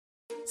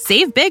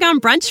Save big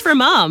on brunch for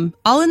mom,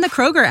 all in the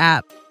Kroger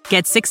app.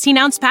 Get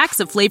 16-ounce packs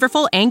of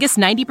flavorful Angus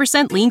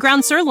 90% lean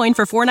ground sirloin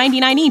for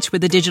 $4.99 each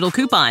with a digital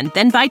coupon.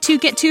 Then buy 2,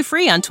 get 2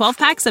 free on 12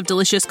 packs of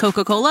delicious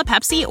Coca-Cola,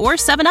 Pepsi, or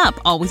 7-Up,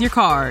 all with your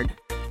card.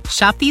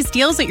 Shop these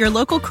deals at your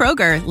local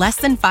Kroger, less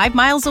than 5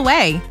 miles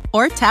away.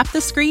 Or tap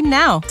the screen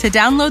now to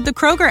download the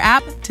Kroger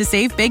app to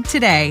save big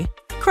today.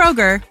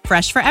 Kroger,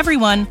 fresh for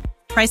everyone.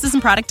 Prices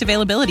and product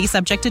availability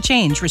subject to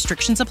change.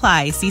 Restrictions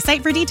apply. See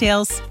site for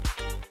details.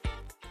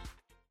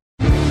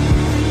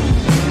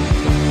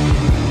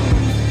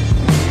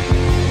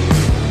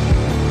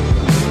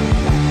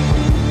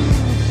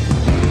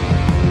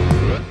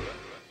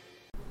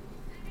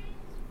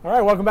 All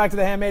right, welcome back to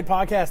the Handmade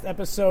Podcast,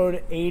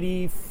 episode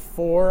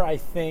 84, I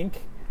think.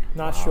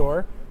 Not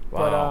sure.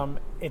 Wow.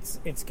 But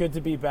it's good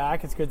to be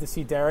back. It's good to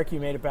see Derek.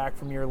 You made it back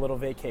from your little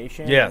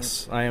vacation.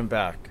 Yes, I am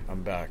back.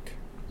 I'm back.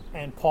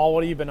 And Paul,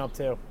 what have you been up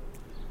to?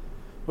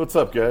 What's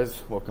up,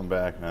 guys? Welcome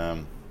back.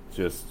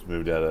 Just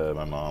moved out of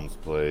my mom's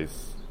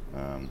place.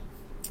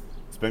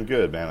 It's been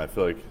good, man. I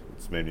feel like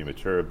it's made me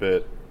mature a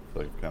bit. I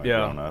feel like I've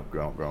kind of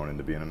grown up, growing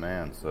into being a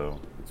man. So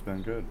it's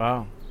been good.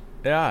 Wow.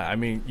 Yeah, I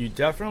mean, you've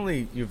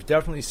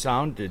definitely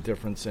sounded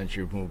different since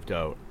you've moved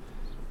out.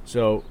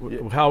 So,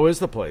 How is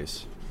the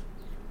place?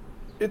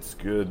 It's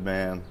good,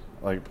 man.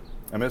 Like,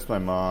 I miss my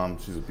mom.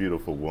 She's a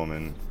beautiful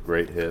woman,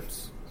 great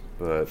hips,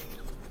 but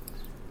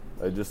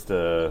I just,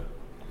 I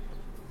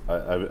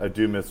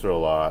do miss her a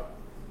lot.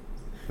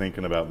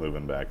 Thinking about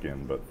moving back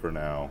in, but for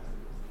now,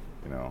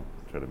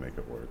 try to make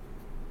it work.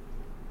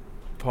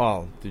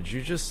 Paul, did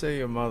you just say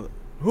your mother?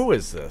 Who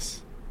is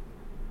this?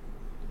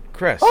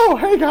 Chris. Oh,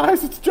 hey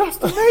guys, it's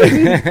Justin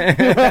Maybe.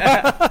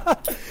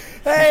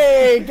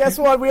 Hey, guess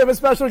what? We have a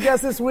special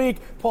guest this week.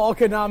 Paul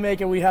could not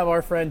make it. We have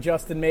our friend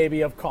Justin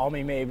Maybe of Call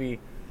Me Maybe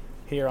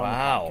here on the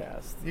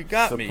podcast. You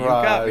got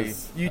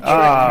Surprise. me. You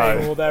tricked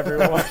me. Fooled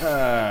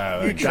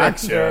everyone. You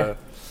trickster.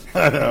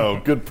 I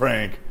know, good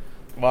prank.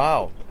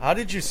 Wow. How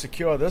did you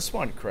secure this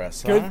one,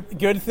 Chris? Huh?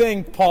 Good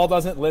thing Paul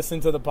doesn't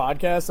listen to the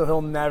podcast, so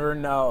he'll never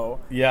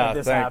know. Yeah, that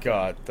this thank happened.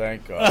 God.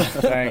 Thank God.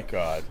 Thank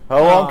God.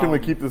 How long can we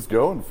keep this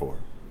going for?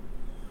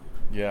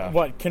 Yeah.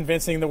 What,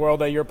 convincing the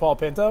world that you're Paul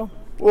Pinto?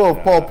 Well,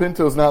 if Paul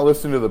Pinto's not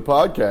listening to the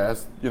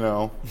podcast,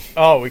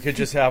 Oh, we could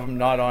just have him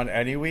not on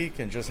any week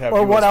and just have Or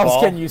you what as else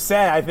Paul? can you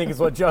say? I think is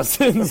what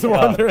Justin's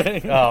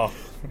wondering. Oh.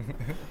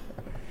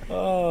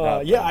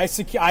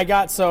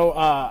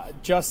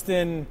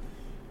 Justin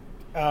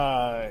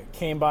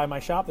came by my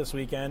shop this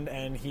weekend,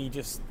 and he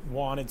just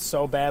wanted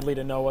so badly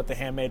to know what the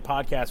Handmade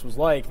Podcast was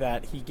like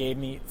that he gave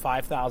me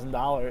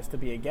 $5,000 to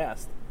be a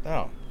guest.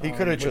 Oh. He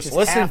could have which just is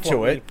listened half to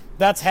what it.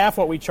 That's half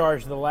what we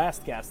charged the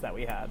last guest that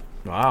we had.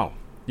 Wow.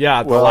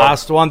 Yeah, the Well,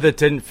 last one that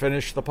didn't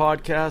finish the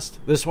podcast.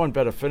 This one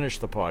better finish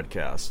the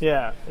podcast.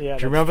 Yeah. Do you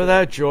remember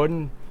that,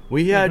 Jordan?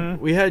 We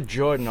had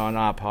Jordan on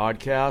our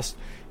podcast,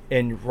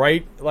 and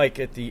right like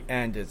at the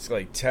end, it's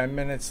like 10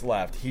 minutes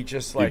left. He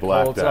just like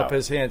blacked holds up out.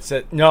 his hand,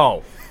 said,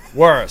 "No,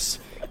 worse."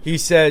 He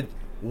said,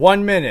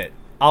 "1 minute,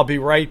 I'll be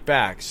right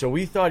back." So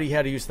we thought he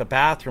had to use the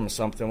bathroom or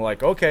something. We're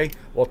like, okay,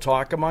 we'll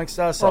talk amongst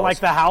ourselves. Or like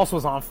the house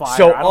was on fire.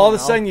 So I don't all of a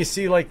know. sudden you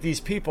see like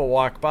these people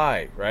walk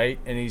by, right?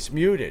 And he's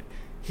muted.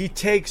 He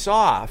takes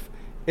off.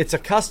 It's a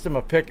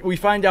customer pick. We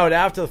find out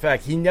after the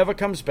fact he never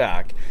comes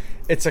back.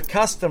 It's a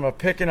customer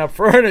picking up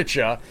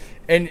furniture,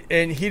 and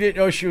he didn't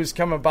know she was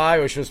coming by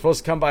or she was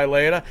supposed to come by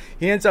later.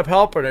 He ends up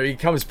helping her. He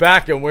comes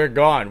back and we're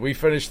gone. We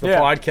finished the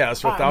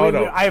podcast without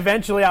him.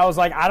 I was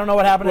like, I don't know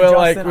what happened We're to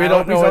like, Justin. we I don't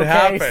hope know he's what okay.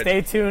 happened.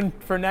 Stay tuned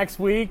for next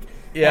week.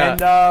 Yeah.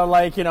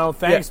 And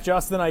thanks,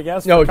 Justin, I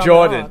guess. No, for coming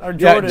Jordan. on. Or Yeah,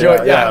 Jordan. Jordan,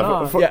 for yeah. coming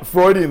on. Yeah.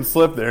 Freudian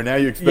slip there. Now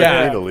you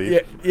expect me to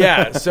leave.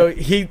 Yeah. So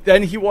he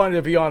wanted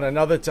to be on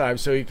another time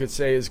so he could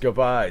say his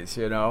goodbyes,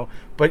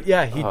 But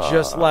yeah, he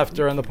just left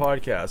during the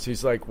podcast.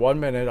 He's like, 1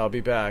 minute, I'll be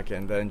back,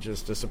 and then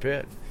just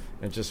disappeared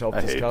and just helped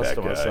I his hate that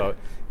customer. guy. So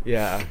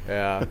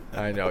yeah,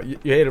 I know. You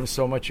hate him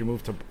so much you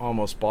moved to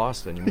almost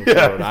Boston. You moved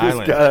Yeah, to Rhode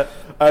Island.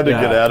 I had to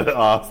Yeah. get out of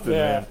Austin,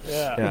 man.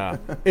 Yeah.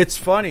 It's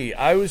funny.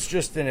 I was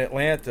just in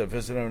Atlanta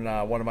visiting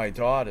one of my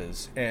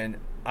daughters, and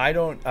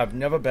I've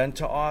never been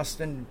to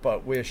Austin,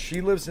 but where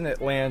she lives in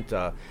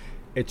Atlanta,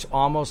 it's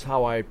almost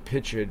how I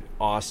pictured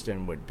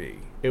Austin would be.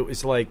 It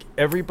was like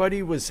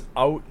everybody was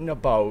out and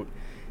about.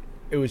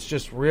 It was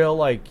just real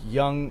like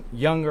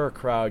younger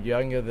crowd,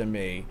 younger than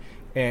me.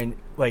 And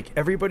like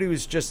everybody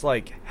was just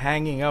like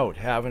hanging out,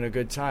 having a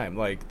good time.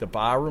 Like the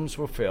bar rooms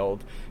were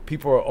filled.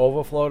 People were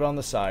overflowed on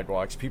the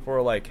sidewalks. People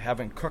were like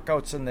having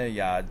cookouts in their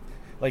yard.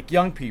 Like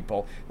young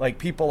people, like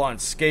people on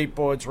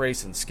skateboards,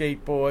 racing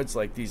skateboards,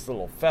 like these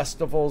little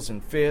festivals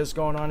and fairs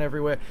going on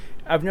everywhere.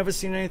 I've never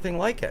seen anything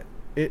like it.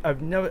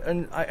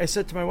 I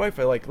said to my wife,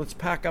 let's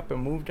pack up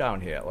and move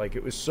down here. Like,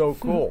 it was so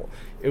cool.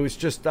 It was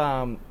just,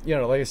 like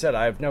I said,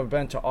 I've never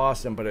been to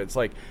Austin, but it's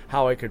like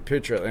how I could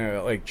picture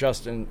it. Like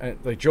Justin,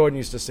 like Jordan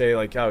used to say,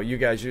 like how you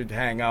guys would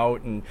hang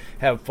out and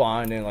have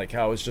fun, and like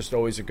how it was just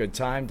always a good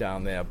time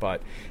down there.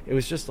 But it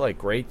was just like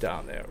great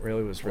down there. It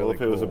really was really Well, if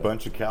cool. it was a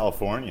bunch of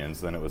Californians,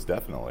 then it was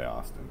definitely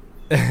Austin.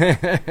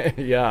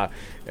 Yeah.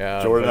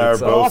 Jordan and I are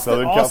but both Austin,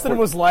 Southern Austin California.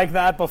 was like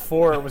that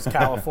before it was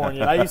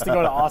California. I used to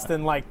go to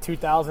Austin like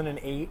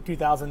 2008,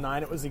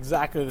 2009. It was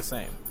exactly the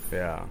same.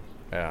 Yeah.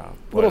 A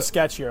little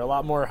sketchier, a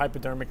lot more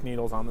hypodermic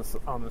needles on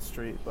the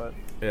street, but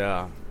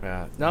Yeah.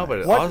 No,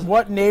 but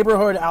what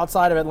neighborhood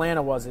outside of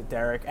Atlanta was it,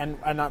 Derek? And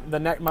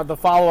the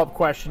follow-up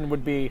question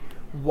would be,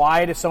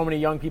 why do so many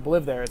young people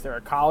live there? Is there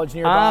a college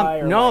nearby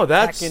or no, like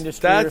that's tech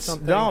industry or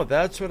something? No,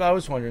 that's what I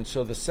was wondering.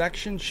 So the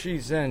section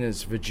she's in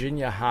is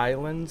Virginia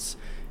Highlands,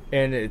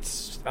 and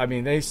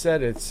they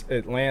said it's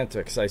Atlanta,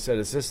 because I said,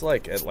 is this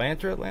like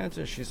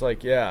Atlanta? She's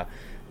like, yeah,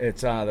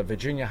 it's the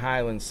Virginia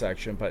Highlands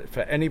section. But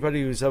for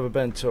anybody who's ever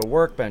been to a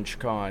Workbench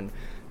Con,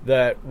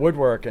 that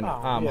woodworking,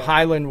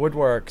 Highland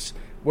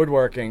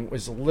Woodworking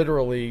was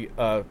literally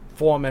a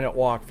 4-minute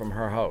walk from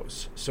her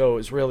house. So it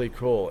was really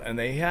cool. And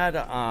they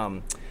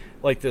had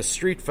like this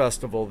street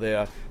festival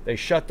there. They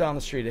shut down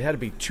the street. It had to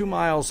be 2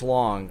 miles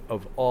long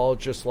of all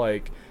just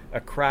like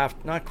a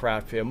not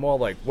craft fair, more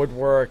like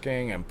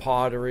woodworking and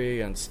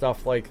pottery and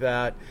stuff like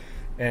that.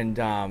 And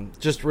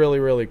just really,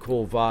 really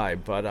cool vibe.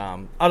 But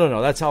I don't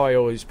know. That's how I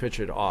always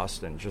pictured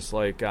Austin, just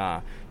like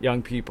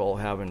young people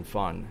having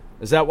fun.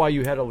 Is that why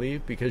you had to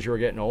leave? Because you were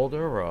getting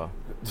older? Or?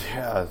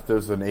 Yeah,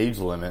 there's an age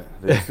limit.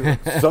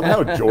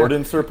 Somehow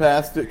Jordan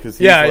surpassed it because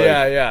he's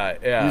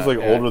he's like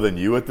older than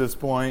you at this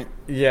point.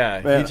 Yeah,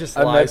 man, he just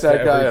I met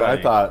that guy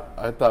everybody. and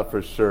I thought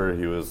for sure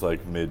he was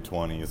like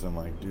mid-20s. I'm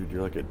like, dude,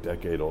 you're like a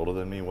decade older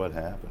than me. What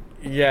happened?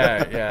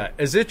 Yeah.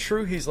 Is it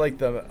true he's like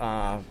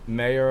the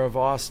mayor of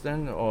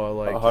Austin, or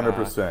like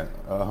 100%,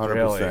 100%,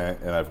 really?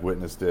 And I've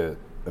witnessed it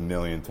a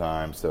million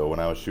times. So when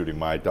I was shooting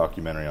my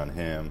documentary on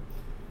him,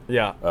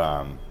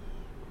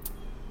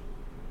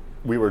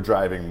 we were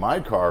driving my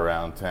car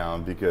around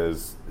town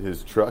because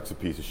his truck's a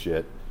piece of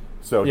shit.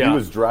 So he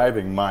was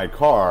driving my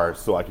car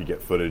so I could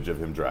get footage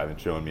of him driving,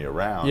 showing me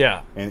around.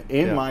 Yeah. And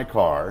in my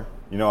car,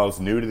 I was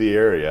new to the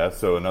area,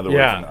 so in other words,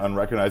 an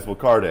unrecognizable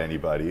car to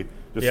anybody,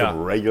 just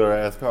some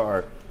regular-ass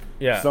car.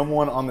 Yeah.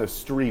 Someone on the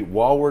street,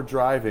 while we're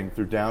driving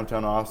through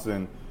downtown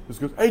Austin, just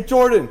goes, "Hey,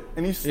 Jordan!"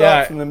 And he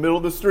stops in the middle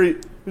of the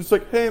street. He's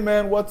like, "Hey,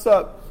 man, what's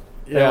up?"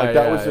 And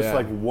that was just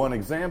like one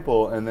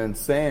example. And then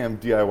Sam,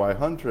 DIY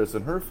Huntress,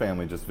 and her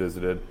family just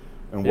visited,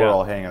 and we're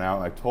all hanging out.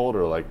 And I told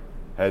her, like,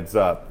 heads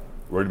up,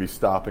 we're going to be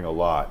stopping a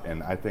lot.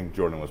 And I think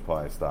Jordan was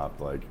probably stopped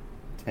like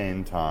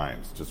 10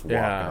 times just walking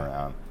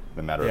around in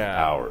a matter of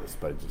hours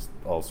by just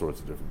all sorts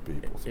of different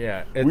people.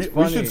 So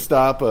we should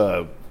stop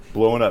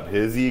blowing up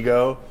his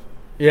ego.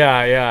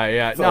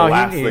 Yeah. No,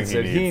 he needs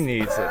it. He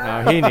needs it.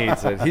 No, he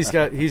needs it.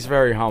 He's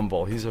very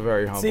humble. He's a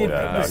very humble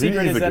guy. The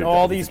secret is that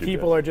all these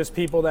people are just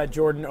people that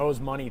Jordan owes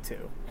money to.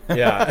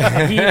 Yeah.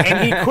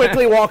 and he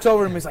quickly walks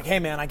over and he's like, "Hey,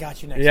 man, I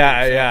got you next week."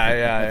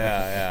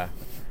 Yeah.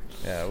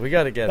 We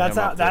got to get him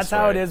up That's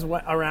how it is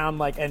around,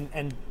 like,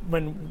 and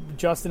when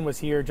Justin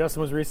was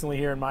recently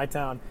here in my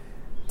town,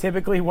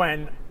 typically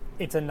when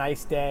it's a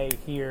nice day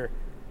here,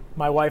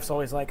 my wife's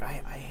always like,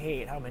 I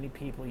hate how many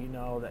people you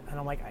know that, and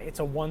I'm like, it's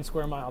a 1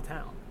 square mile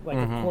town. Like,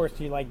 of course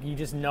you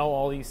just know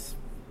all these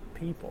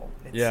people.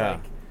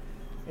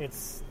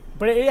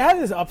 But it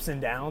has its ups and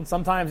downs.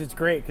 Sometimes it's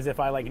great because if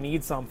I like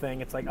need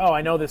something, it's like, oh,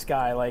 I know this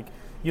guy. Like,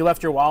 you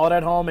left your wallet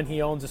at home and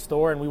he owns a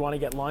store and we want to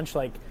get lunch.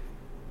 Like,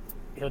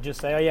 he'll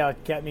just say, "Oh yeah,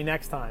 get me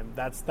next time."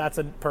 That's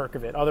a perk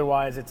of it.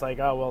 Otherwise, it's like,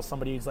 oh well,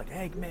 somebody's like,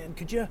 "Hey man,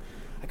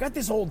 I got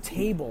this old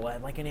table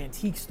at like an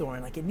antique store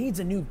and like it needs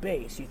a new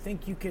base. You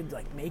think you could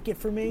like make it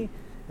for me?"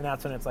 And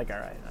that's when it's like, all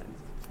right,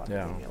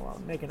 leave me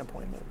alone. Make an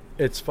appointment.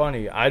 It's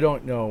funny. I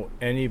don't know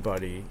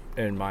anybody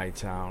in my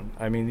town.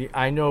 I mean,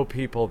 I know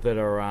people that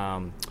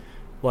are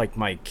like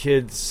my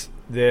kids,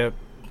 their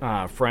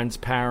friends'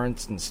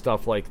 parents and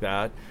stuff like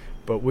that.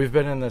 But we've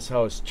been in this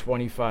house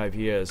 25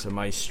 years, and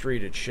my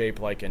street is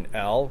shaped like an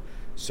L.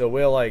 So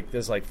we're like,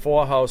 there's like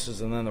 4 houses,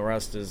 and then the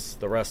rest is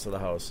the rest of the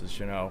houses,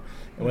 And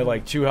we're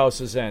like 2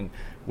 houses in.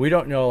 We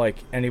don't know like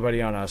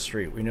anybody on our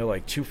street. We know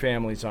like 2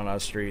 families on our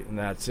street, and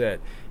that's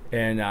it.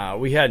 And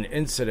we had an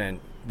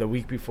incident the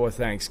week before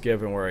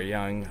Thanksgiving where a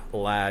young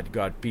lad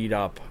got beat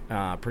up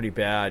pretty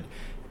bad.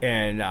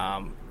 And,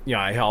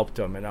 I helped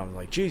him, and I was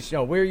like, geez,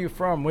 where are you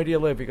from? Where do you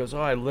live? He goes,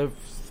 oh, I live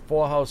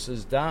 4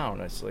 houses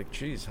down. I was like,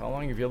 geez, how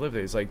long have you lived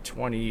there? He's like,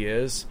 20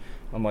 years.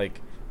 I'm like,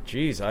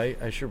 geez,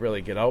 I should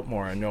really get out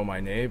more and know my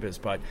neighbors,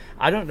 but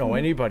I don't know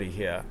anybody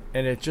here,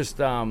 and it's just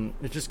kind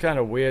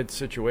of weird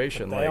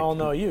situation. But they all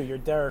know you. You're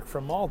Derek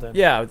from Malden.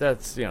 Yeah,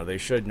 that's they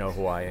should know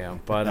who I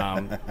am,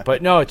 but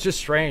but no, it's just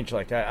strange.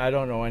 Like I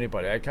don't know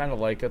anybody. I kind of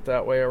like it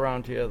that way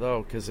around here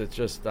though, because it's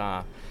just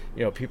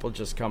people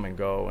just come and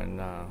go, and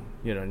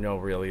no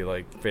really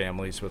like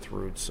families with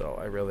roots. So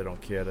I really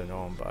don't care to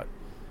know them, but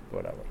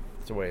whatever,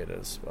 it's the way it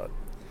is. But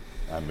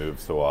I move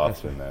so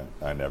often that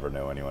I never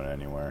know anyone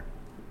anywhere.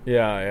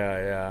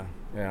 Yeah.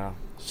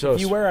 So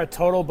if you wear a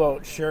Total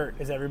Boat shirt,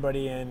 is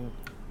everybody in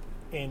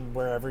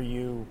wherever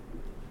you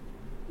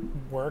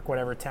work,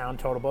 whatever town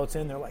Total Boat's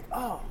in, they're like,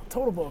 "Oh,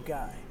 Total Boat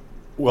guy."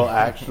 Well,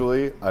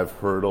 actually, I've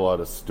heard a lot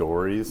of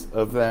stories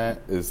of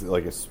that. Is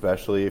like,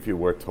 especially if you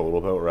wear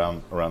Total Boat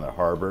around the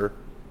harbor,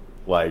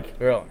 Like,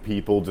 Really?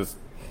 people just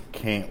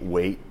can't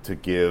wait to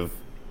give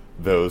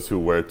those who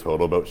wear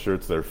Total Boat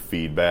shirts their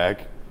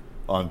feedback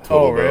on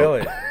Total Oh,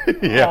 Boat.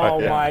 really? Yeah. Oh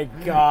my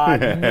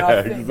God! Yeah,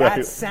 Nothing. exactly.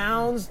 That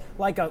sounds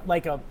like a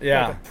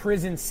Yeah.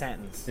 prison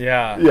sentence.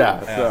 Yeah.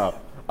 Yeah, so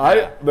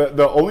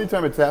the only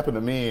time it's happened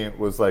to me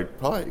was like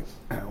probably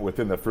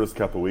within the first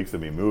couple of weeks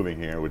of me moving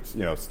here, which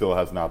still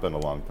has not been a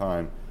long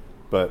time,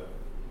 but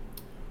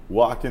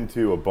walked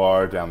into a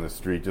bar down the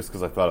street just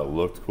because I thought it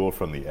looked cool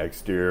from the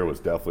exterior, was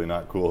definitely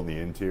not cool in the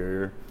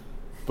interior,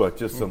 but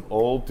just some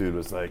old dude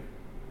was like,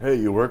 "Hey,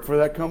 you work for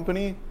that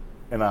company?"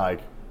 And I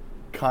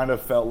kind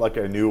of felt like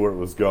I knew where it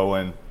was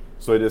going,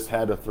 so I just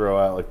had to throw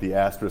out like the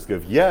asterisk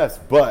of yes,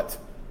 but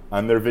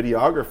I'm their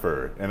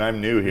videographer, and I'm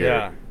new here,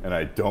 Yeah. and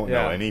I don't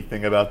know Yeah.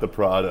 anything about the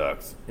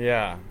products.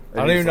 Yeah. I And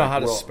don't he's even know like, how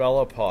to well-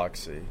 spell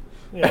epoxy.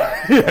 Yeah.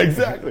 Yeah,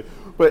 exactly.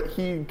 But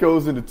he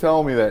goes in to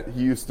tell me that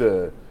he used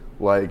to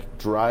like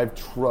drive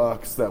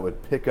trucks that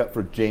would pick up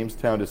for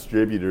Jamestown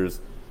Distributors,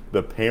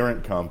 the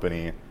parent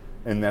company,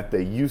 and that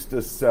they used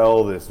to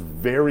sell this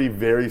very,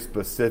 very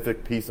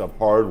specific piece of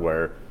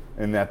hardware,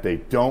 and that they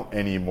don't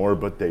anymore,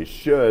 but they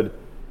should.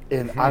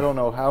 And I don't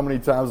know how many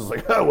times I was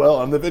like, "Oh well,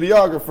 I'm the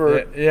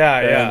videographer." Yeah,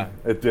 And yeah.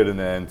 it didn't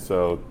end.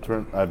 So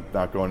I'm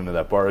not going into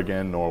that bar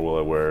again, nor will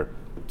I wear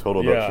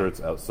Total Boat Yeah.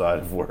 shirts outside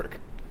of work.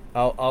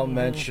 I'll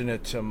mention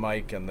it to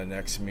Mike in the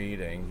next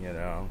meeting,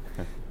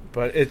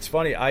 But it's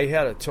funny, I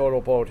had a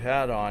Total Boat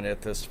hat on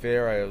at this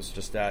fair I was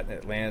just at in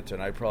Atlanta,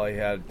 and I probably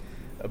had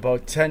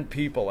about 10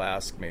 people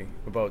ask me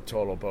about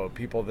Total Boat,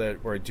 people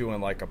that were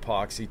doing like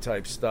epoxy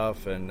type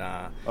stuff, and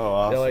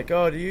awesome. they're like,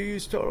 "Oh, do you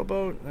use Total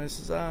Boat?" And I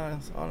says,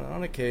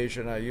 on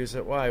occasion I use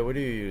it. Why? What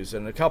do you use?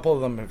 And a couple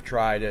of them have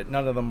tried it.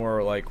 None of them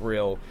were like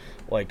real,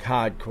 like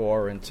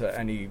hardcore into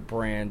any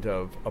brand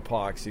of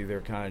epoxy.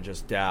 They're kind of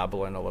just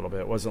dabbling a little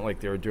bit. It wasn't like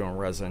they were doing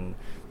resin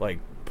like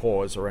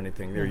pours or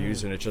anything. They're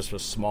using it just for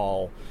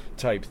small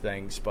type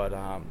things, but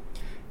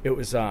it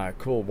was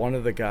cool. One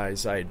of the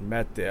guys I had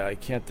met there, I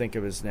can't think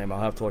of his name. I'll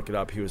have to look it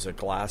up. He was a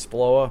glass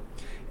blower,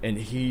 and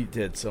he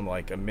did some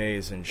like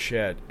amazing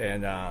shit.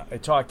 And I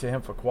talked to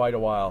him for quite a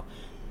while,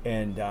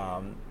 and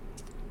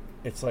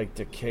it's like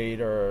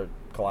Decatur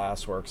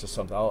Glassworks or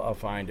something. I'll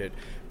find it.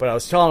 But I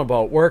was telling him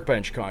about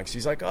Workbench Con.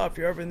 He's like, "Oh, if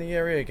you're ever in the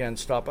area again,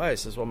 stop by." I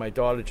says, "Well, my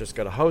daughter just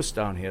got a house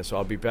down here, so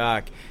I'll be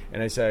back."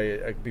 And I say,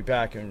 "I'll be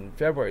back in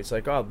February." It's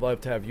like, "Oh, I'd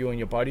love to have you and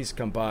your buddies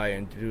come by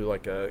and do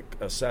like a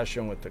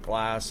session with the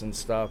glass and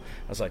stuff."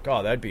 I was like,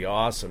 "Oh, that'd be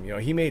awesome."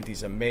 He made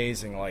these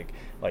amazing like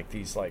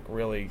these like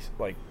really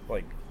like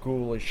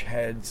ghoulish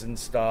heads and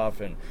stuff,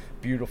 and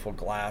beautiful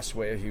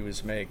glassware he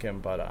was making.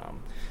 But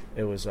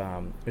it was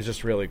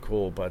just really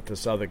cool. But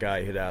this other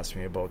guy had asked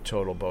me about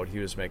Total Boat. He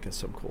was making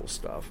some cool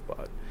stuff,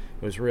 but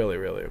it was really,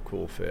 really a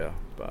cool fair.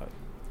 But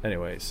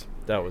anyways,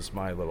 that was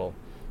my little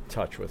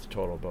touch with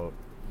Total Boat.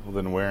 Well,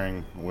 then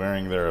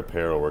wearing their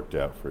apparel worked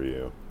out for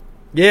you.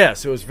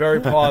 Yes, it was very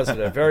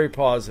positive, very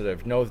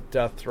positive. No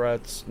death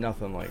threats,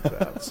 nothing like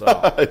that. So,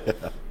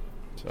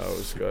 so it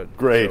was good.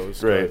 Great, So it was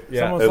great. good.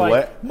 Yeah. Someone's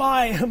like,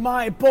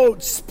 my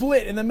boat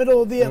split in the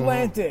middle of the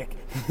Atlantic,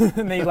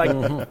 and they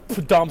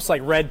like dumps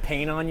like red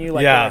paint on you,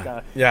 like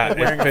Yeah, like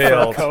wearing it a fur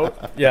failed. coat.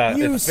 Yeah,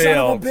 You it son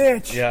failed. of a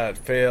bitch. Yeah, it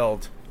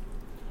failed.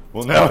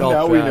 Well,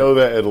 now we bad. know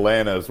that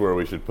Atlanta is where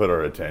we should put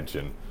our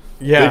attention.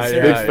 Yeah, Big-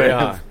 yeah, big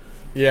yeah, fans.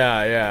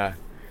 yeah.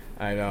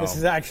 I know. This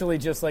is actually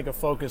just like a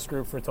focus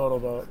group for Total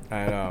Boat.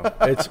 I know.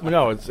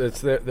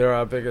 They're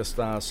our biggest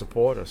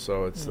supporter,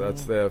 so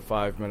that's their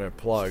 5-minute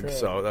plug. True.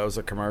 So that was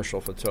a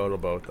commercial for Total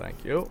Boat.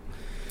 Thank you.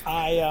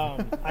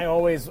 I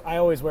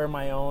always wear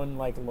my own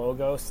like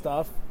logo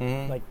stuff.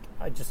 Like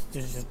I just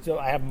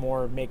I have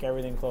more Make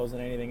Everything clothes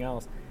than anything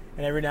else.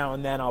 And every now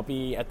and then I'll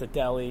be at the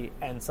deli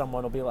and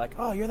someone will be like,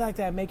 "Oh, you're like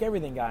that Make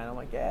Everything guy," and I'm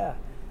like, "Yeah."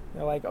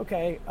 They're like,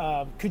 "Okay,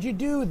 could you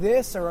do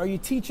this, or are you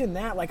teaching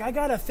that? Like, I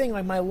got a thing,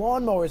 like my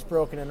lawnmower's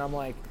broken," and I'm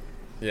like,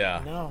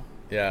 Yeah. "No,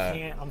 Yeah. I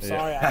can't. I'm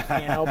sorry, I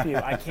can't help you.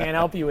 I can't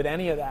help you with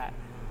any of that."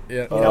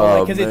 Yeah. You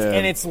know, because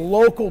man. it's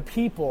local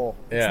people.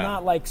 It's Yeah.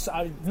 not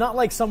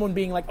like someone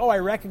being like, "Oh, I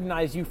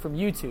recognize you from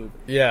YouTube."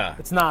 Yeah.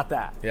 It's not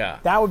that. Yeah.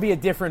 That would be a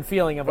different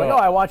feeling of like, Well-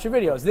 "Oh, I watch your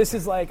videos." This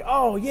is like,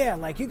 "Oh yeah,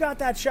 like you got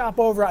that shop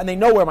over," and they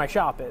know where my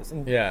shop is.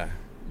 And Yeah.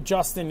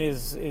 Justin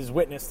is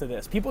witness to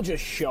this. People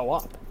just show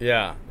up.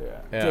 Yeah.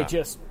 They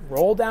just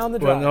roll down the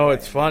Well, driveway. no,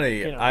 it's funny.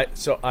 You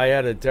know. I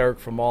had a Derek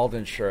from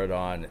Alden shirt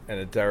on and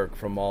a Derek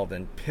from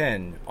Alden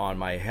pin on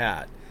my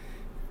hat,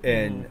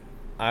 and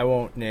I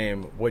won't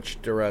name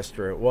which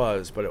director it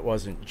was, but it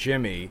wasn't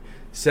Jimmy.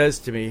 Says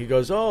to me, he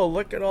goes, "Oh,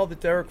 look at all the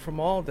Derek from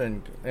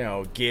Alden,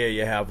 gear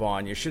you have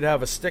on. You should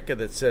have a sticker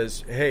that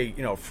says, hey,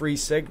 free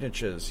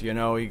signatures."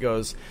 He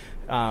goes,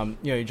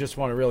 you just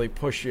want to really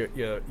push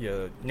your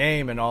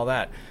name and all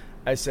that.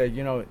 I said,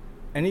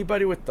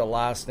 anybody with the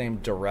last name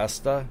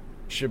DeResta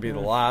should be the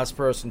last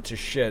person to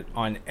shit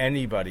on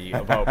anybody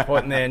about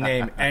putting their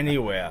name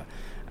anywhere.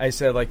 I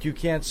said, like, you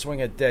can't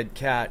swing a dead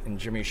cat in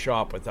Jimmy's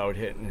shop without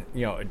hitting,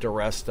 a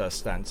DeResta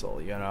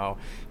stencil,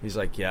 He's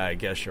like, "Yeah, I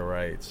guess you're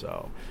right."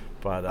 So,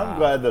 but I'm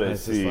glad that I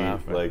was just see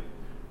laughing. like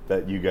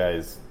that you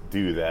guys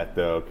do that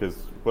though, because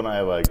when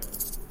I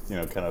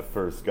kind of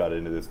first got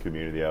into this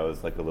community, I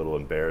was like a little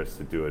embarrassed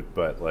to do it.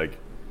 But like,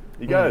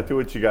 you gotta do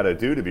what you gotta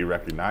do to be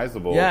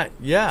recognizable.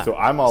 Yeah. So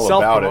I'm all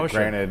about it. Self-promotion.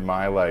 Granted,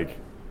 my like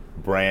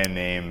brand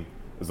name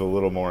is a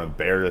little more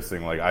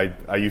embarrassing. Like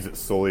I use it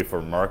solely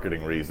for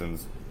marketing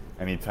reasons.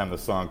 Anytime the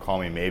song "Call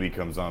Me Maybe"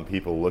 comes on,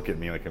 people look at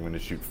me like I'm going to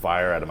shoot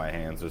fire out of my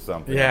hands or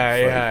something.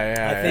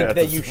 I think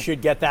that you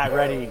should get that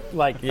ready.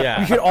 Like,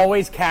 you should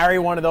always carry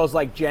one of those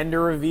like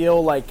gender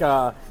reveal like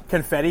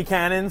confetti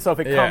cannons. So if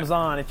it comes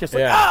on, it's just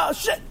like, oh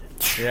shit.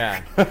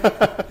 Yeah.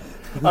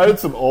 I had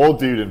some old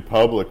dude in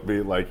public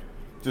be like,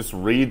 just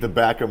read the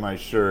back of my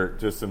shirt,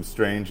 just some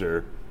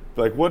stranger.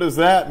 Be like, what does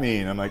that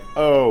mean? I'm like,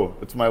 oh,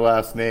 it's my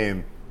last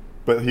name.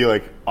 But he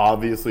like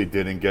obviously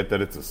didn't get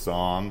that it's a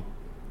song.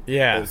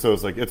 Yeah. So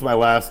it's like, it's my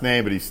last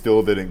name, but he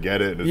still didn't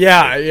get it.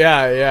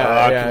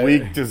 Can we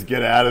just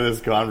get out of this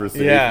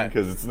conversation? Yeah.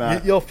 Because it's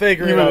not... You'll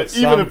figure it out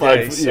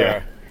someday,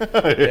 sir.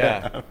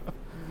 Yeah.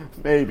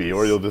 Maybe,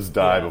 or you'll just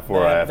die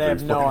before I have to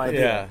explain. They have no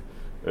idea.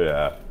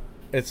 Yeah.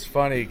 It's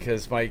funny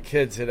because my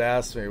kids had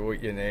asked me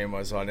what your name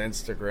was on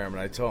Instagram, and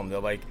I told them, they're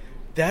like,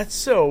 that's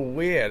so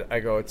weird. I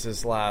go, it's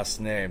his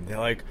last name. They're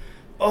like,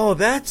 oh,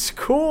 that's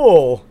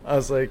cool. I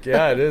was like,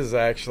 yeah, it is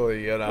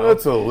actually,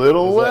 That's a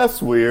little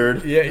less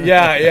weird.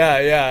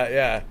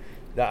 Yeah.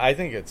 I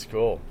think it's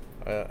cool.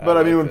 But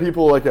I mean, when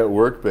people like at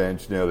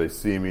Workbench, they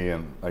see me,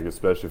 and like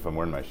especially if I'm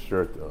wearing my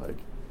shirt, they're like,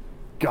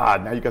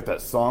 God, now you got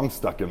that song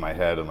stuck in my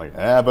head. I'm like,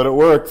 but it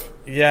worked.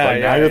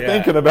 Now you're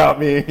thinking about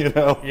me,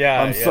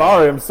 I'm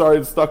sorry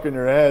it's stuck in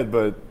your head,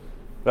 but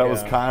that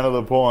was kind of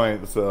the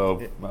point,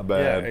 so my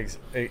bad.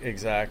 Yeah,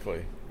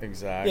 exactly.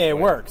 Yeah, it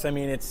works. I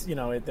mean, it's,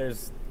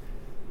 there's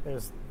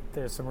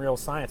some real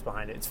science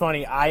behind it. It's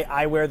funny,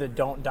 I wear the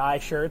Don't Die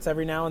shirts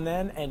every now and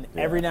then, and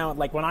every now,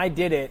 like when I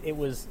did it,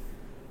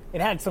 it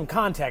had some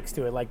context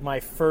to it. Like my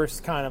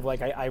first kind of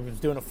like, I was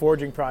doing a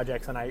forging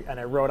project, and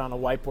I wrote on a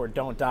whiteboard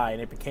 "Don't Die,"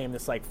 and it became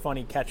this like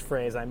funny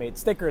catchphrase. I made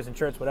stickers and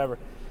shirts, whatever.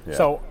 Yeah.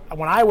 So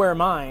when I wear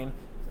mine,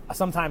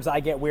 sometimes I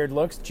get weird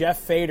looks.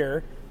 Jeff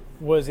Fader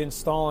was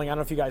installing, I don't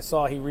know if you guys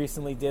saw, he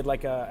recently did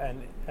like a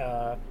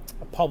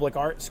public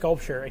art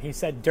sculpture, and he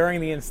said during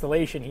the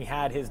installation he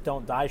had his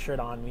Don't Die shirt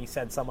on, and he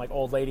said some like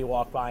old lady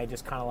walked by and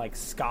just kind of like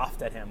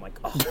scoffed at him like,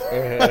 oh,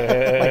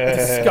 like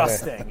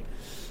disgusting.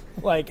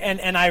 Like,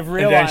 and I've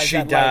realized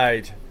and then she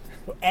died.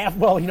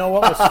 Well, you know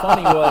what was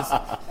funny was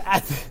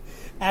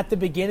at the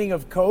beginning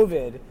of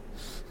COVID,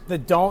 the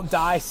Don't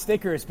Die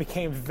stickers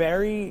became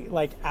very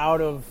like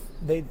out of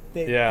they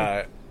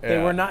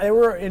were not, they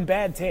were in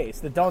bad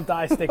taste. The Don't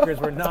Die stickers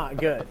were not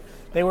good.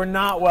 They were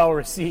not well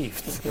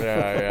received.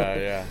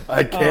 Yeah.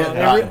 I can't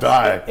not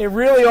die. It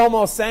really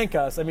almost sank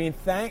us. I mean,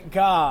 thank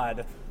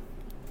God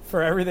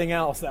for everything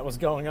else that was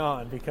going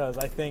on, because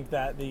I think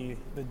that the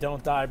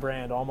Don't Die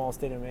brand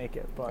almost didn't make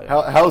it. But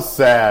how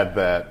sad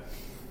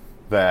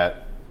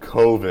that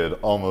COVID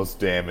almost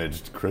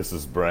damaged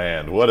Chris's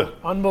brand. What a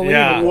unbelievable.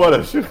 Yeah. What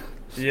a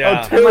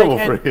how terrible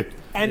for you.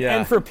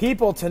 And for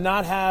people to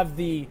not have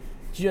the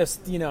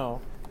just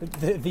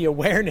the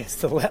awareness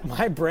to let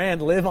my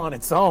brand live on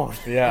its own.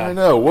 Yeah, I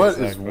know. What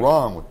is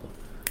wrong with them?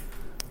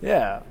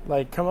 Yeah,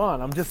 like, come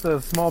on. I'm just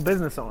a small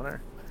business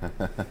owner.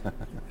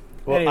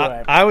 Well,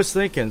 anyway. I was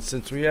thinking,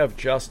 since we have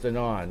Justin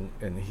on,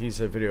 and he's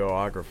a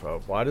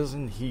videographer, why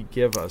doesn't he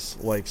give us,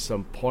 like,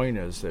 some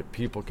pointers that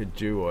people could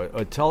do,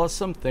 or tell us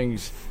some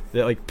things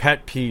that, like,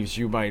 pet peeves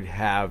you might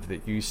have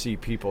that you see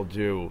people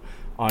do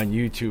on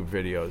YouTube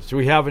videos. Do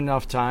we have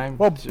enough time?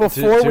 Well,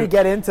 before we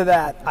get into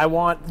that, I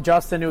want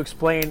Justin to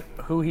explain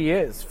who he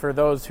is for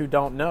those who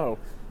don't know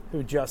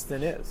who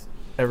Justin is.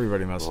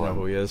 Everybody must know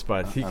who he is,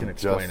 but he can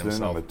explain Justin,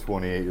 himself. I'm a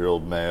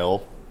 28-year-old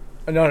male.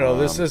 No,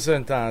 this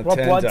isn't what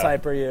Tinder. blood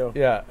type are you?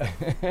 Yeah.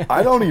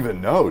 I don't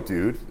even know,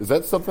 dude. Is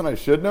that something I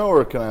should know,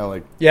 or can I,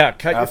 like... Yeah,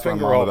 cut your ask my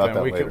finger mom about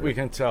open. that We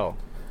can tell.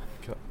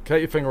 Cut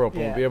your finger open.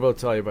 Yeah. We'll be able to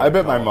tell you about I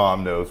bet your my color.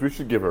 mom knows. We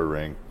should give her a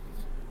ring.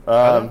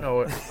 I don't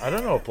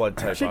know what blood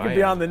type She I could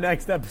be am. on the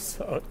next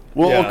episode.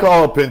 We'll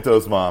call her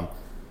Pinto's mom.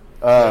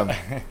 I'm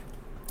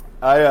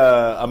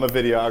a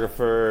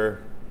videographer.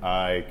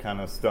 I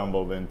kind of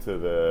stumbled into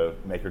the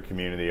maker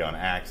community on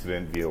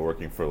accident via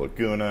working for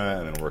Laguna,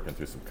 and then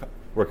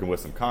working with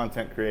some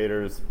content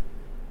creators.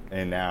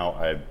 And now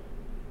I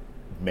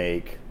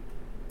make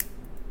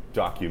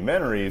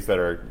documentaries that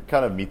are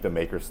kind of meet the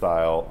maker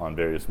style on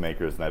various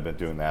makers, and I've been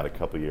doing that a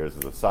couple years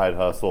as a side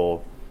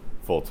hustle.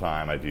 Full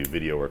time, I do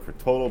video work for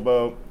Total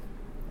Boat,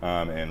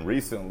 and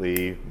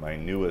recently my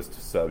newest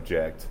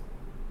subject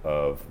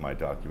of my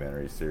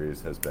documentary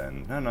series has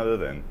been none other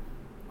than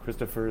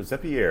Christopher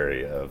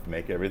Zeppieri of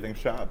Make Everything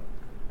Shop.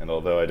 And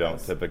although I don't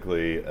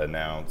typically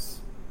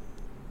announce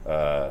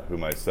who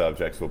my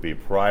subjects will be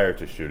prior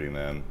to shooting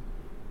them,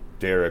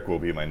 Derek will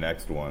be my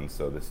next one,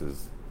 so this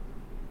is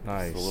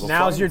nice.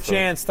 Now's your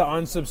chance to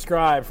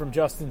unsubscribe from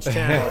Justin's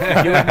channel. If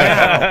you do it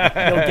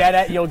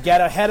now, you'll get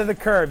ahead of the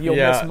curve. You'll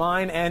miss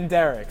mine and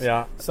Derek's.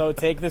 Yeah. So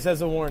take this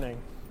as a warning.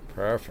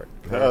 Perfect.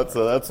 That's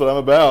what I'm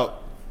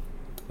about.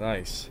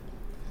 Nice.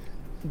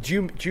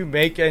 Do you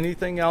make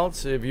anything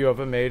else? Have you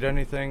ever made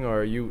anything, or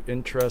are you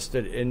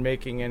interested in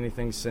making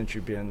anything since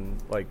you've been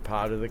like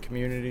part of the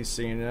community,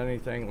 seeing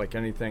anything? Like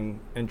anything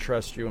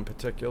interests you in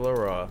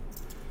particular, or?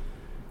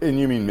 And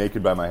you mean make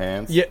it by my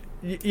hands? Yeah,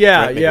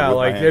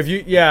 Like if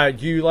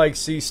you like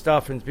see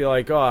stuff and be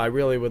like, oh, I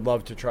really would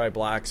love to try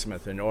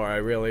blacksmithing, or I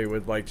really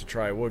would like to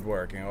try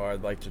woodworking, or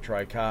I'd like to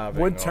try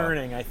carving. Wood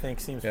turning, I think,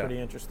 seems pretty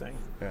interesting.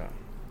 Yeah.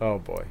 Oh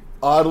boy.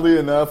 Oddly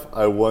enough,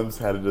 I once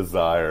had a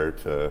desire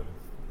to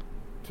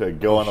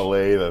go on a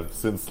lathe. I've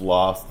since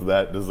lost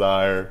that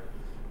desire.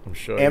 I'm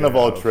sure. And of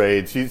all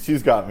trades,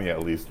 she's got me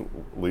at least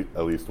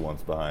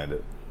once behind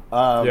it.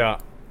 Yeah.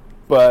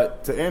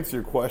 But to answer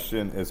your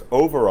question, is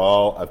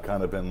overall, I've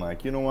kind of been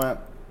like, you know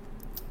what?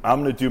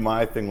 I'm going to do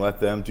my thing,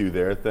 let them do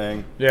their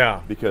thing.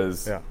 Yeah.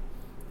 Because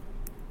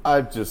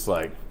I just,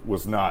 like,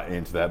 was not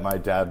into that. My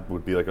dad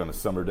would be, like, on a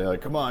summer day,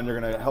 like, come on, you're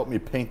going to help me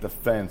paint the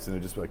fence. And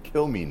it'd just be like,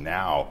 kill me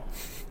now.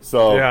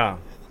 So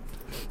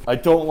I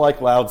don't like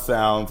loud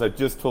sounds. I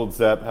just told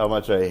Zepp how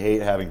much I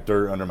hate having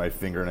dirt under my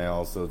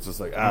fingernails. So it's just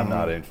like, I'm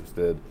not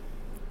interested.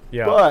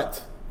 Yeah.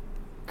 But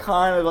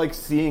kind of like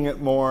seeing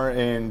it more,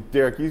 and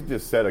Derek, you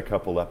just said a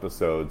couple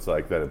episodes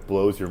like that, it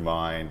blows your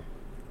mind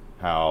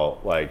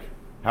how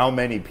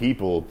many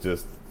people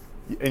just,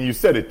 and you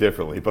said it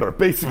differently, but are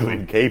basically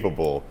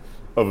incapable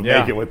of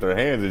making it with their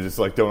hands and just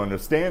like don't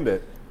understand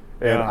it.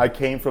 And I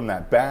came from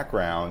that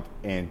background,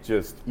 and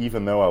just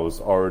even though I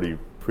was already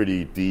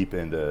pretty deep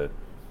into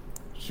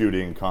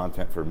shooting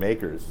content for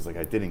makers, it's like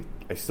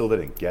I still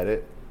didn't get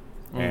it.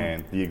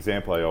 And the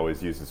example I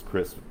always use is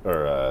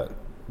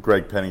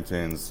Greg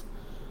Pennington's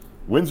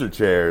Windsor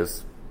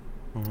chairs.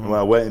 When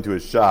I went into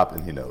his shop,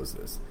 and he knows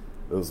this,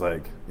 it was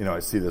like, I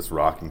see this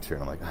rocking chair,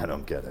 and I'm like, I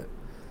don't get it.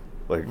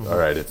 Like, all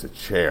right, it's a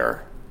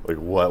chair. Like,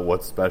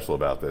 what's special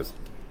about this?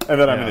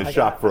 And then I'm in his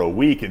shop for a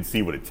week and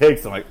see what it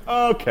takes. I'm like,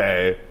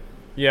 okay.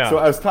 Yeah. So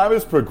as time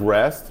has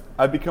progressed,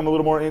 I've become a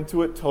little more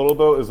into it. Total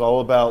Boat is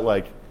all about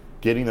like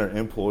getting their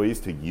employees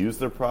to use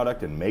their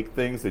product and make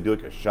things. They do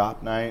like a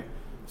shop night.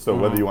 So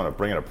whether you want to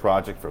bring in a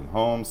project from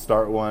home,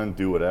 start one,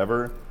 do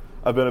whatever,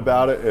 I've been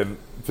about it. And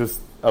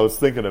just I was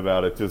thinking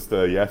about it just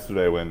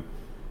yesterday when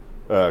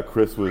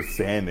Chris was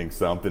sanding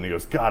something. He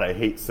goes, God, I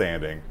hate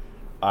sanding.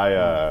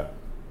 I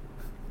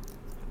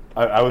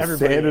was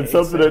sanding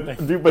something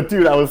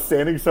I was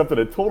sanding something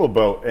at Total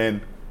Boat,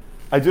 and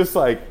I just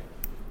like,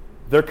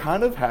 they're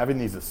kind of having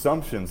these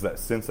assumptions that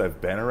since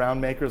I've been around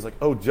makers, like,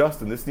 oh,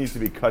 Justin, this needs to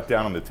be cut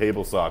down on the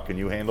table saw. Can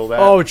you handle that?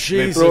 Oh,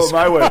 Jesus. They throw it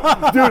my way.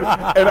 Dude,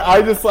 and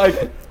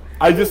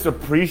I just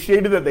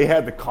appreciated that they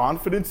had the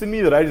confidence in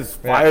me that I just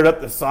fired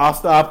up the saw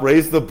stop,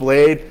 raised the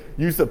blade,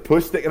 used the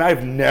push stick, and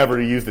I've never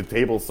used a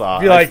table saw.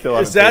 Like,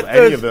 is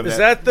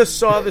that the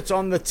saw that's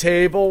on the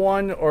table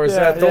one, or is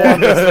that the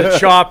one that's the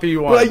choppy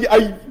one? But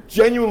I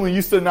genuinely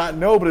used to not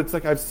know, but it's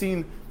like I've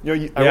seen,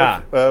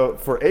 I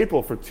worked for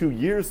April for 2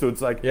 years, so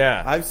it's like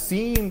I've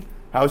seen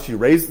how she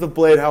raised the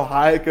blade, how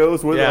high it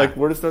goes, where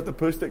to start the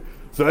push stick.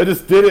 So I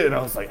just did it, and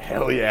I was like,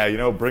 hell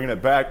yeah, bringing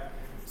it back.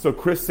 So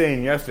Chris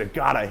saying yesterday,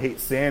 God, I hate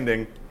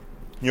sanding.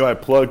 I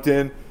plugged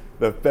in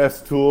the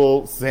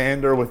Festool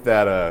sander with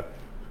that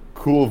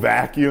cool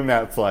vacuum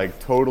that's like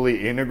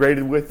totally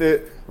integrated with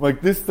it. I'm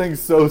like, this thing's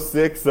so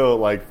sick. So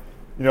like,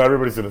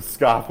 everybody's gonna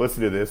scoff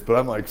listening to this, but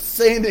I'm like,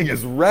 sanding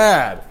is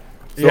rad.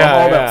 So I'm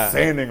all about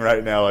sanding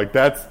right now. Like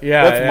that's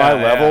my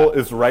level.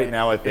 Is right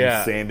now I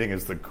think sanding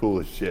is the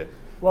coolest shit.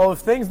 Well, if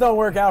things don't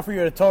work out for you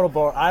at a Total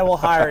Boat, I will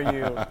hire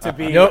you to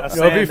be a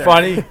sander. It'll be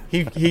funny.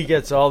 He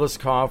gets all this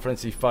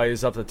confidence. He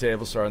fires up the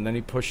table saw, and then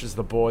he pushes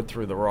the board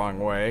through the wrong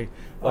way.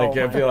 Like,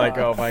 it'd be like,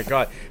 oh, my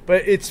God.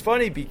 But it's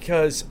funny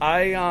because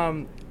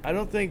I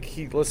don't think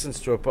he listens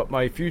to it, but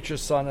my future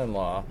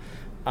son-in-law,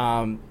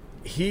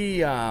 he's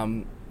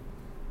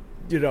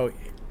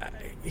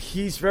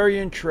very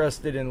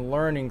interested in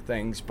learning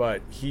things,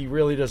 but he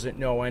really doesn't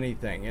know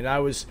anything. And I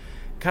was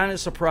kind of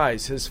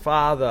surprised. His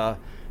father,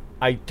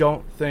 I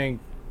don't think,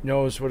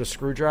 knows what a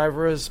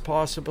screwdriver is,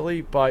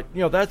 possibly, but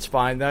that's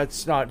fine.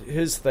 That's not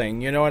his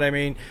thing. You know what I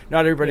mean?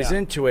 Not everybody's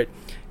into it.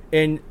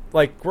 And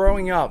like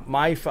growing up,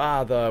 my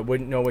father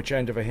wouldn't know which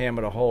end of a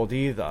hammer to hold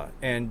either.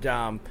 And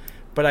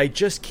but I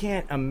just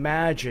can't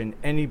imagine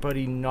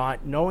anybody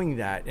not knowing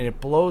that, and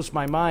it blows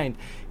my mind.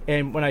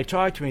 And when I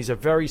talk to him, he's a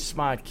very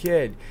smart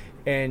kid,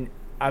 and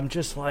I'm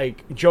just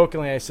like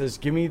jokingly, I says,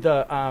 "Give me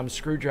the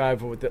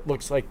screwdriver that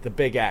looks like the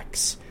big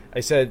X." I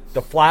said,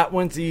 the flat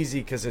one's easy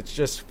because it's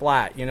just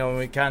flat, and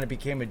it kind of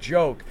became a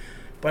joke.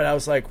 But I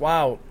was like,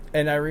 wow.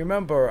 And I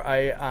remember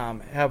I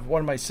have one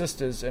of my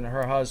sisters and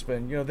her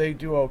husband, they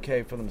do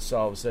okay for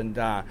themselves. And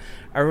I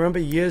remember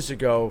years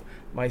ago,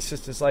 my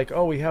sister's like,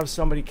 oh, we have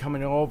somebody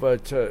coming over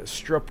to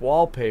strip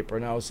wallpaper.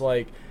 And I was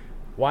like,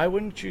 why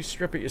wouldn't you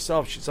strip it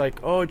yourself? She's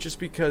like, oh, just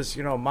because,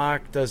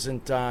 Mark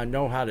doesn't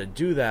know how to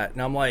do that.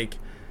 And I'm like,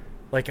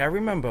 Like, I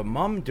remember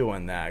Mom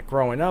doing that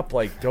growing up.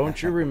 Like,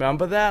 don't you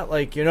remember that?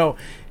 Like, you know,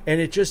 and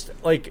it just,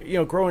 like, you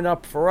know, growing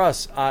up for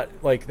us,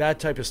 like, that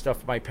type of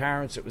stuff, my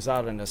parents, it was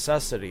out of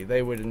necessity.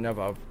 They would have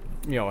never,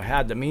 you know,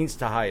 had the means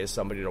to hire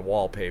somebody to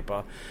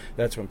wallpaper.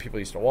 That's when people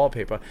used to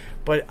wallpaper.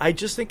 But I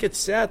just think it's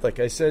sad. Like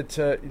I said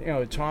to, you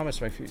know,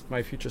 Thomas,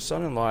 my future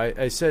son-in-law,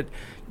 I said,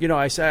 you know,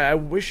 I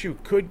wish you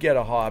could get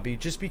a hobby,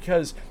 just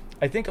because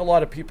I think a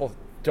lot of people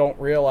don't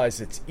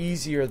realize it's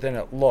easier than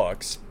it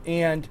looks,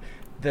 and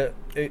the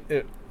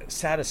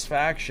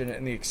satisfaction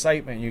and the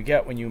excitement you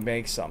get when you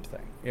make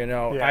something. You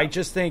know, Yeah. I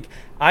just think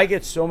I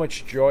get so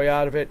much joy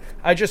out of it.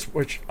 I just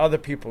wish other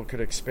people could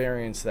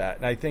experience that,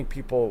 and I think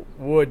people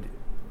would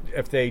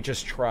if they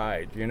just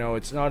tried. You know,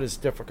 it's not as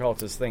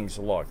difficult as things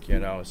look. You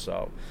know,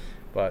 so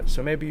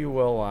maybe you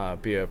will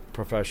be a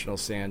professional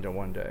sander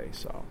one day.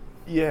 So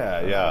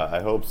Yeah, I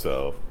hope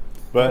so.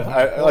 But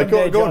I One like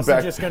day going Justin's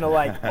back. just gonna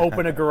like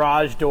open a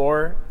garage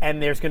door,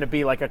 and there's gonna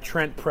be like a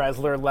Trent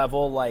Presler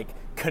level like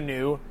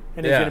canoe,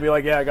 and he's Yeah. gonna be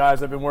like, "Yeah,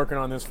 guys, I've been working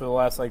on this for the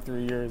last like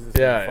 3 years." It's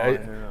yeah, gonna be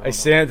fine." I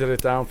sanded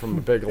it down from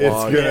a big It's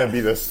log. gonna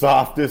be the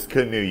softest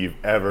canoe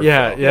you've ever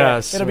Yeah, felt. yeah.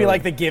 It'll smooth. be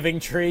like the Giving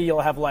Tree.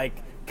 You'll have like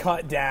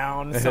cut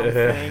down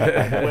something,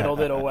 like, whittled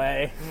it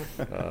away.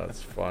 Oh,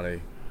 it's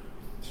funny.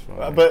 It's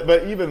funny.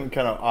 But even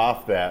kind of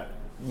off that,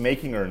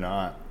 making or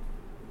not,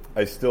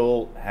 I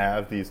still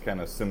have these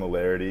kind of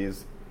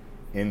similarities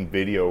in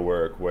video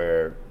work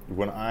where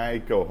when I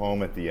go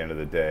home at the end of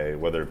the day,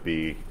 whether it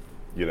be,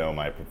 you know,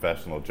 my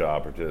professional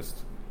job or just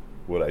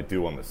what I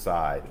do on the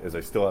side, is I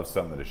still have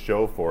something to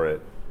show for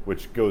it,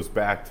 which goes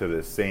back to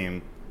this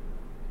same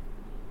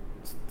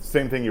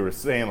thing you were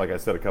saying, like I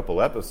said a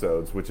couple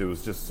episodes, which it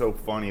was just so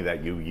funny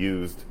that you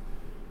used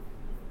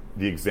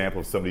the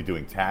example of somebody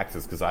doing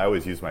taxes, because I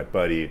always use my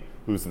buddy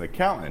who's an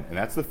accountant, and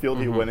that's the field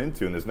he went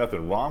into, and there's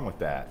nothing wrong with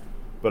that.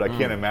 But I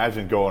can't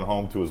imagine going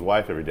home to his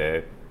wife every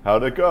day,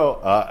 how'd it go?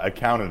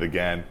 Accountant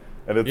again.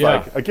 And it's Yeah.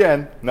 like,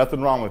 again,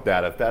 nothing wrong with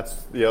that. If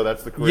that's, you know,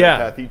 that's the career Yeah.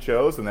 path he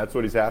chose and that's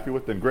what he's happy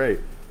with, then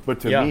great. But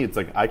to Yeah. me, it's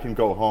like I can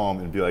go home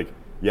and be like,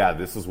 yeah,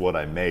 this is what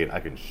I made.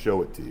 I can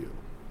show it to you.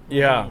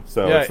 Yeah.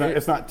 So yeah,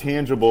 it's not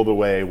tangible the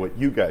way what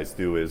you guys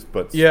do is,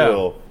 but Yeah.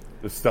 still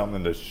there's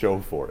something to show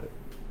for it.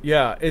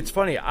 Yeah, it's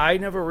funny. I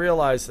never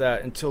realized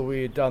that until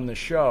we had done the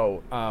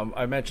show.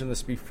 I mentioned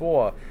this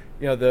before.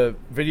 You know, the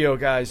video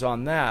guys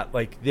on that,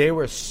 like, they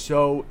were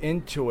so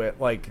into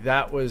it. Like,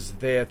 that was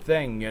their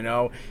thing, you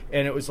know?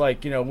 And it was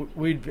like, you know,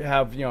 we'd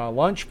have, you know, a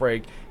lunch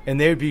break, and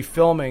they would be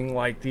filming,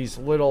 like, these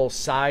little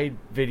side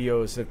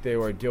videos that they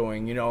were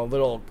doing, you know,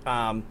 little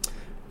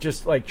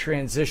just like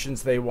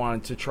transitions they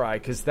wanted to try,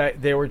 because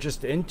that they were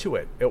just into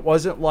it. It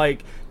wasn't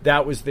like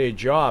that was their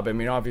job. I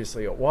mean,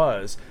 obviously it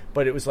was,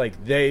 but it was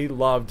like they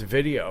loved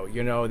video.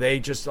 You know, they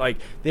just like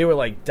they were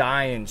like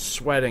dying,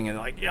 sweating, and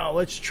like, you know,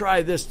 let's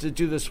try this to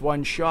do this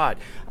one shot.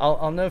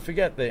 I'll never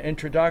forget the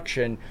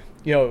introduction.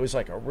 You know, it was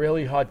like a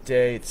really hot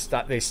day.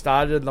 They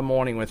started in the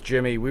morning with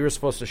Jimmy. We were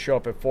supposed to show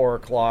up at 4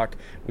 o'clock.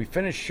 We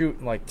finished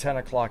shooting like 10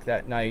 o'clock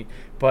that night.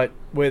 But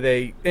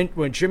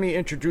when Jimmy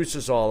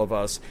introduces all of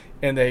us,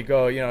 and they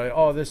go, you know,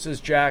 oh, this is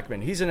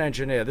Jackman. He's an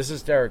engineer. This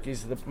is Derek.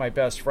 He's my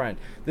best friend.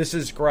 This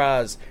is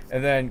Graz.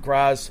 And then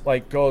Graz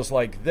like goes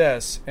like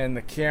this, and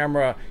the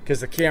camera,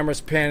 because the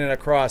camera's panning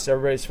across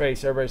everybody's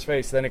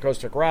face. Then it goes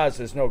to Graz.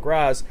 There's no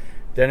Graz.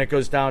 Then it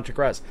goes down to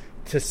Graz.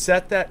 To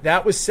set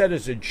that was set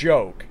as a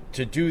joke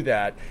to do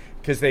that,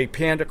 because they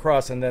panned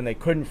across and then they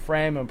couldn't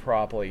frame him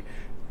properly.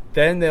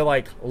 Then they're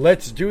like,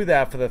 let's do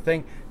that for the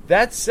thing.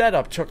 That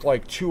setup took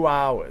like 2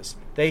 hours.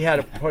 They had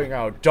to put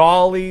out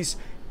dollies,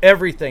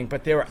 everything,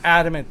 but they were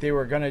adamant they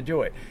were going to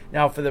do it.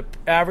 Now, for the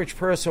average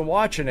person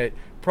watching it,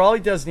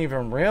 probably doesn't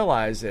even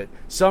realize it.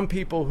 Some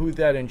people who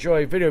that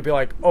enjoy video be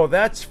like, oh,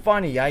 that's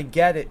funny, I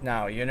get it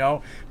now, you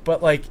know?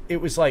 But like, it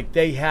was like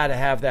they had to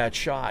have that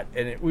shot,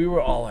 and we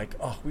were all like,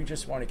 oh, we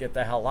just want to get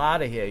the hell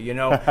out of here, you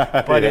know?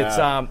 But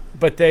Yeah.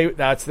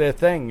 that's their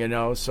thing, you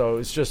know? So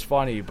it's just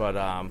funny, but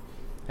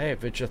hey,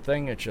 if it's your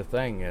thing, it's your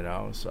thing, you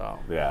know? So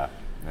Yeah,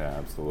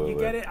 absolutely. You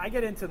get it. I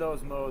get into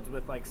those modes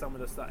with like some of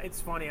the stuff. It's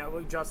funny.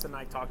 Justin and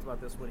I talked about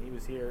this when he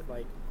was here,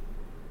 like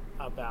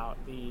about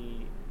the,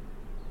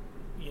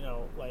 you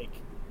know, like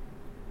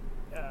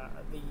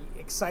the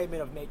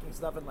excitement of making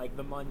stuff and like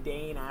the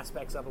mundane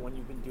aspects of it when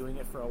you've been doing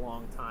it for a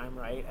long time,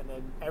 right? And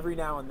then every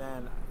now and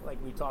then, like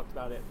we talked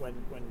about it when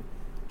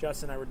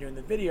Justin and I were doing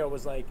the video,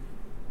 was like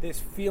this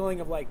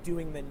feeling of like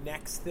doing the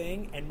next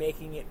thing and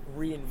making it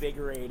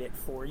reinvigorate it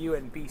for you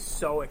and be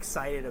so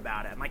excited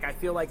about it. And like I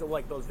feel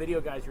like those video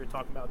guys you were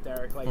talking about,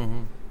 Derek, like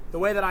the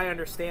way that I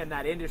understand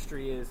that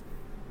industry is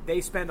they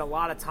spend a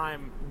lot of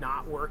time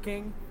not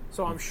working.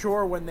 So I'm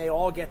sure when they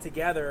all get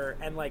together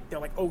and like they're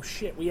like, oh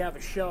shit, we have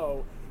a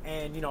show,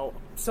 and you know,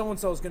 so and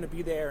so is going to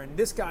be there and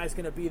this guy's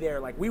going to be there,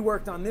 like we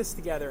worked on this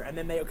together, and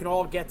then they can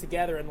all get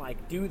together and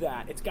like do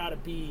that. It's got to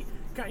be,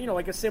 you know,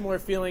 like a similar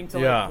feeling to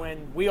Yeah. like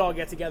when we all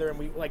get together and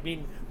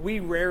we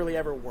rarely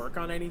ever work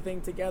on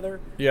anything together.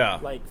 Yeah.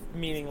 Like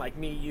meaning like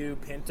me, you,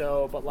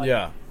 Pinto, but like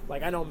Yeah.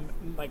 like I know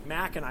like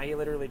Mac and I, he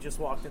literally just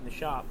walked in the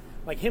shop.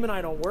 like him and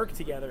I don't work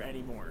together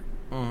anymore.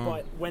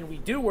 But when we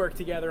do work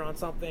together on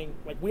something,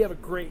 like we have a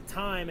great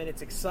time and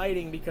it's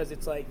exciting because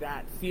it's like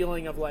that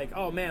feeling of like,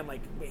 oh man, like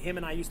him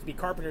and I used to be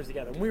carpenters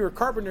together. When we were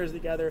carpenters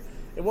together,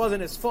 it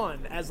wasn't as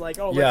fun as like,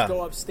 oh, let's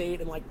go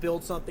upstate and like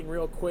build something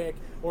real quick,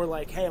 or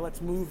like, hey, let's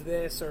move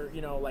this, or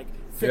you know, like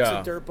fix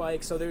a dirt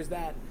bike. So there's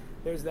that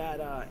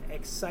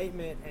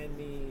excitement and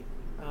the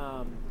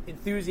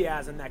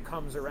enthusiasm that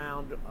comes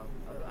around,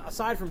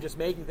 aside from just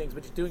making things,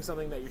 but just doing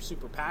something that you're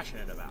super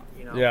passionate about.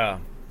 You know?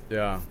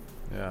 Yeah.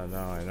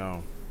 No, I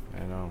know.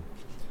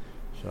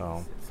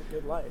 So it's a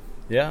good life.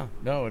 Yeah,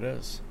 no, it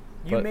is.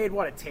 You made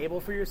what, a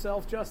table for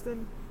yourself,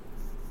 Justin?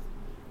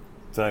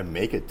 Did I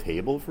make a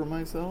table for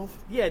myself?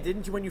 Yeah,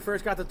 didn't you when you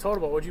first got the totem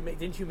pole? What'd you make?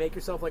 Didn't you make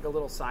yourself like a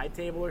little side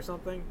table or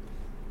something?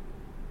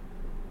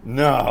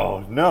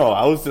 No,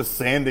 I was just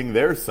sanding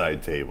their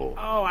side table.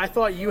 Oh, I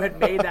thought you had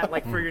made that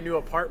like for your new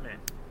apartment.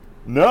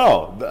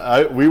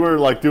 No, we were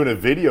like doing a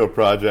video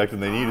project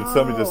and they needed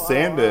somebody to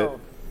sand it,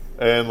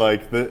 and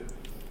like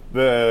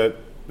the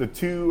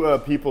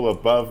two people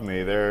above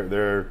me,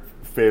 they're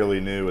fairly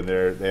new and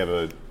they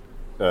have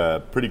a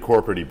pretty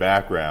corporate-y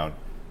background,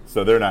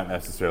 so they're not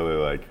necessarily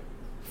like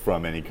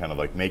from any kind of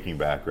like making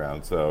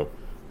background. So,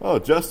 oh,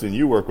 Justin,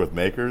 you work with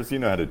makers, you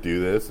know how to do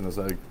this, and it's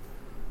like,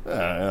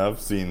 I've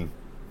seen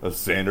a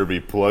sander be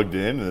plugged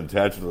in and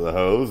attached to the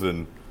hose,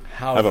 and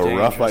have a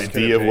rough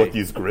idea of what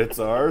these grits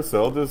are.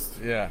 So I'll just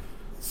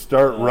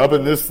start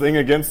rubbing this thing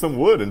against some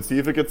wood and see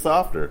if it gets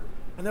softer.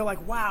 And they're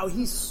like, wow,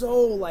 he's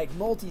so, like,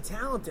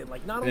 multi-talented.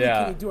 Like, not only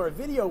can he do our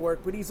video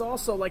work, but he's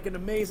also, like, an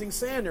amazing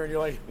sander. And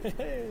you're like,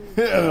 hey.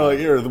 Yeah, and they're like,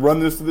 here,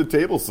 run this to the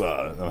table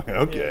saw. And I'm like,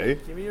 okay.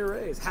 Give me a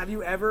raise. Have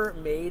you ever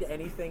made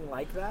anything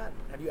like that?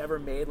 Have you ever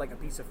made, like, a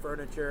piece of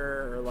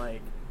furniture or,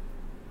 like,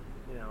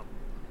 you know?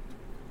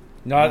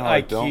 Not No, IKEA.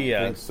 I don't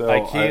think so.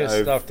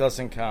 IKEA stuff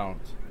doesn't count.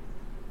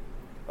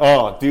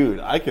 Oh, dude,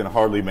 I can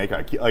hardly make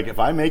IKEA. Like, if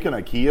I make an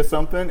IKEA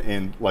something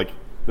and, like,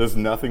 there's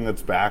nothing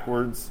that's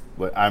backwards,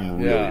 like,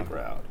 I'm really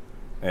proud.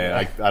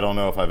 And I don't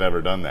know if I've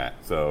ever done that.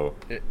 So,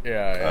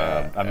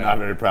 I'm not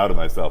very proud of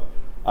myself.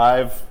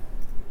 I've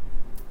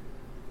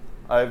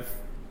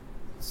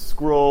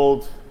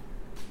scrolled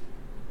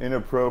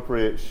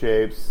inappropriate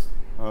shapes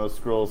on a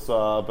scroll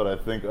saw, but I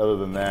think other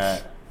than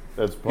that,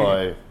 that's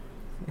probably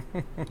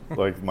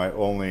like my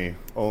only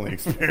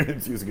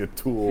experience using a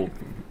tool.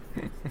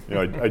 You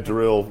know, I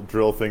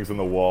drill things in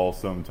the wall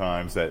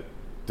sometimes that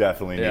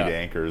definitely need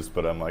anchors,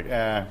 but I'm like,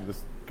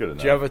 just good enough.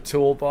 Do you have a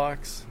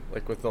toolbox,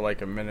 like with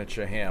a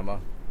miniature hammer?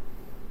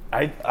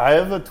 I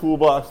have a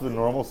toolbox with a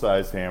normal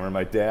sized hammer.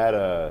 My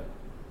dad,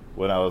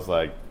 when I was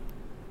like,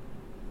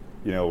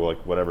 you know,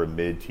 like whatever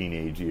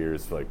mid-teenage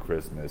years for like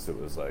Christmas, it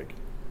was like,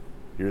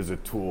 here's a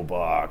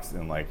toolbox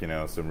and like, you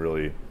know, some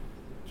really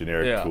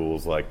generic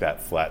tools like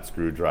that flat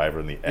screwdriver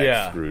and the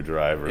X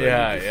screwdriver.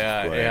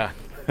 Yeah.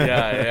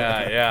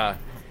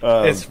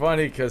 It's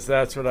funny because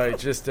that's what I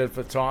just did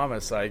for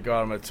Thomas. I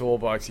got him a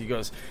toolbox. He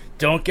goes,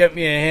 don't get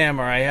me a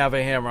hammer. I have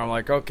a hammer. I'm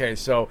like, okay.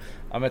 So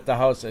I'm at the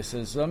house. I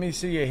says, let me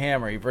see your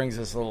hammer. He brings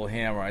this little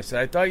hammer. I said,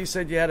 I thought you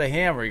said you had a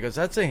hammer. He goes,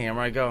 that's a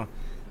hammer. I go,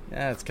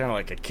 yeah, it's kind of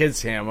like a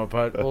kid's hammer,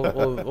 but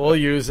we'll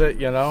use it,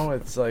 you know.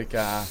 It's like,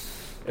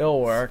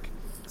 it'll work.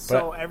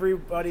 So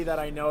everybody that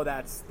I know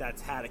that's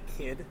had a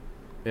kid,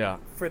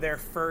 for their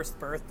first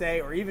birthday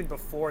or even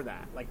before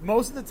that, like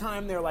most of the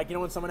time they're like, you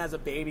know, when someone has a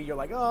baby, you're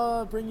like, oh,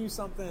 I'll bring you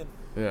something.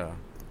 Yeah.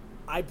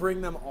 I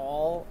bring them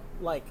all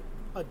like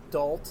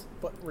adult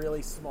but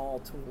really small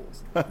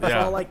tools. So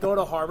Yeah. I'll like go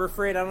to Harbor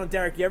Freight. I don't know,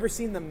 Derek, you ever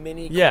seen the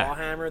mini claw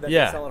hammer that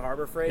they sell at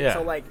Harbor Freight? Yeah.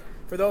 So like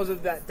for those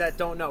of that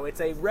don't know, it's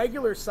a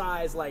regular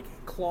size like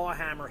claw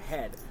hammer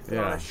head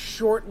on a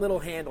short little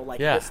handle like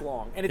this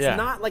long, and it's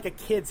not like a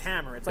kid's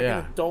hammer. It's like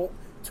an adult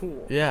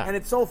tool. Yeah. And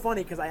it's so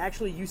funny because I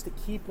actually used to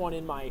keep one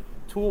in my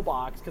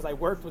toolbox because I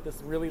worked with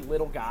this really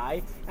little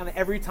guy, and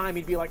every time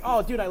he'd be like,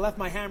 oh dude, I left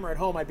my hammer at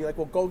home, I'd be like,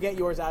 well, go get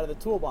yours out of the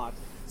toolbox.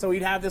 So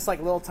he'd have this like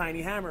little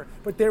tiny hammer,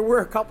 but there were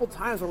a couple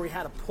times where we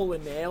had to pull a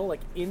nail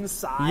like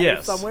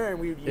inside somewhere and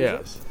we would use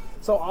it.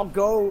 So I'll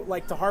go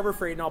like to Harbor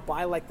Freight and I'll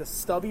buy like the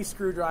stubby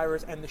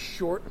screwdrivers and the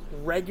short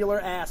regular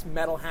ass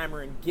metal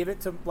hammer and give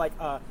it to like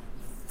a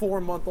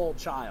 4-month-old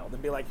child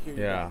and be like, here you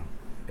go.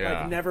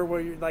 Like never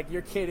will you, like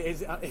your kid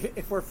is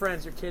if we're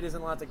friends, your kid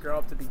isn't allowed to grow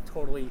up to be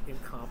totally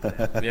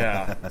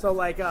incompetent. So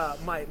like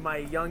my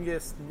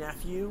youngest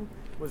nephew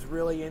was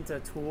really into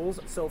tools,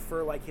 so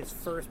for like his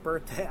first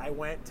birthday I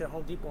went to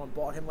Home Depot and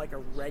bought him like a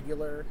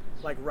regular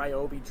like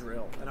Ryobi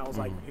drill, and I was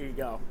like, here you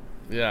go.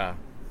 I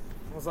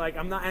was like,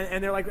 I'm not,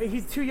 and they're like,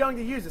 he's too young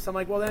to use this. I'm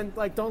like, well then,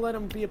 like, don't let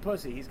him be a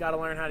pussy. He's got to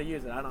learn how to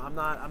use it. I'm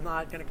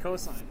not gonna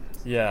co-sign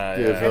this.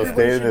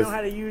 Everybody should know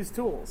how to use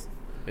tools.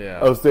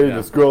 I was dating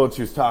this girl and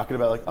she was talking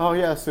about like, oh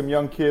yeah, some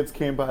young kids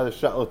came by the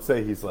shop. Let's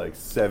say he's like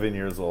 7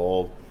 years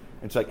old,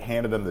 and she like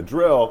handed them the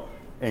drill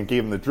and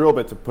gave him the drill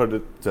bit to put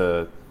it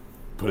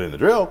in the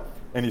drill,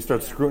 and he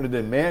starts screwing it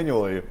in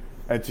manually.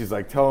 And she's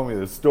like telling me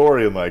the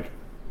story and like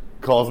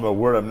calls him a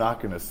word I'm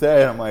not gonna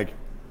say. And I'm like,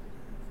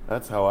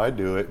 that's how I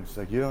do it. And she's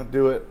like, you don't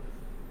do it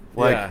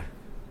like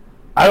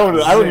I don't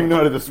even know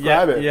how to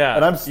describe it. Yeah,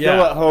 and I'm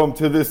still at home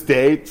to this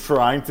day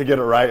trying to get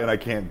it right, and I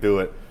can't do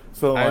it.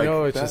 So I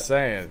know what you're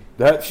saying.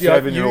 That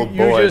 7-year-old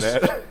boy,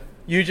 man.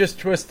 You just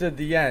twisted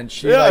the end.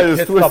 She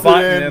hits the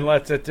button and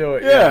lets it do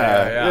it.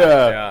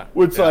 Yeah.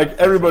 Which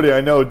everybody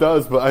I know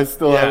does, but I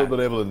still haven't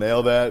been able to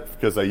nail that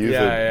because I use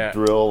a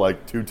drill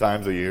like 2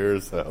 times a year.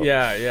 So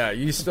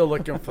You still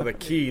looking for the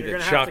key, the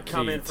chuck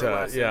key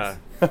yeah,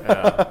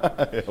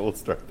 we'll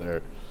start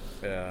there.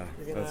 Yeah,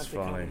 that's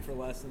funny. Come in for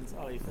lessons.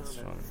 Oh, you found that's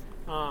it.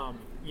 Funny.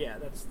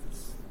 That's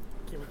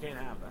we can't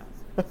have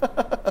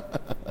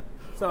that.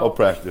 So I'll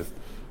practice.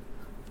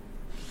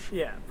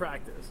 Yeah,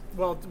 practice.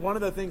 Well, one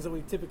of the things that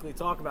we typically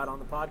talk about on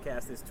the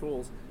podcast is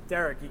tools.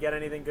 Derek, you got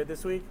anything good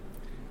this week?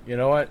 You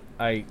know what?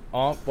 I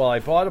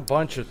bought a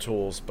bunch of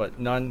tools, but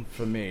none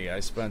for me. I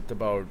spent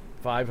about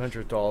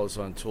 $500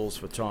 on tools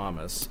for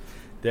Thomas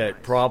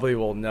that probably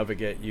will never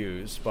get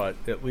used, but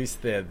at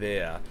least they're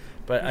there.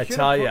 But I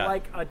tell you,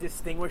 like a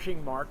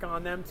distinguishing mark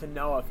on them to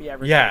know if he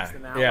ever takes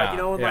them out.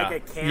 Like, like a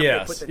camp,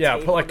 they put the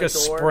tape put like on a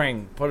the door.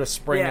 spring. Put a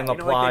spring in the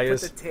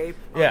pliers. Like they put the tape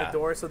on the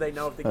door so they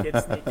know if the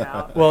kids sneak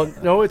out. Well,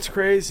 no, what's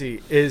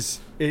crazy is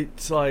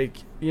it's like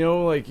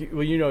you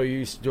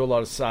used to do a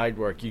lot of side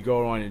work. You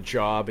go on a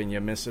job and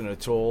you're missing a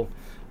tool.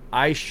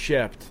 I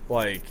shipped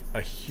like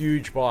a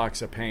huge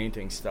box of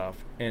painting stuff,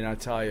 and I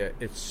tell you,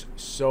 it's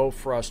so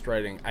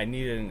frustrating. I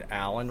needed an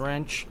Allen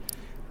wrench.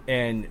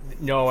 And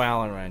no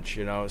Allen wrench,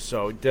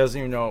 so it doesn't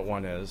even know what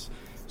one is.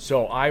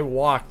 So I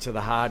walked to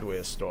the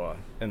hardware store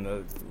in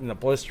the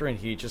blistering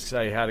heat just because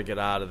I had to get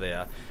out of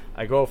there.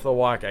 I go for the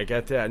walk. I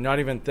get there, not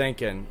even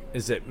thinking,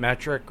 is it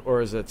metric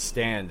or is it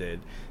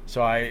standard?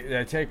 So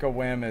I take a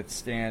whim. It's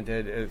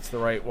standard. It's the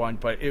right one.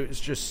 But it was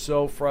just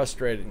so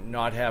frustrating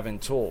not having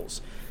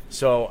tools.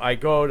 So I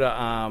go to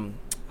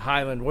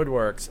Highland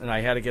Woodworks, and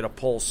I had to get a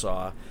pull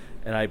saw,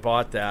 and I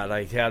bought that.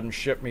 I had them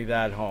ship me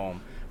that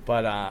home.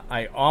 But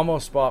I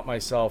almost bought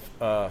myself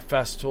a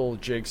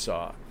Festool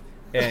jigsaw,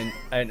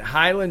 and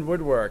Highland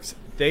Woodworks,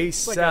 they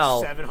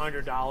sell like a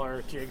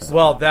 $700 jigsaw.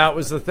 Well, that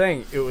was the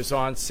thing; it was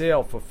on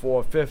sale for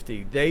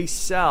 $450. They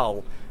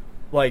sell,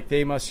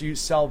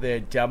 sell their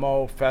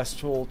demo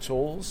Festool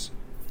tools,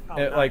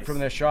 nice. From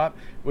their shop,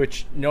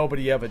 which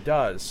nobody ever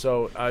does.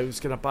 So I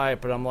was gonna buy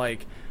it, but I'm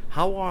like,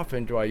 how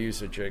often do I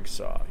use a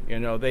jigsaw?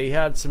 They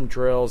had some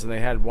drills and they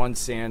had one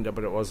sander,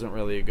 but it wasn't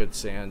really a good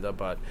sander,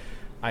 but.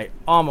 I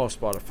almost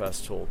bought a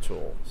Festool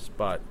tools,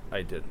 but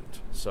I didn't.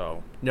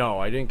 So, no,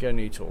 I didn't get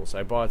any tools.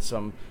 I bought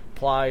some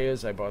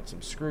pliers, I bought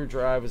some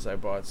screwdrivers, I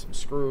bought some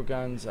screw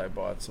guns, I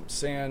bought some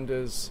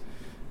sanders,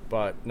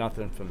 but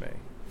nothing for me.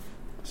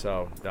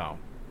 So, no.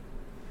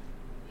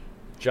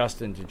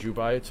 Justin, did you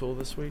buy a tool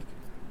this week?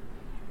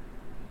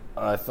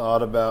 I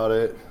thought about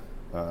it,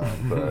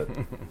 but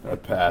I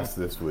passed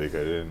this week. I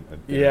didn't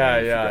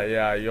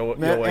Yeah. You'll wait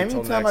till next week.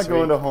 Anytime I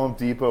go into Home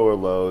Depot or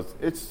Lowe's,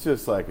 it's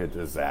just like a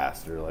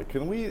disaster. Like,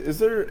 is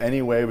there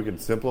any way we can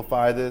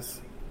simplify this?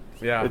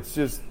 Yeah. It's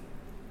just,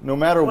 no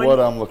matter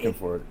what I'm looking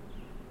for.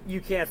 You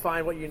can't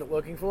find what you're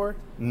looking for?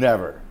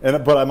 Never.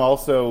 But I'm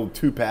also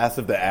too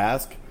passive to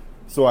ask,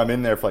 so I'm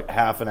in there for like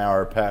half an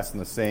hour passing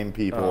the same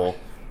people,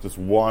 just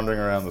wandering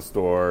around the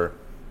store.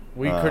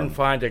 We couldn't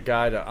find a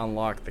guy to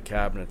unlock the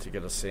cabinet to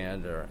get a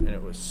sander, and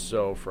it was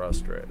so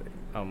frustrating.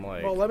 I'm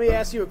like... Well, let me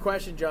ask you a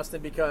question,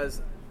 Justin,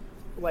 because,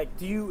 I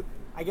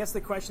guess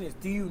the question is,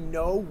 do you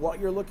know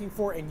what you're looking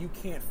for and you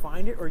can't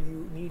find it, or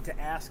you need to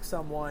ask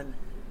someone,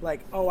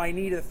 I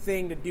need a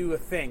thing to do a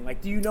thing?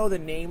 Do you know the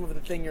name of the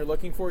thing you're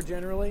looking for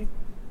generally?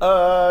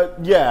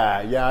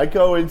 Yeah. I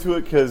go into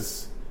it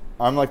because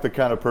I'm the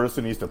kind of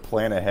person who needs to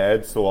plan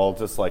ahead, so I'll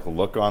just,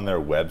 look on their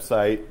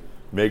website,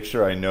 make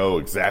sure I know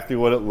exactly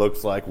what it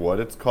looks like, what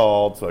it's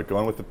called, so I go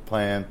in with the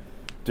plan.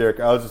 Derek,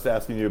 I was just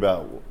asking you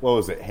about, what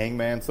was it,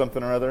 Hangman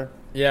something or other?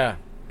 Yeah.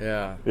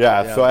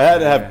 So I had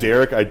to have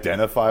Derek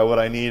identify what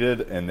I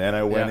needed, and then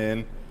I went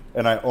in,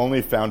 and I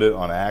only found it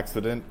on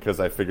accident because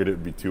I figured it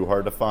would be too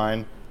hard to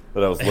find,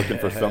 that I was looking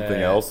for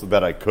something else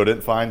that I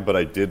couldn't find, but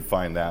I did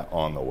find that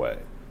on the way.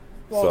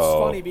 Well, it's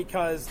funny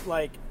because,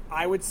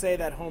 I would say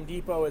that Home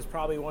Depot is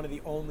probably one of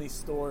the only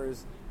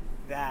stores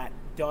that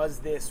does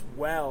this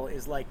well.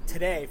 Is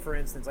today, for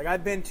instance,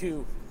 I've been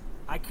to,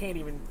 I can't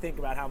even think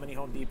about how many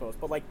Home Depots,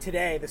 but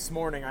this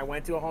morning I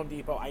went to a Home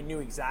Depot. I knew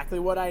exactly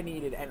what I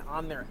needed, and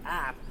on their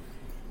app,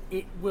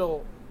 if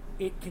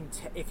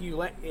you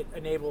let it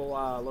enable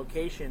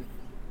location,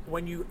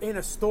 when you're in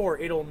a store,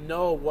 it'll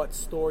know what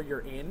store you're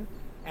in,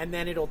 and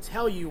then it'll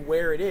tell you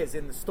where it is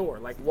in the store,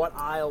 what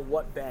aisle,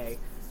 what bay.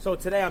 So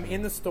today I'm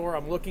in the store,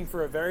 I'm looking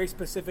for a very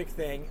specific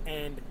thing,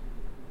 and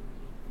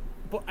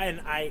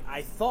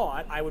I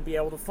thought I would be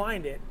able to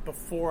find it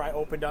before I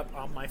opened up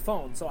on my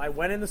phone. So I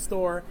went in the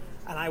store,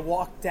 and I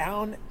walked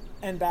down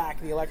and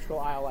back the electrical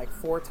aisle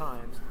 4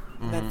 times.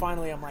 And then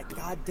finally I'm like,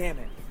 God damn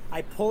it.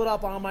 I pull it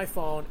up on my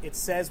phone. It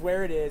says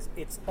where it is.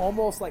 It's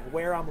almost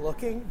where I'm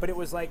looking, but it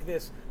was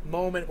this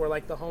moment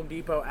where the Home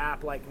Depot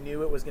app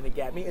knew it was going to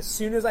get me. As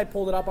soon as I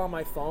pulled it up on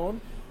my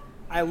phone,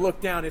 I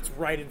looked down. It's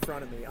right in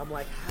front of me. I'm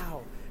like,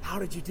 how? How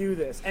did you do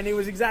this? And it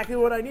was exactly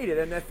what I needed.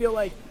 And I feel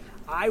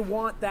I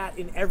want that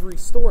in every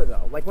store,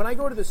 though. Like, when I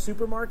go to the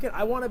supermarket,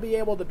 I want to be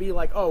able to be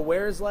like, oh,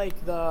 where's,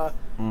 like, the,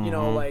 you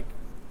know, like,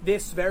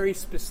 this very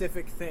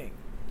specific thing.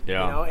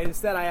 Yeah. You know, and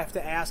instead I have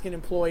to ask an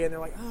employee, and they're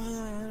like,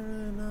 oh,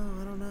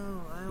 I don't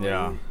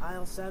know.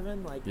 Aisle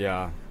 7? Like,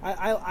 Yeah.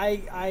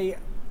 I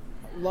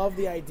love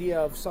the idea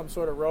of some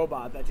sort of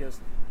robot that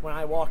just, when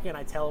I walk in,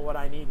 I tell it what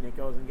I need, and it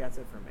goes and gets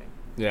it for me.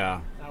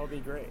 Yeah. That would be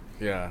great.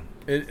 Yeah.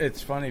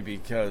 It's funny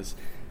because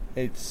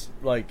it's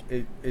like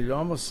it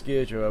almost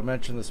scares you. I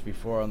mentioned this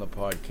before on the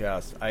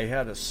podcast. I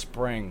had a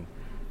spring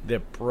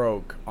that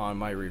broke on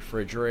my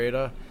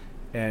refrigerator,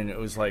 and it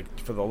was like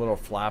for the little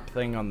flap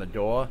thing on the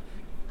door.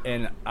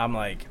 And I'm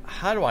like,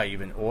 how do I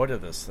even order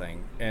this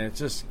thing? And it's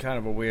just kind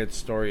of a weird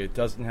story. It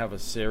doesn't have a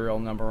serial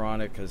number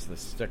on it because the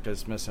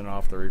sticker's missing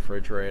off the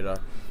refrigerator.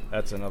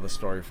 That's another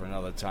story for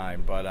another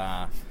time. But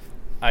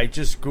I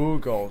just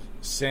Googled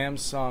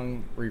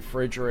Samsung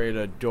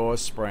refrigerator door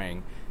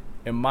spring,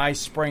 and my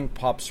spring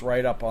pops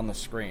right up on the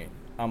screen.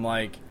 I'm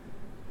like,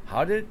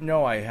 how did it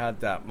know I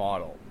had that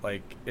model?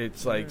 Like,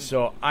 it's like,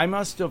 so I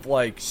must have,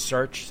 like,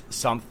 searched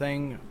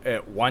something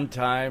at one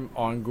time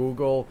on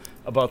Google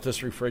about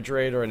this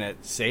refrigerator, and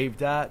it saved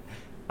that.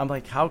 I'm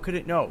like, how could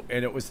it know?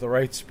 And it was the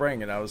right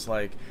spring, and I was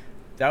like,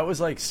 that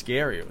was, like,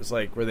 scary. It was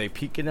like, were they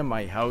peeking in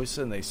my house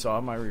and they saw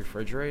my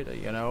refrigerator,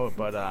 you know?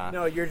 But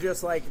No, you're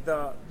just like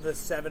the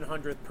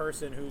 700th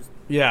person who's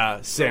yeah,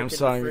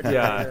 Samsung,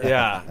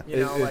 yeah. You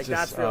know, It like, just,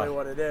 that's really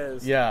what it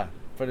is. Yeah,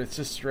 but it's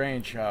just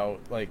strange how,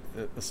 like,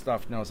 the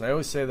stuff knows. I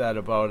always say that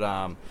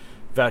about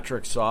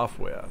Vectric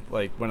software.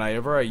 Like,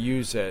 whenever I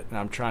use it and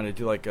I'm trying to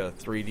do, like, a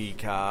 3D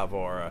carve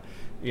or,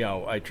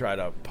 I try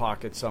to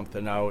pocket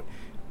something out,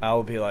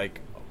 I'll be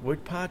like,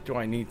 what part do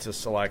I need to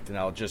select? And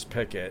I'll just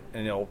pick it,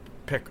 and it'll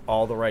pick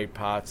all the right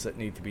parts that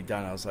need to be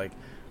done. I was like,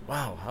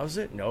 wow, how does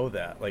it know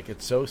that? Like,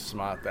 it's so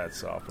smart, that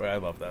software. I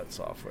love that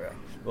software.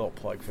 A little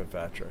plug for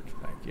Vectric.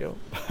 Thank you.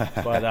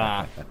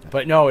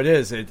 But no, it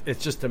is.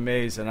 It's just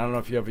amazing. I don't know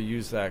if you ever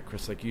use that,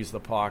 Chris, like use the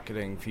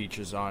pocketing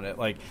features on it.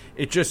 Like,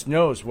 it just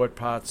knows what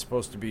part's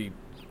supposed to be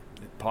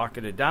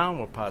pocketed down,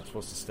 what part's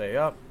supposed to stay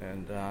up,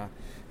 and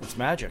it's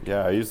magic.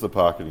 Yeah, I use the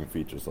pocketing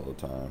features all the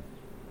time.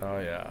 Oh,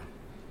 yeah.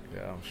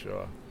 Yeah, I'm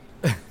sure.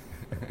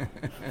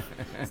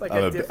 It's like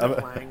a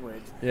different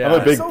language. Yeah.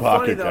 I'm a big So pocket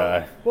funny, though.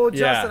 guy. Well,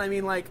 Yeah. Justin, I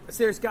mean, like,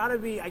 so there's got to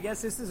be, I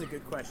guess this is a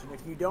good question.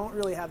 If you don't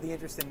really have the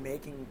interest in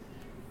making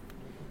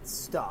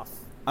stuff,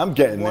 I'm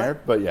getting What? there,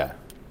 but yeah.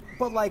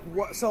 but like,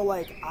 what? So,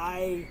 like,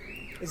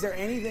 is there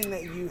anything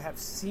that you have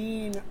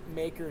seen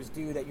makers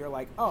do that you're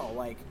like, oh,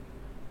 like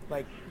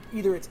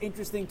either it's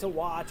interesting to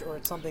watch or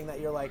it's something that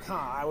you're like,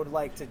 I would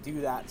like to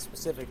do that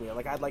specifically, or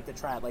like I'd like to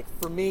try it. Like,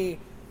 for me,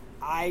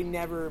 I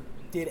never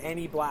did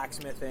any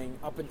blacksmithing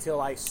up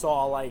until I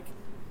saw, like,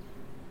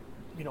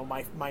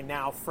 my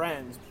now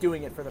friends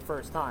doing it for the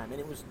first time, and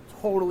it was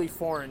totally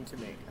foreign to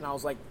me. And I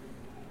was like,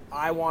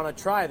 I want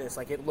to try this.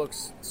 Like, it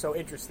looks so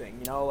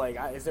interesting. Like,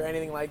 is there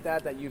anything like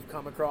that you've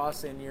come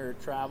across in your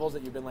travels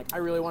that you've been like, I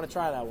really want to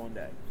try that one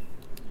day?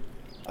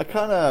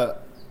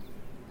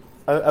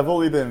 I've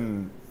only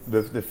been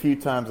the few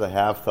times I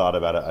have thought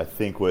about it, I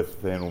think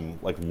within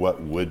like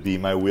what would be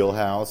my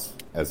wheelhouse,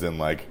 as in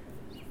like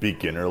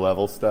beginner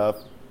level stuff.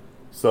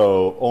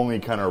 So only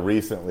kind of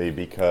recently,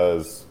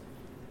 because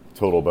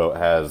Total Boat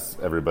has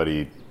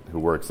everybody who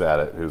works at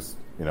it who's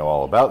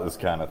all about this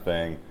kind of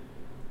thing,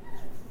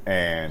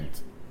 and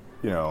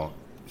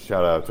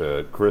shout out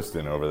to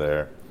Kristen over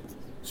there.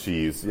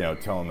 She's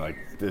telling me, like,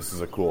 this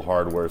is a cool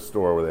hardware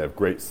store where they have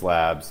great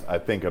slabs. I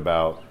think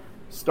about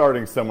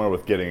starting somewhere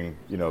with getting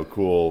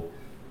cool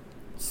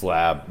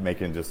slab,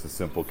 making just a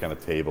simple kind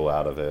of table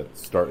out of it,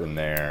 starting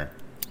there,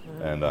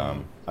 and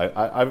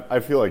I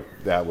feel like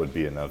that would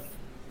be enough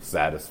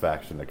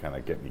satisfaction to kind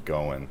of get me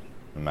going,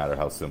 no matter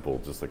how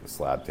simple just like a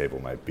slab table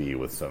might be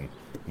with some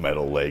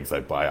metal legs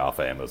I buy off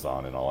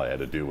Amazon, and all I had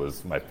to do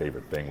was my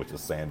favorite thing, which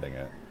is sanding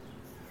it.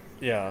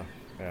 Yeah.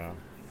 I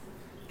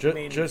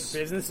mean,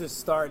 businesses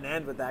start and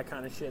end with that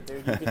kind of shit,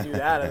 dude. You could do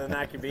that, and then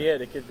that could be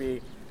it. It could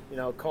be,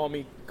 call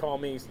me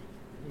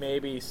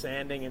maybe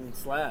sanding and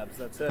slabs.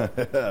 That's it.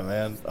 Yeah,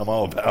 man, I'm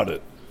all about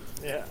it.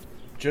 Yeah.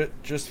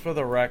 Just for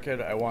the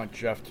record, I want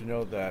Jeff to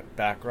know that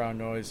background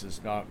noise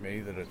is not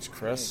me, that it's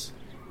Chris.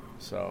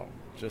 So,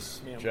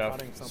 just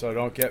Jeff. So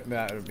don't get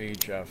mad at me,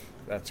 Jeff.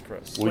 That's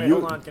Chris. Well, Wait,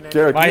 hold on.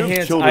 Derek, My you have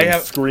hands- children I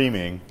have-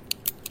 screaming.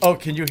 Oh,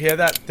 can you hear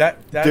that?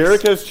 That's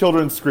Derek has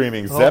children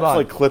screaming. Hold Zepp's on.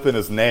 like clipping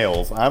his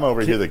nails. I'm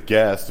over here, the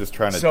guest, just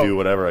trying to do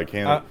whatever I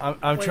can.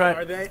 I'm Wait, trying.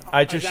 are they-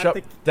 I is just that shut.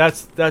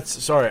 the-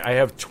 That's sorry. I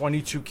have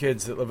 22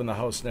 kids that live in the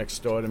house next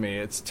door to me.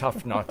 It's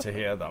tough not to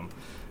hear them.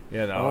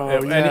 Oh,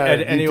 at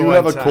yeah. any You do one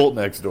have a time. cult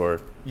next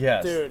door.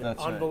 Yes, Dude, that's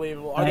right.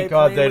 unbelievable. Are Thank they God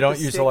playing they with don't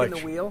the use stick and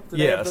the wheel? Do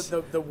Yes. they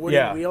have the wooden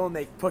Yeah. wheel and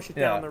they push it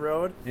Yeah. down the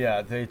road?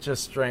 Yeah, they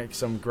just drank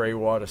some gray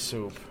water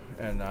soup,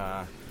 and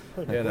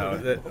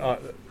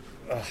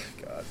Oh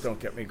God, don't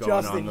get me going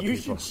Justin, on the you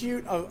people. should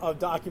shoot a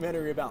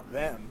documentary about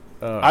them.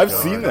 I've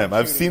seen them.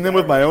 I've seen them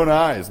with my own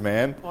eyes,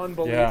 man.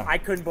 Unbelievable. Yeah. I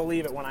couldn't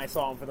believe it when I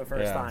saw them for the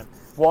first Yeah. time.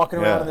 Walking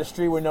around Yeah. in the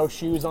street with no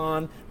shoes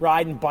on,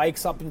 riding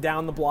bikes up and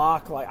down the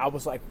block. Like I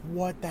was like,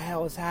 what the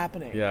hell is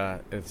happening? Yeah,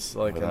 it's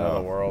like Wow.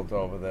 another world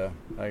over there.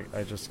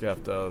 I just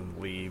have to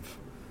leave.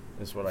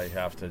 Is what I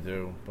have to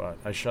do, but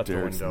I shut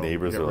Derek's the window.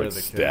 neighbors get are rid like of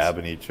the kids.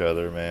 stabbing each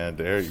other, man.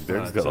 Derek's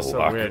It's got just a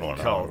lot weird going on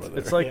cult. over there.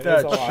 It's like Yeah,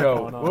 there's that a lot show.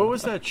 going on. What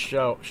was that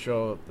show?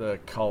 The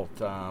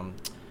cult.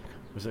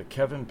 Was it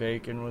Kevin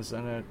Bacon was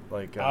in it?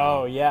 Like.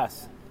 Oh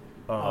yes.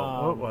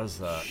 What was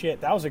that?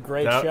 Shit, that was a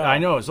great show. I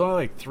know it was only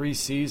like 3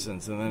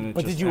 seasons, and then it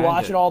But just did you watch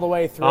ended. it all the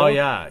way through? Oh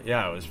yeah,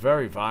 it was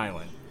very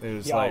violent. It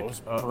was Yo, like it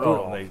was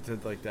brutal. they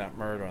did like that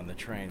murder on the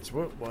trains.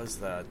 What was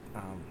that?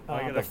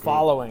 I gotta The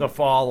Following. The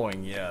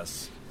Following,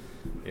 yes,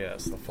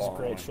 the Following.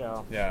 great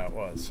show. Yeah, it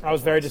was. I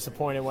was very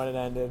disappointed when it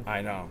ended.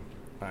 I know.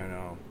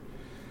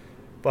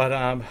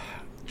 But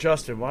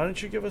Justin, why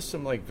don't you give us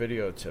some like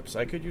video tips?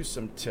 I could use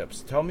some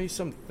tips. Tell me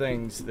some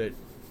things that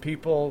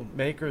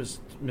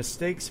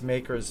mistakes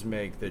makers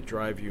make that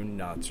drive you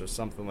nuts or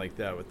something like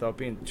that, without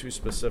being too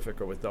specific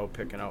or without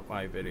picking out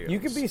my videos. You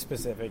can be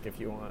specific if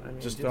you want. I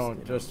mean, Just you know.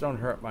 don't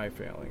hurt my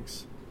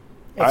feelings.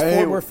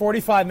 We're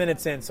 45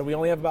 minutes in, so we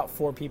only have about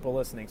 4 people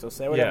listening. So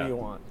say whatever you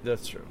want.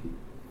 That's true.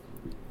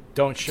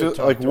 Don't shit Just,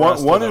 talk like, the one-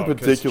 rest one of in them,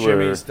 'cause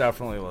particular- Jimmy's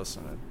definitely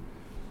listening.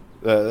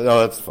 No,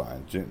 that's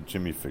fine.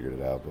 Jimmy figured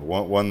it out. But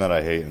one that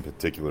I hate in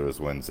particular is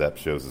when Zepp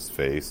shows his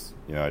face.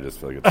 You know, I just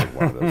feel like it's like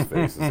one of those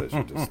faces that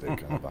should just stay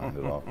kind of behind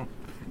it all.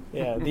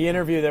 Yeah, the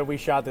interview that we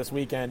shot this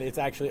weekend, it's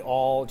actually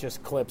all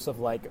just clips of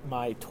like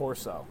my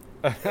torso.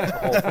 The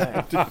whole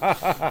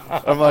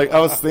thing. I'm like, I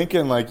was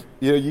thinking, like,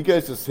 you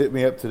guys just hit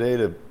me up today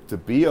to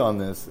be on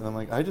this, and I'm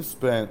like, I just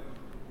spent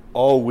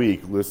all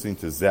week listening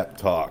to Zepp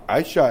talk.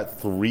 I shot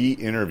 3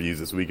 interviews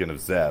this weekend of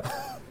Zepp,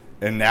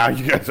 and now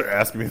you guys are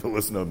asking me to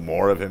listen to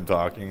more of him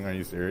talking. Are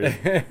you serious?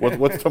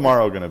 What's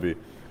tomorrow going to be?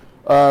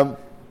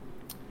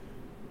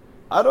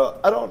 I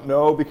don't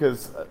know,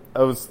 because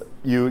I was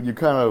you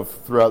kind of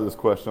threw out this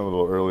question a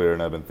little earlier,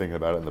 and I've been thinking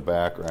about it in the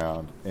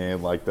background.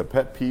 And like the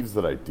pet peeves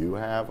that I do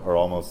have are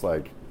almost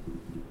like,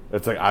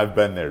 it's like I've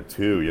been there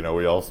too. You know,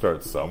 we all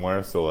start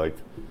somewhere. So like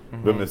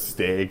the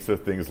mistakes or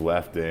things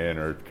left in,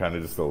 or kind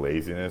of just the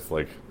laziness.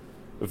 Like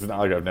it's not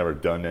like I've never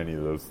done any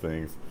of those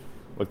things.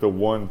 Like the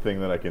one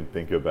thing that I can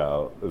think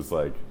about is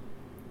like,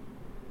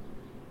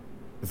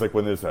 it's like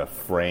when there's a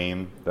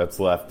frame that's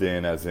left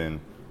in, as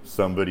in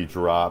somebody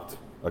dropped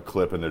a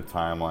clip in their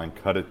timeline,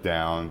 cut it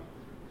down,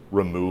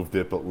 removed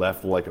it, but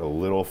left like a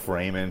little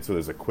frame in, so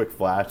there's a quick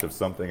flash of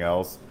something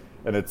else,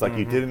 and it's like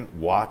you didn't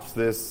watch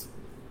this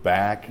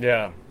back,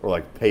 or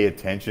like pay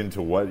attention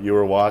to what you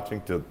were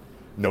watching to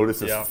notice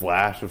this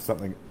flash of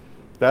something.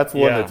 That's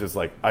one that just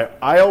like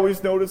I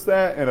always notice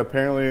that, and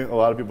apparently a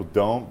lot of people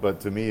don't,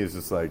 but to me it's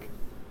just like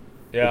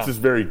it's just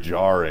very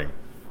jarring.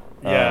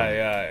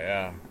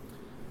 Yeah.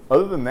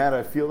 Other than that,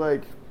 I feel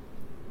like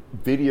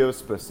video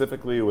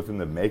specifically within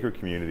the maker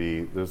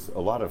community, there's a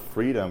lot of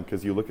freedom,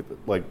 because you look at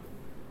like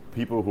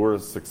people who are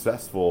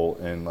successful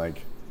in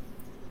like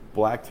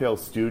Blacktail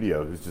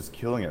Studio, who's just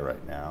killing it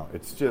right now.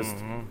 It's just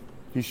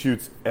he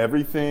shoots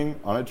everything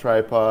on a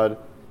tripod,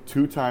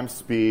 2 times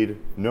speed,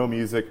 no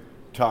music,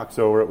 talks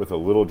over it with a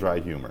little dry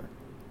humor,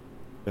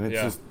 and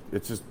it's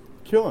just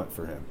killing it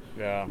for him.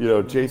 Yeah. You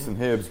know, Jason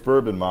Hibbs,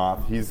 Bourbon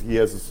Moth, he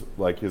has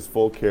his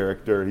full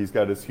character, he's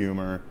got his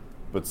humor,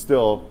 but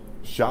still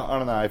shot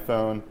on an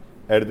iPhone,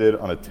 edited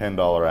on a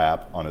 $10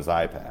 app on his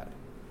iPad.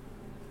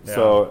 Yeah.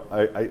 So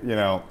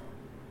I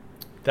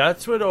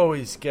That's what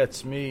always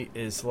gets me,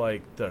 is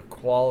like the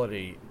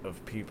quality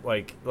of people,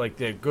 like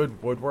they're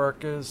good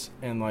woodworkers,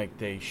 and like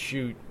they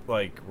shoot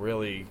like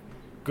really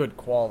good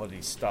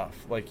quality stuff.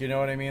 Like, you know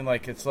what I mean?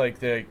 Like it's like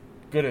they're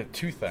good at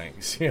 2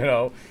 things, you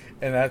know?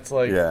 And that's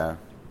like,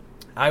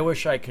 I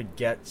wish I could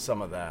get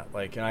some of that.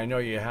 Like, and I know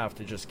you have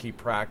to just keep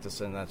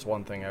practicing. That's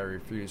one thing I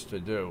refuse to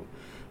do.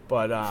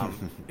 But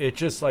it's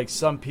just like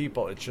some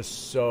people, it's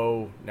just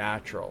so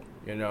natural,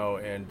 you know,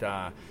 and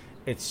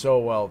it's so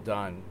well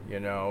done, you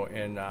know.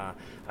 And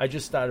I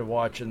just started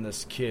watching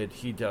this kid.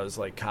 He does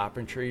like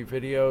carpentry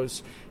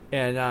videos,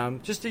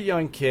 and just a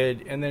young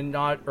kid, and then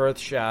not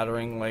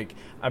earth-shattering. Like,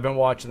 I've been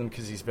watching them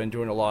because he's been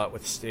doing a lot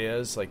with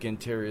stairs, like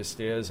interior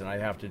stairs, and I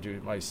have to do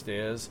my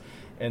stairs.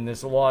 And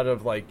there's a lot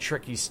of like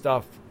tricky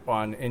stuff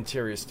on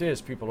interior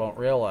stairs people don't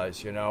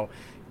realize, you know.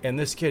 And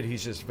this kid,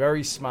 he's just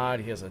very smart.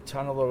 He has a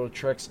ton of little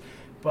tricks,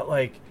 but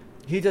like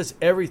he does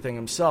everything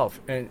himself.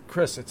 And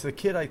Chris, it's the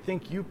kid, I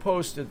think you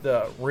posted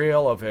the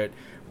reel of it,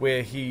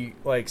 where he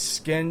like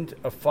skinned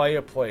a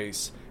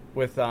fireplace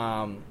with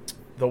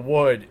the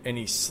wood, and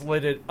he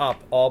slid it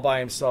up all by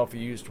himself. He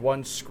used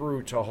 1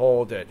 screw to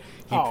hold it.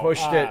 He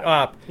pushed it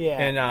up,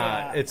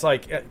 and it's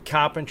like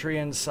carpentry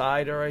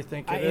insider, I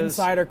think it is.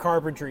 Insider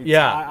carpentry.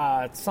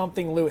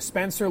 Something Lewis.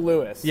 Spencer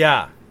Lewis.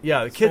 Yeah,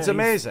 the kid's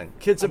amazing.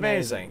 Kid's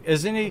amazing.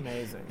 Isn't he?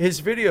 Amazing.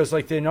 His videos,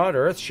 like, they're not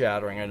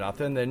earth-shattering or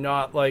nothing. They're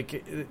not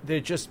like,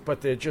 they're just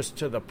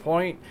to the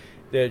point.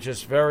 They're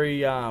just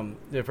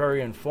they're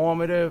very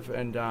informative,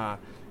 and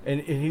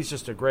he's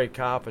just a great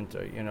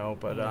carpenter, you know.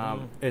 But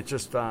it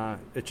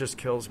just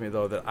kills me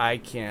though that I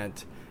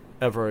can't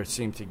ever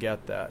seem to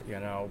get that, you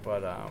know.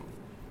 But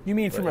you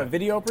mean from a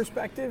video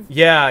perspective?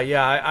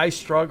 Yeah, I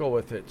struggle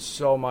with it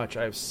so much.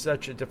 I have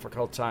such a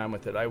difficult time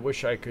with it. I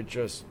wish I could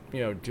just,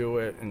 you know, do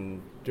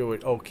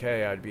it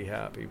okay. I'd be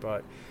happy,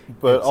 but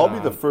I'll be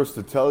the first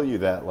to tell you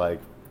that, like,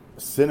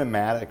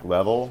 cinematic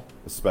level,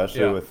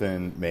 especially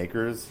within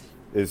makers,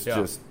 is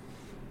just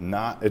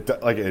not.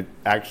 It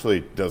actually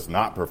does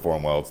not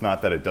perform well. It's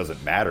not that it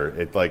doesn't matter.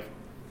 It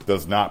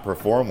does not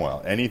perform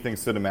well. Anything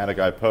cinematic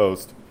I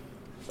post,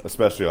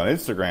 especially on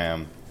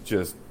Instagram,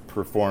 just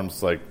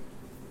performs like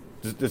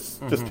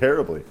just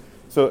terribly.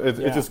 So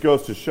it just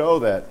goes to show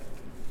that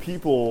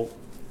people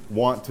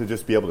want to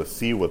just be able to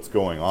see what's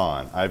going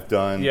on. I've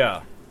done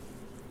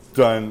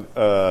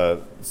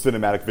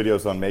cinematic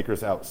videos on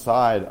makers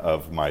outside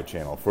of my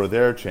channel for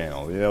their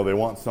channel. You know, they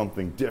want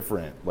something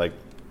different. Like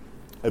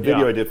a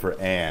video I did for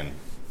Anne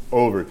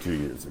over 2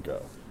 years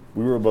ago.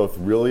 We were both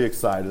really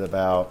excited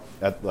about.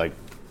 I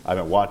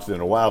haven't watched it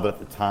in a while, but at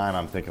the time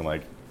I'm thinking,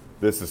 like,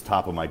 this is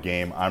top of my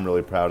game. I'm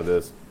really proud of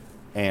this.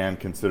 Anne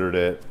considered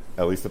it,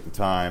 at least at the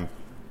time,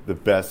 the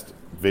best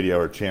video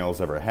her channel's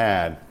ever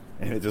had,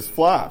 and it just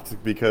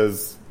flopped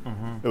because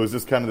it was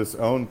just kind of this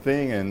own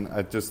thing. And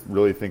I just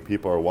really think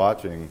people are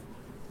watching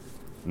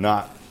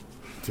not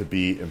to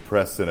be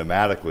impressed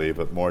cinematically,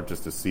 but more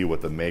just to see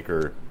what the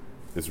maker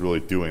is really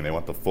doing. They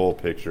want the full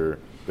picture.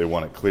 They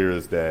want it clear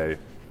as day.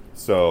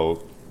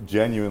 So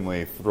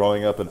genuinely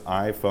throwing up an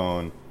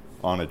iPhone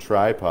on a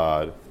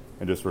tripod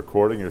and just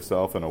recording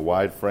yourself in a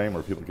wide frame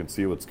where people can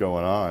see what's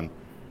going on,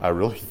 I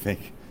really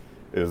think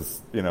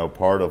is, you know,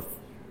 part of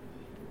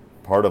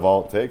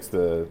all it takes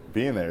to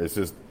be in there. It's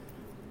just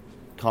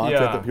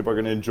content that people are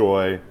going to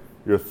enjoy.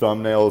 Your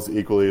thumbnail is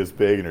equally as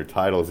big and your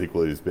title is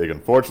equally as big.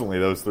 Unfortunately,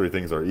 those three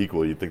things are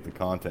equal. You'd think the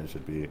content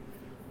should be,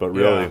 but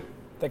really,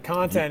 the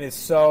content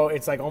is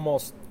it's like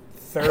almost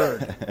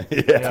third.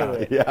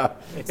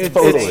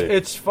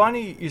 It's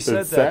funny you said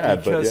it's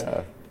that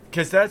sad,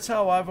 because that's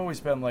how I've always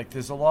been. Like,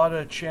 there's a lot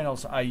of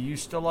channels I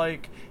used to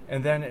like,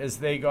 and then as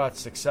they got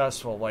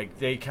successful, like,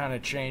 they kind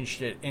of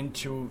changed it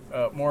into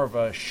more of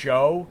a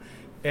show,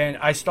 and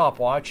I stopped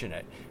watching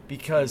it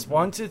because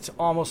once it's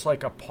almost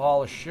like a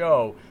polished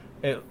show,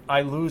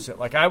 I lose it.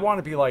 Like, I want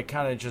to be like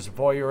kind of just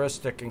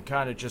voyeuristic and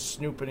kind of just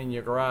snooping in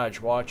your garage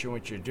watching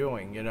what you're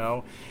doing, you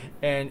know?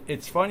 And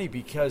it's funny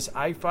because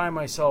I find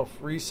myself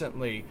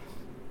recently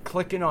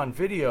clicking on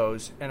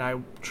videos and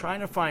I'm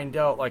trying to find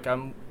out, like,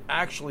 I'm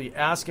actually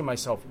asking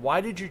myself,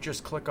 why did you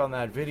just click on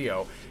that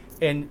video?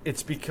 And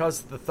it's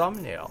because of the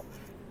thumbnail.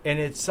 And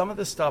it's some of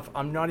the stuff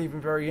I'm not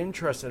even very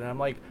interested in. I'm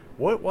like,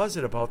 what was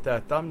it about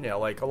that thumbnail?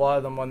 Like, a lot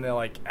of them when they're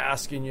like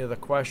asking you the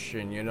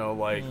question, you know,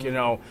 like, you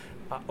know,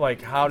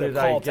 like, how did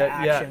I get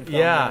and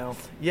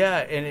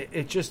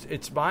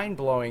it's mind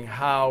blowing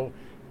how,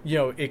 you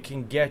know, it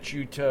can get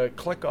you to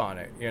click on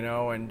it, you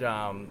know, and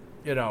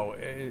you know,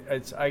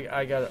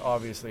 I got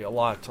obviously a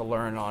lot to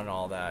learn on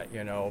all that,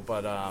 you know,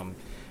 but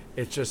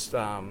it's just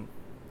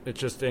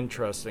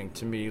interesting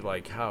to me,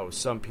 like, how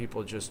some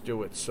people just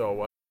do it so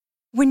well.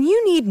 When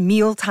you need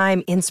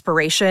mealtime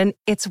inspiration,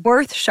 it's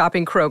worth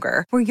shopping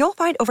Kroger, where you'll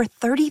find over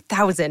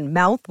 30,000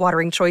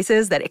 mouth-watering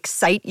choices that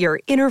excite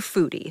your inner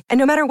foodie. And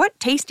no matter what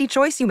tasty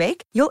choice you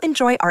make, you'll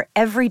enjoy our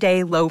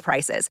everyday low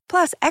prices,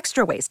 plus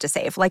extra ways to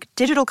save, like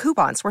digital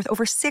coupons worth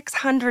over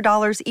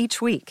 $600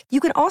 each week. You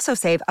can also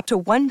save up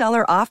to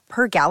 $1 off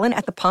per gallon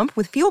at the pump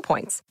with fuel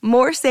points.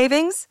 More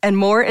savings and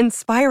more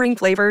inspiring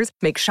flavors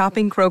make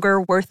shopping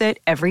Kroger worth it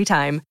every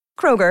time.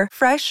 Kroger,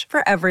 fresh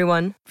for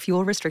everyone.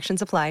 Fuel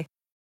restrictions apply.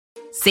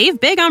 Save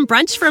big on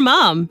brunch for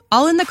mom,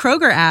 all in the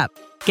Kroger app.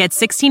 Get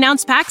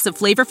 16-ounce packs of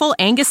flavorful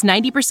Angus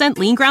 90%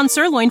 lean ground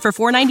sirloin for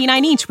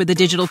 $4.99 each with a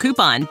digital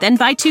coupon. Then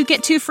buy 2,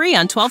 get 2 free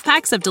on 12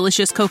 packs of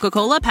delicious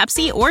Coca-Cola,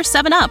 Pepsi, or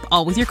 7-Up,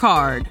 all with your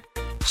card.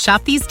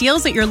 Shop these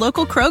deals at your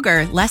local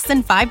Kroger, less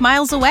than 5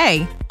 miles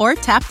away. Or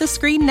tap the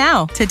screen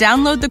now to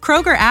download the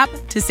Kroger app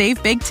to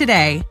save big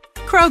today.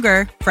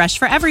 Kroger, fresh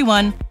for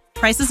everyone.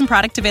 Prices and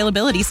product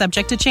availability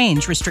subject to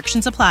change.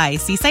 Restrictions apply.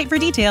 See site for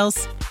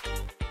details.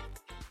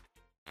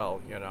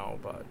 You know,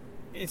 but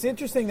it's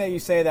interesting that you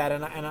say that,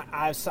 and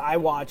I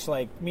watch,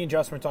 like, me and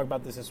Justin were talking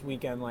about this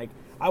weekend. Like,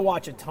 I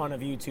watch a ton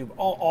of YouTube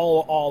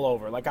all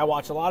over. Like, I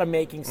watch a lot of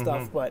making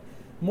stuff, but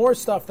more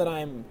stuff that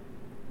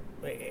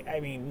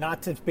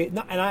not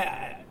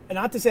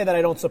to say that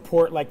I don't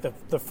support, like,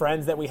 the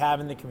friends that we have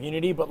in the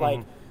community, but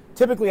like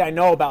typically I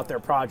know about their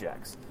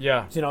projects.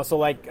 Yeah. You know, so,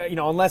 like, you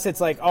know, unless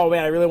it's like, oh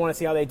man, I really want to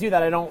see how they do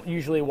that, I don't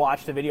usually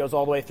watch the videos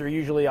all the way through.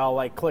 Usually I'll,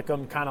 like, click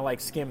them, kind of like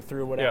skim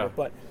through whatever. Yeah.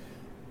 But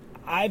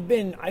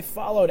I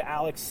followed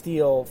Alex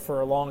Steele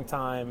for a long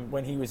time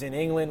when he was in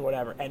England,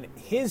 whatever. And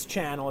his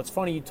channel, it's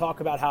funny you talk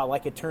about how,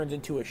 like, it turns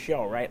into a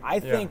show, right? I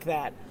think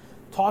that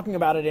talking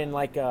about it in,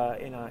 like,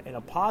 in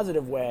a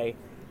positive way,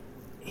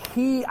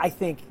 I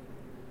think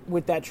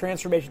with that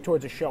transformation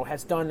towards a show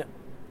has done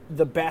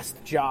the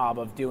best job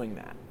of doing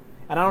that.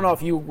 And I don't know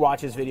if you watch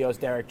his videos,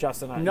 Derek.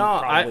 Justin, No,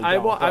 I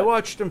don't.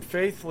 watched him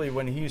faithfully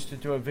when he used to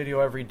do a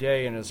video every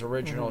day in his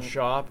original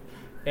shop,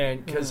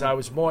 and because I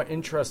was more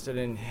interested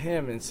in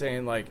him and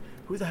saying like,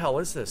 who the hell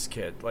is this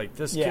kid? Like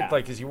this kid,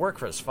 like, does he work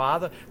for his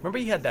father? Remember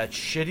he had that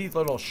shitty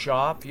little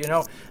shop, you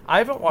know? I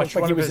haven't watched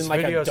one of his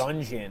like videos. A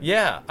dungeon.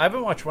 Yeah, I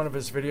haven't watched one of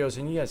his videos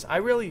in years. I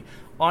really,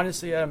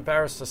 honestly, I'm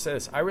embarrassed to say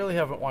this. I really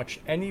haven't watched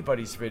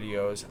anybody's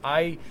videos.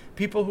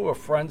 People who are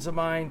friends of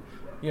mine,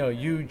 you know,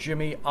 you,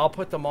 Jimmy, I'll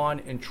put them on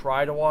and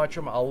try to watch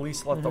them. I'll at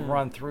least let them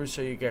run through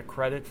so you get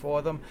credit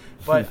for them.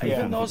 But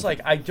even those,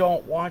 like, I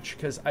don't watch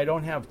because I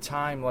don't have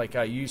time like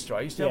I used to.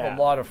 I used to have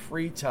a lot of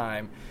free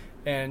time,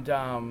 and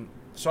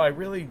so I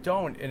really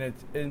don't.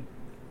 And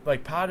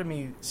like, part of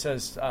me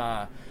says,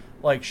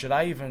 like, should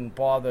I even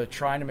bother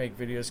trying to make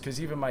videos? Because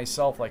even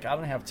myself, like, I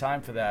don't have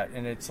time for that.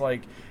 And it's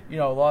like, you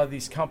know, a lot of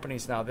these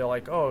companies now, they're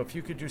like, oh, if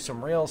you could do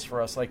some reels for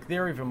us, like,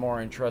 they're even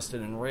more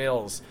interested in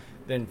reels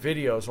than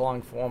videos,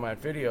 long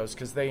format videos,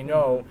 because they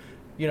know,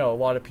 you know, a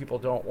lot of people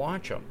don't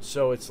watch them.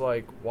 So it's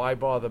like, why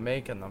bother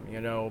making them,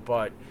 you know?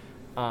 But,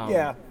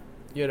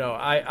 you know,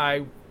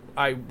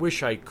 I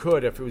wish I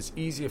could. If it was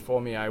easier for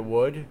me, I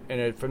would.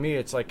 And for me,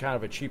 it's like kind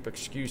of a cheap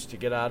excuse to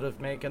get out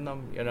of making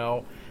them, you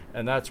know,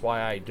 and that's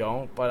why I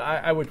don't. But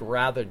I would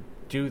rather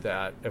do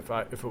that if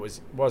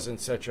it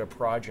wasn't such a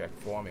project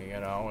for me,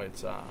 you know.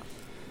 It's,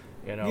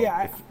 you know.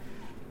 Yeah,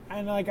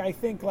 and like I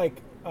think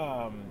like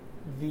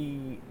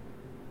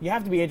you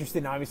have to be interested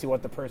in obviously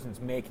what the person's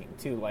making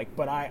too. Like,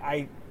 but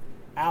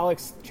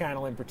Alex's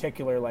channel in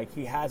particular, like,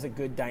 he has a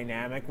good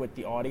dynamic with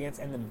the audience,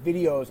 and the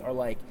videos are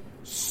like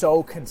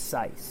so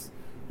concise.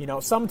 You know,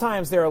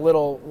 sometimes they're a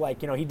little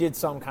like, you know, he did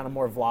some kind of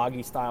more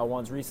vloggy style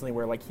ones recently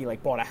where like he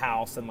like bought a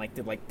house and like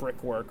did like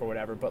brickwork or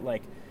whatever, but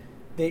like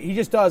he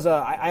just does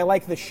I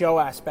like the show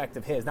aspect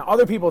of his. Now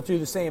other people do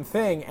the same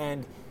thing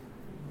and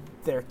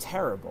they're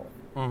terrible.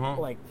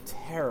 Like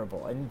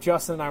terrible. And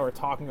Justin and I were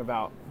talking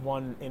about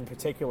one in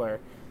particular,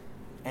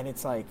 and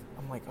it's like,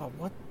 I'm like, oh,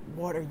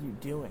 what are you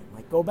doing?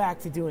 Like, go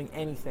back to doing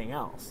anything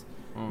else.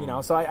 You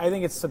know, so I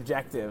think it's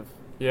subjective.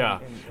 Yeah.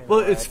 Well,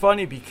 it's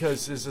funny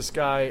because there's this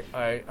guy,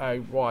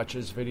 I watch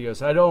his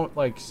videos. I don't,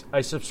 like,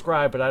 I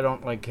subscribe, but I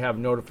don't, like, have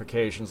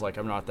notifications. Like,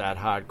 I'm not that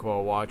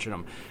hardcore watching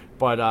them.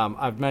 But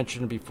I've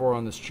mentioned before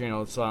on this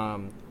channel, it's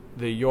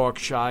the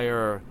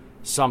Yorkshire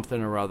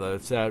something or other.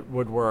 It's that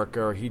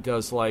woodworker. He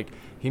does, like,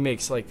 he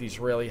makes, like, these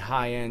really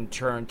high-end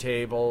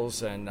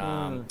turntables,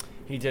 and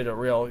he did a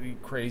real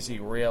crazy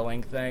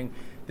railing thing.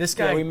 This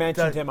guy, we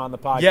mentioned him on the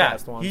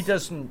podcast once. He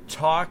doesn't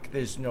talk.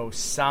 There's no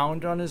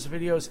sound on his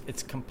videos.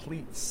 It's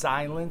complete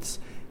silence,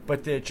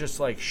 but they're just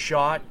like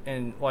shot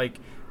and like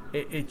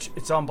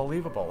it's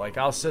unbelievable. Like,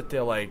 I'll sit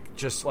there like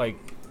just like,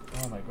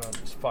 oh my god,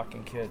 these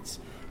fucking kids.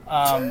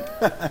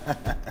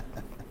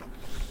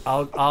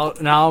 I'll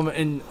now I'm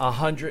in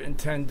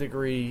 110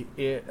 degree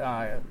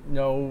air,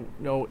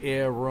 no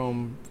air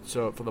room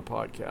for the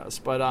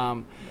podcast,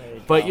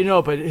 but you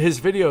know, but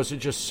his videos are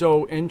just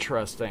so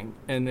interesting,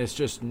 and there's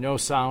just no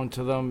sound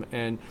to them,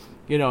 and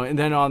you know, and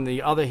then on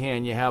the other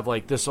hand, you have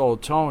like this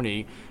old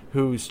Tony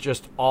who's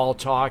just all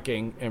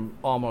talking and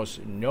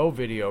almost no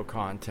video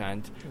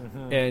content,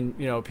 and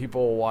you know,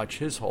 people will watch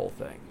his whole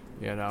thing,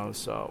 you know,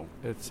 so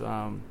it's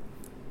I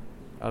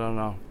don't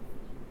know.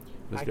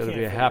 There's got to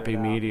be a happy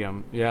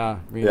medium. Yeah.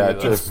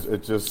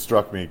 It just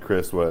struck me,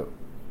 Chris, what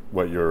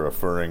you're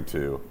referring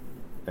to.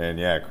 And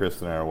yeah, Chris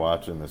and I are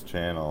watching this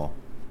channel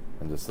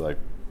and just like,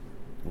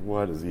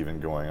 what is even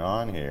going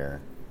on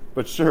here?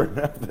 But sure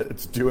enough,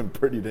 it's doing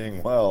pretty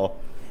dang well.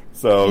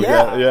 So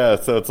yeah,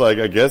 so it's like,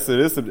 I guess it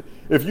is.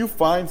 If you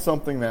find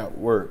something that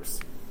works,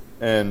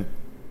 and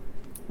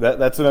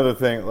that's another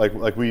thing,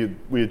 like we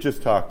had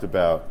just talked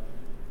about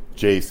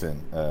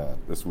Jason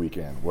this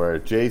weekend, where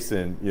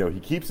Jason, you know,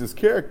 he keeps his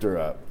character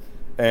up,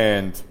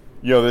 and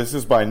you know, this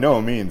is by no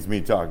means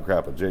me talking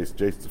crap at Jason.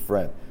 Jason's a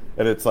friend,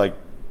 and it's like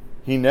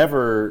he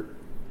never,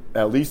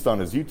 at least on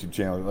his YouTube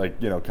channel, like,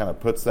 you know, kind of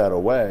puts that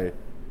away,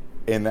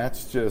 and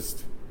that's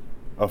just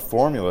a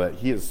formula that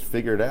he has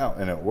figured out,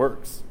 and it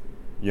works,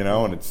 you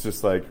know. And it's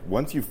just like,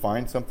 once you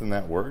find something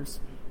that works,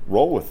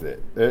 roll with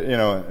it, you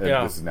know.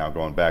 And this is now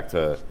going back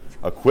to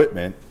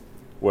equipment,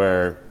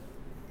 where,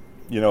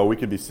 you know, we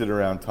could be sitting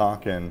around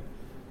talking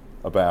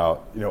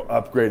about, you know,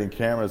 upgrading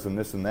cameras and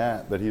this and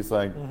that. But he's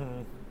like,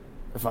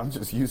 if I'm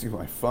just using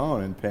my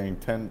phone and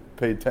paid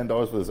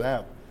 $10 for this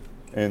app,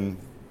 and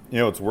you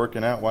know, it's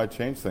working out, why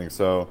change things?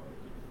 So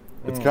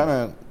it's kind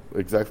of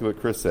exactly what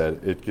Chris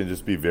said. It can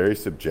just be very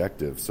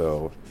subjective.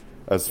 So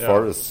as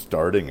far as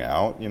starting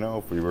out, you know,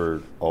 if we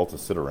were all to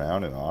sit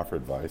around and offer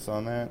advice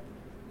on that,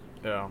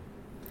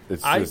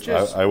 it's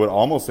I would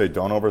almost say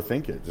don't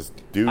overthink it. Just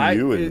do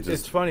you, and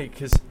it's funny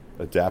because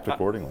adapt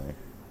accordingly.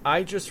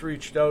 I just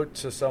reached out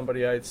to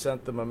somebody. I had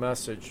sent them a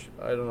message.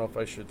 I don't know if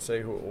I should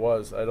say who it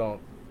was.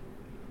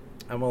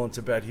 I'm willing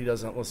to bet he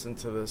doesn't listen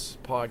to this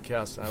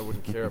podcast, and I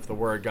wouldn't care if the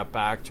word got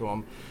back to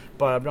him.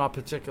 But I'm not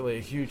particularly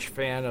a huge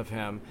fan of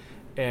him.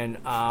 And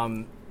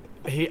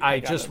I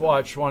just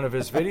watched one of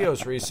his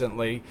videos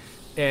recently,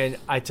 and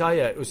I tell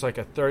you, it was like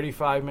a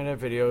 35-minute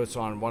video. It's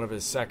on one of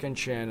his second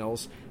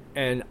channels,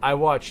 and I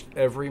watched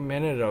every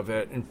minute of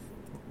it and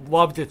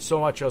loved it so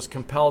much I was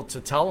compelled to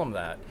tell him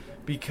that,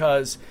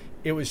 because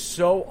it was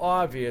so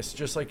obvious,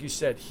 just like you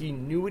said, he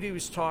knew what he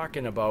was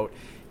talking about.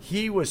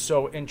 He was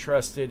so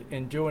interested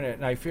in doing it,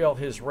 and I feel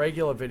his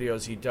regular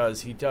videos he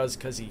does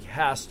because he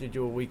has to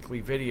do a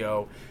weekly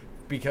video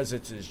because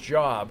it's his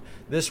job.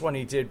 This one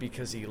he did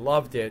because he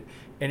loved it,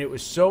 and it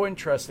was so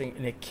interesting,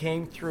 and it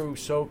came through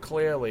so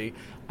clearly.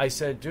 I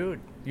said,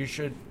 dude, you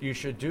should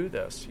do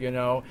this, you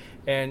know?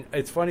 And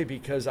it's funny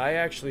because I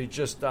actually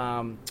just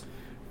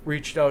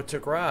reached out to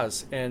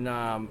Graz, and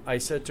I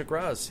said to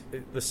Graz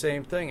the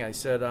same thing. I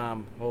said,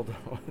 hold on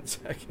one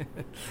second.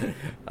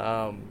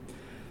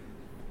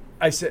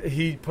 I said,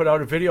 he put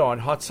out a video on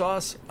hot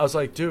sauce. I was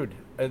like, dude,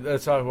 and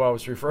that's not who I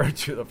was referring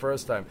to the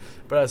first time.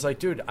 But I was like,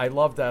 dude, I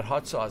love that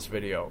hot sauce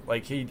video.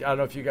 Like, I don't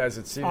know if you guys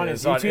had seen on it.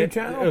 His YouTube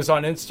channel? It was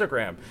on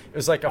Instagram. It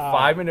was like a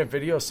 5-minute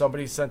video.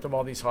 Somebody sent him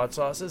all these hot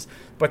sauces,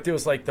 but there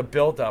was like the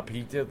build up.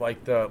 He did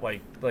like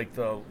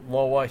the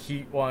lower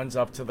heat ones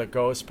up to the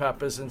ghost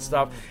peppers and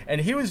stuff. And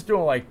he was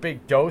doing like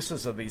big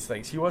doses of these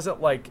things. He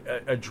wasn't like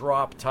a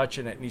drop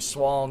touching it, and he's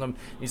swallowing them.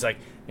 He's like,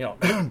 you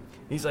know,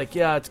 he's like,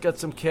 yeah, it's got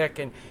some kick.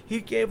 And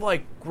he gave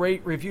like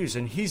great reviews,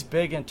 and he's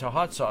big into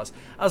hot sauce.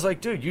 I was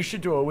like, dude, you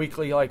should do a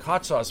weekly like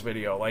hot sauce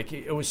video. Like,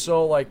 it was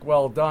so like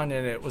well done,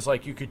 and it was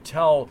like you could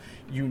tell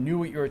you knew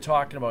what you were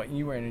talking about and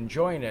you were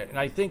enjoying it. And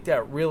I think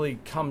that really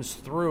comes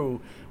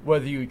through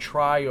whether you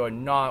try or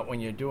not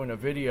when you're doing a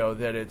video,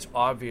 that it's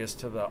obvious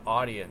to the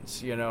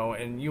audience, you know,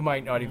 and you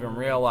might not even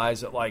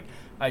realize it. Like,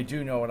 I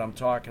do know what I'm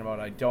talking about.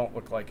 I don't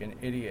look like an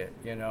idiot,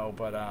 you know,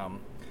 but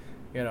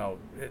you know,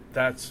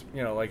 that's,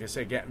 you know, like I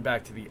say, getting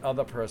back to the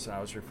other person I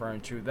was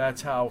referring to,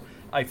 that's how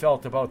I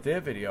felt about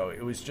their video.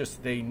 It was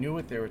just, they knew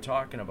what they were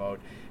talking about,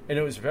 and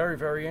it was very,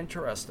 very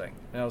interesting.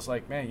 And I was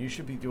like, man, you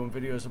should be doing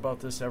videos about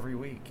this every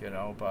week, you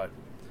know, but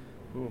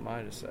who am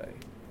I to say,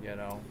 you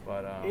know?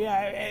 But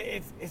yeah,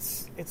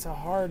 it's a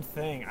hard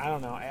thing. I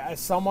don't know.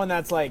 As someone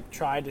that's like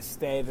tried to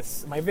stay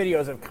this, my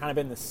videos have kind of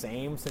been the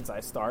same since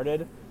I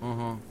started,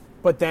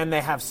 but then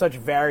they have such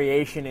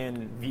variation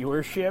in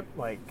viewership,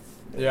 like,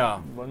 yeah,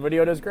 one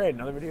video does great,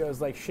 another video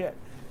is like shit.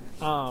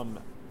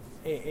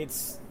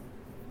 It's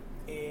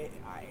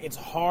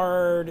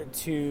hard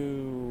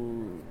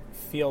to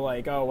feel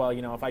like, oh well,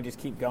 you know, if I just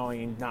keep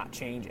going and not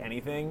change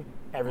anything,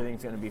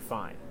 everything's going to be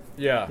fine.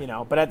 Yeah, you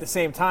know. But at the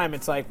same time,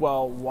 it's like,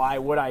 well, why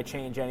would I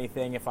change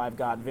anything if I've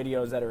got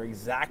videos that are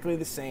exactly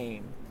the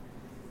same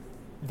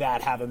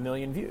that have 1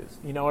 million views?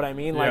 You know what I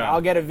mean? Like, Yeah.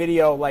 I'll get a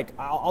video, like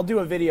I'll do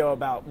a video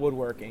about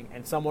woodworking,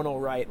 and someone will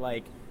write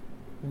like,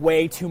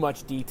 way too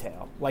much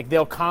detail. Like,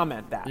 they'll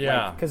comment that.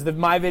 Yeah. Because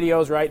my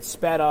videos, right,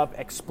 sped up,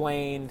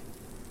 explained.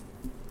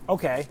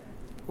 Okay,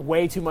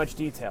 way too much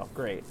detail.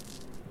 Great.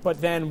 But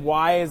then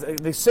why is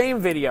the same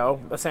video,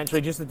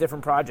 essentially just a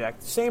different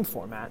project, same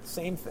format,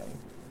 same thing.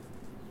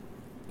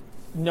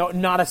 No,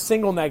 not a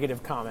single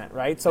negative comment,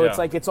 right? So it's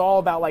like, it's all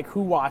about like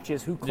who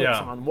watches, who clicks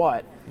on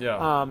what.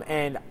 Yeah.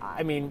 And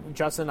I mean,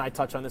 Justin and I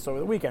touched on this over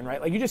the weekend,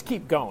 right? Like, you just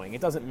keep going.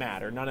 It doesn't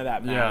matter. None of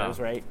that matters,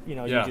 right? You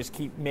know, you just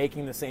keep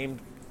making the same,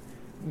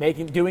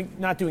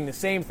 not doing the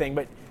same thing,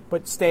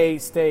 but stay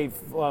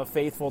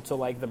faithful to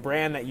like the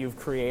brand that you've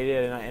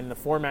created and the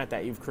format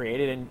that you've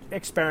created, and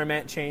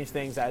experiment, change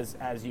things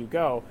as you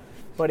go.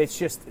 But it's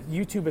just,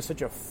 YouTube is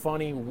such a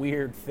funny,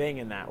 weird thing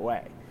in that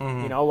way.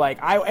 You know, like,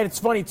 and it's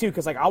funny too,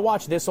 because like, I'll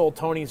watch This Old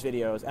Tony's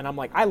videos, and I'm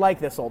like, I like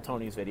This Old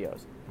Tony's videos.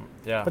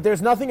 Yeah. But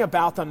there's nothing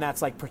about them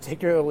that's like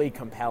particularly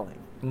compelling.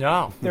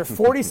 No. They're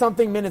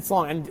 40-something minutes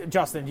long. And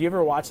Justin, do you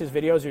ever watch his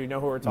videos, or you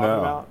know who we're talking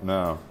about?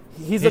 No.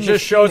 He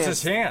just shows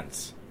his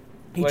hands.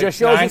 He like just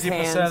shows his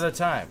hands 90% of the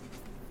time.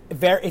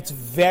 It's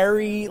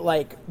very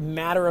like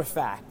matter of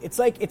fact. It's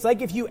like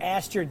if you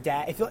asked your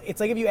dad. It's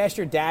like if you asked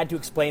your dad to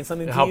explain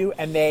something to you,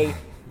 and they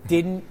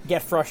didn't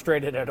get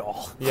frustrated at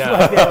all. Yeah.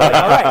 Like, they were like,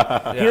 all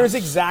right, here's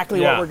exactly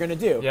what we're gonna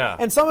do. Yeah.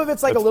 And some of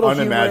it's like It's a little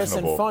humorous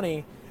and unimaginable.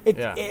 funny.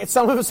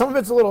 Some of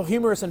it's a little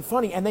humorous and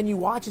funny, and then you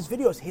watch his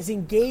videos. His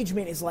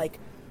engagement is like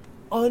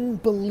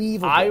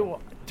unbelievable. I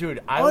watched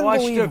a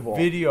Unbelievable.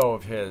 video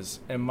of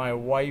his, and my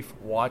wife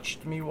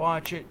watched me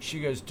watch it.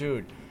 She goes,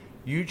 dude,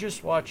 you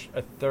just watched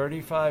a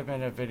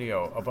 35-minute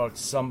video about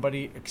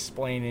somebody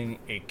explaining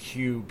a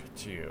cube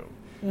to you.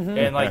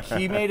 And like,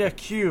 he made a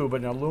cube,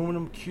 an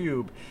aluminum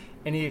cube,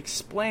 and he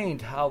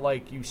explained how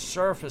like you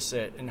surface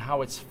it and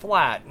how it's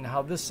flat and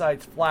how this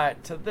side's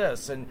flat to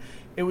this. And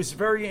it was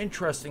very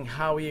interesting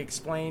how he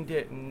explained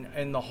it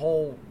and the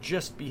whole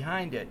gist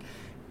behind it.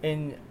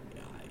 And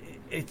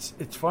it's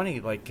funny,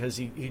 like, because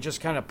he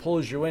just kind of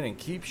pulls you in and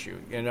keeps you,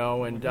 you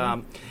know.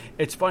 And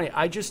it's funny.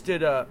 I just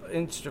did a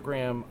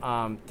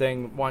Instagram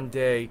thing one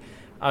day.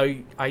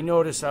 I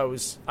noticed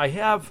I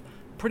have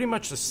pretty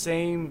much the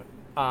same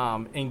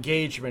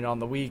engagement on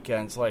the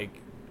weekends, like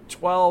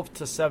 12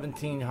 to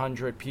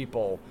 1,700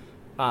 people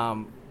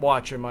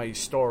watching my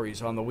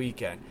stories on the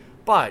weekend.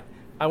 But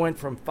I went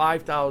from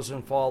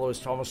 5,000 followers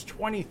to almost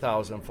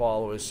 20,000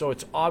 followers. So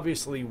it's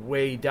obviously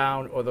way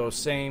down, or those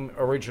same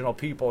original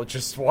people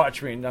just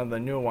watch me and none of the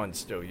new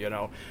ones do, you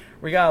know.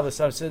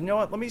 Regardless, I said, you know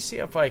what, let me see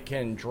if I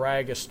can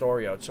drag a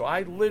story out. So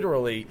I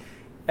literally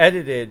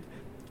edited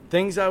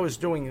things I was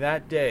doing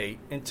that day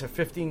into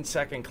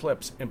 15-second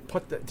clips and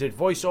did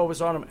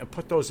voiceovers on them and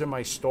put those in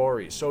my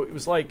stories. So it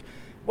was like,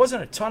 it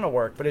wasn't a ton of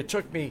work, but it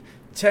took me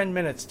 10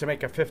 minutes to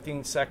make a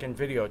 15-second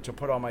video to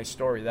put on my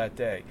story that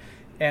day.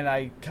 And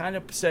I kind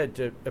of said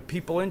to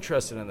people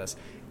interested in this,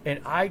 and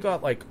I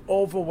got like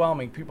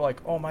overwhelming people like,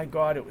 oh my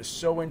God, it was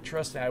so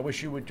interesting. I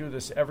wish you would do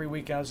this every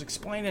week. And I was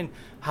explaining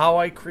how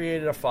I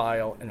created a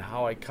file and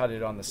how I cut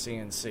it on the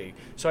CNC.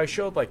 So I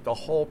showed like the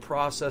whole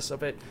process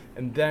of it,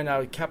 and then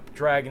I kept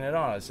dragging it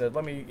on. I said,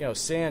 let me,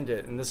 sand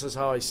it, and this is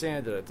how I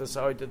sanded it. This is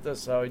how I did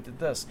this, how I did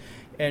this.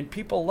 And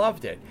people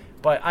loved it.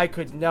 But I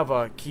could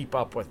never keep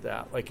up with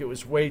that. Like, it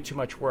was way too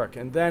much work.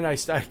 And then I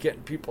started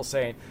getting people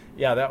saying,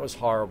 yeah, that was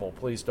horrible.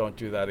 Please don't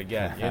do that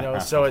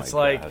again. So it's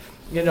like,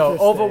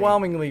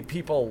 overwhelmingly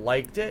people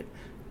liked it.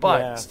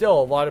 But still,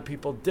 a lot of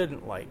people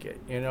didn't like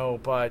it,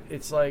 But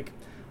it's like,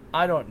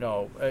 I don't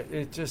know.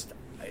 It just,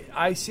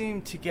 I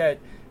seem to get,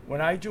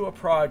 when I do a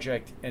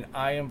project and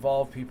I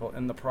involve people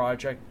in the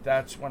project,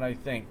 that's when I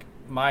think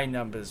my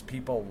numbers,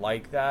 people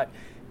like that.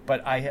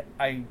 But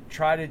I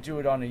try to do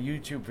it on a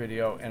YouTube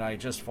video and I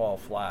just fall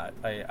flat.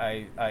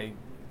 I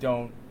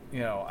don't,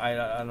 I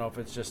don't know if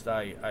it's just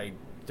I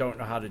don't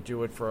know how to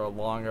do it for a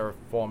longer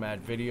format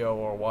video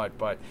or what,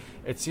 but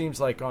it seems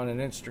like on an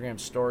Instagram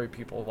story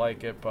people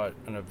like it, but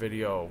in a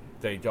video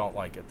they don't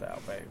like it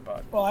that way.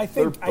 But well, I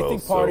think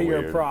part of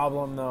your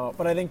problem though,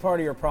 but I think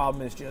part of your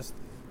problem is just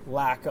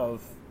lack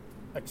of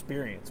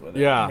experience with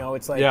it. Yeah.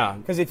 It's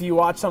like, because if you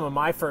watch some of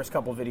my first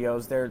couple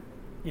videos, they're,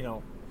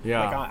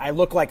 yeah. Like I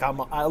look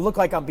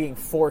like I'm being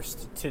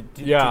forced to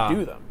do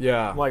them.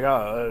 Yeah. I'm like,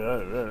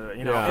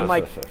 and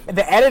like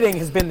the editing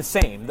has been the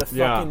same. The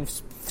fucking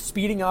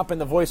speeding up and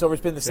the voiceover's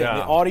been the same. Yeah.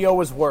 The audio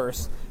was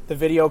worse. The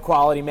video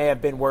quality may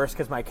have been worse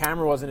because my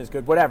camera wasn't as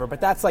good. Whatever.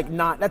 But that's like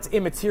that's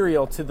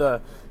immaterial to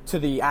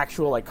the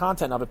actual like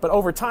content of it. But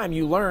over time,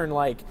 you learn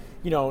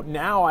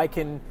now I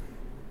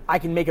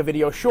can make a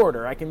video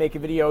shorter. I can make a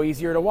video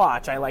easier to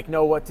watch. I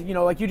know what to,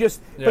 but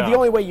the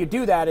only way you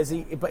do that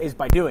is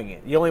by doing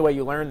it. The only way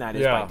you learn that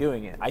is by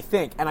doing it, I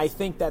think. And I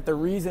think that the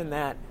reason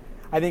that,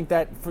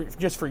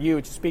 for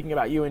you, just speaking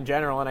about you in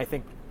general, and I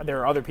think there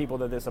are other people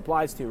that this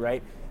applies to,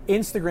 right?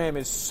 Instagram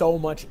is so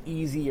much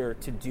easier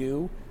to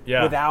do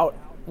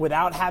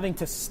without having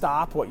to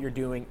stop what you're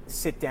doing,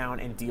 sit down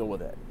and deal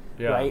with it,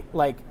 right?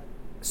 Like,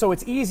 so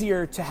it's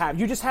easier to have.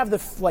 You just have the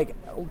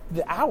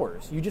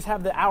hours. You just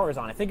have the hours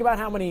on it. Think about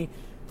how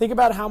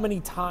many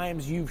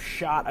times you've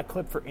shot a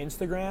clip for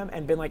Instagram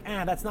and been like,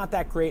 that's not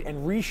that great,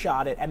 and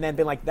reshot it, and then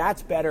been like,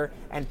 that's better,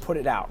 and put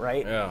it out,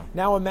 right? Yeah.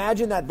 Now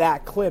imagine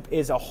that clip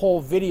is a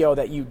whole video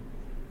that you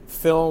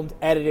filmed,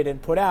 edited,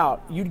 and put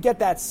out. You'd get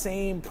that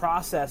same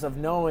process of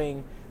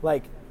knowing,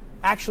 like,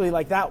 actually,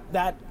 like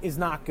that is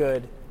not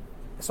good,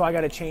 so I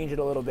got to change it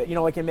a little bit,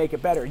 and make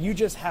it better. You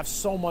just have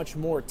so much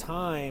more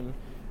time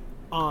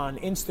on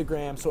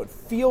Instagram, so it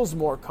feels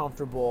more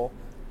comfortable.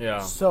 Yeah.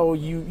 So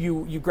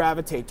you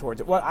gravitate towards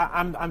it. Well,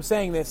 I'm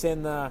saying this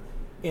in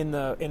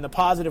the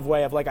positive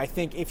way of, like, I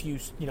think if you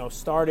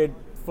started,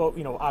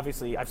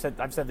 obviously I've said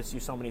this to you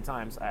so many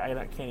times,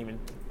 I can't even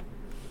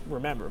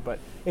remember, but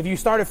if you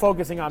started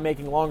focusing on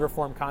making longer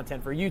form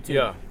content for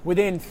YouTube,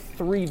 within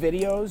 3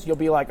 videos you'll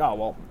be like, oh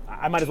well,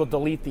 I might as well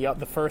delete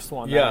the first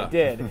one that I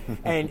did,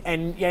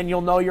 and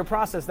you'll know your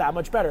process that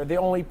much better. The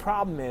only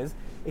problem is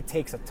it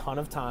takes a ton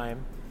of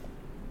time.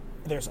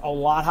 There's a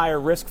lot higher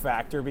risk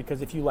factor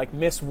because if you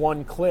miss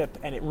one clip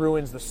and it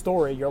ruins the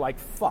story, you're like,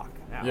 fuck.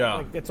 Now. Yeah.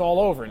 Like, it's all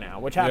over now,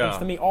 which happens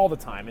to me all the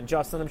time. And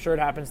Justin, I'm sure it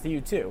happens to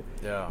you too.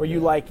 Yeah. Where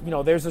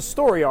you there's a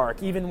story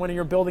arc, even when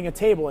you're building a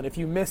table, and if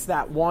you miss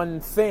that one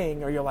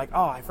thing, or you're like,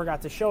 oh, I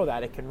forgot to show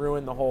that, it can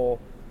ruin the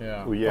whole.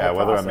 Yeah. Well,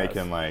 whether I'm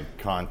making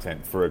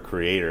content for a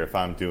creator, if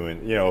I'm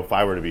doing, if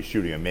I were to be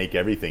shooting a make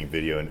everything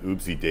video and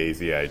oopsie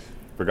daisy, I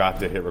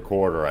forgot to hit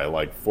record, or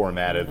I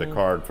formatted the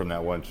card from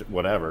that one,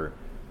 whatever.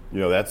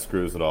 That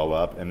screws it all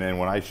up. And then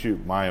when I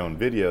shoot my own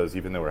videos,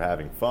 even though we're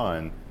having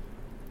fun,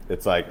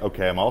 it's like,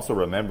 okay, I'm also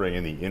remembering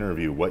in the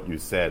interview what you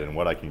said and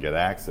what I can get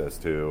access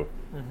to,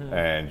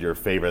 and your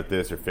favorite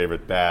this, your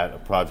favorite that, a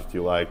project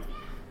you liked.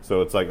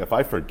 So it's like, if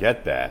I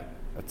forget that,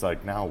 it's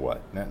like, now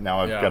what?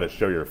 Now I've got to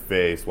show your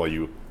face while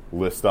you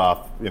list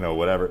off,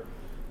 whatever.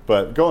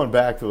 But going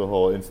back to the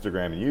whole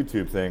Instagram and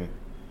YouTube thing,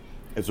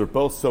 is they're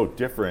both so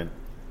different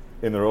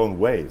in their own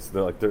ways.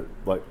 They're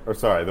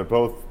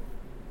both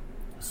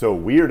so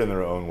weird in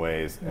their own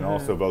ways, and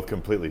also both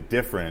completely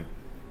different.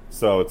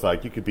 So it's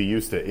like you could be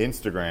used to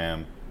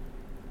Instagram,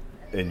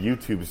 and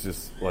YouTube's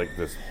just like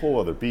this whole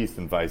other beast,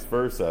 and vice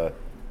versa,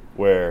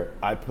 where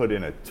I put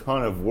in a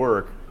ton of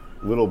work,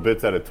 little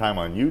bits at a time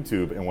on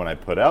YouTube, and when I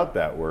put out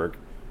that work,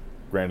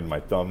 granted my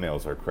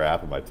thumbnails are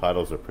crap and my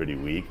titles are pretty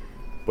weak,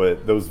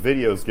 but those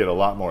videos get a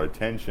lot more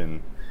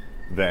attention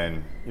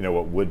than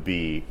what would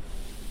be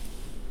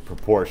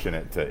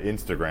proportionate to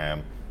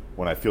Instagram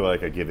when I feel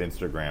like I give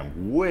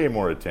Instagram way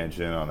more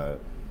attention on a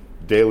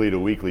daily to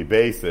weekly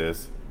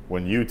basis.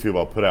 When YouTube,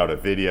 I'll put out a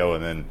video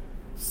and then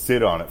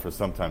sit on it for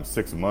sometimes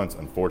 6 months.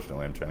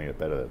 Unfortunately, I'm trying to get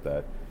better at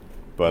that.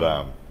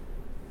 But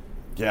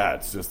yeah,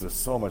 it's just there's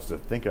so much to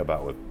think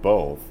about with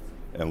both,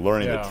 and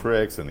learning the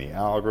tricks and the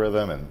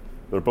algorithm, and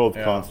they're both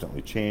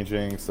constantly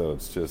changing. So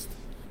it's just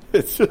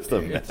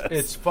a mess.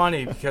 It's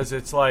funny because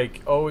it's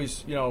like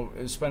always, you know,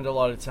 I spend a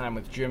lot of time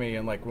with Jimmy,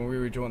 and like when we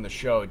were doing the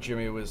show,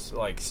 Jimmy was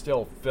like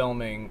still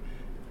filming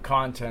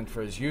content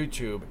for his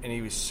YouTube, and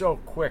he was so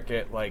quick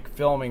at like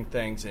filming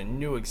things and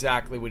knew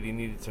exactly what he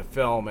needed to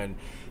film, and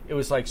it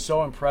was like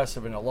so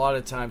impressive. And a lot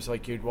of times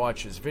like you'd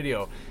watch his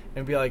video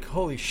and be like,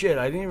 holy shit,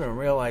 I didn't even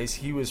realize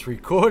he was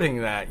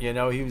recording that, you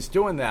know, he was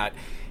doing that.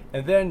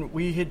 And then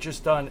we had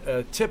just done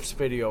a tips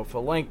video for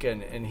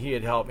Lincoln, and he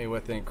had helped me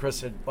with it, and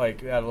Chris had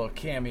like had a little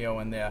cameo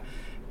in there.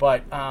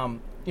 But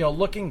you know,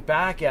 looking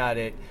back at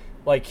it,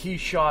 like he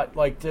shot,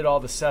 like did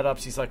all the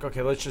setups. He's like,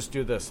 okay, let's just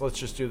do this. Let's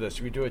just do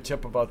this. We do a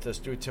tip about this,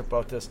 do a tip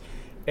about this.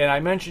 And I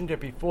mentioned it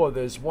before,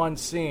 there's one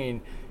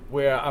scene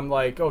where I'm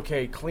like,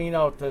 okay, clean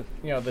out the,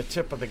 you know, the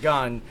tip of the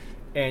gun,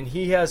 and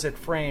he has it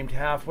framed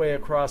halfway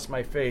across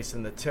my face,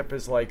 and the tip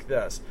is like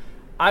this.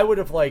 I would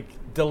have like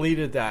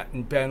deleted that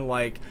and been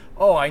like,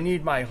 oh, I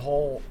need my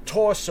whole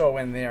torso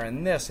in there,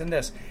 and this and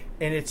this.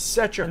 And it's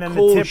such a and then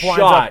cool the tip winds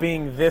shot. up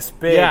being this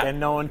big, and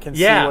no one can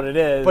see what it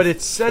is. But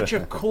it's such a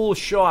cool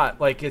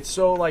shot. Like, it's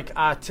so like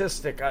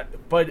artistic.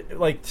 But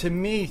like, to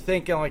me,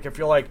 thinking like, if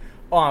you're like,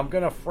 oh, I'm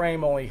gonna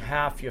frame only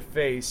half your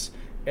face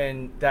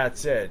and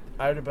that's it,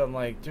 I would have been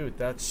like, dude,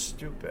 that's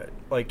stupid.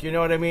 Like, you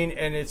know what I mean?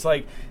 And it's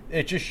like,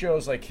 it just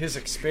shows like his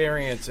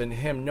experience and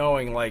him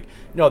knowing like,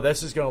 no,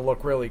 this is gonna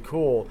look really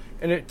cool,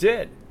 and it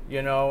did.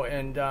 You know,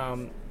 and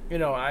you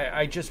know,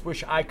 I just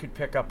wish I could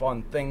pick up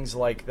on things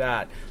like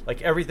that.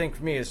 Like, everything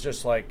for me is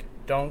just like,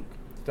 don't,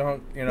 you know.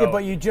 Yeah,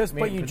 but you just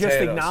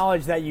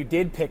acknowledge that you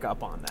did pick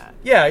up on that.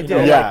 Yeah, I did. You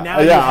know, Yeah, like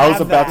now I was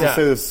have about that. to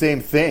say the same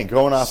thing.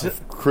 Going off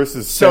of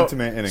Chris's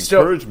sentiment and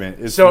encouragement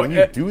is when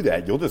you do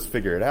that, you'll just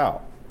figure it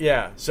out.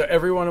 Yeah, so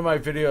every one of my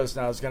videos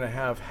now is going to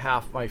have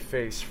half my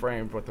face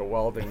framed with a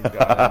welding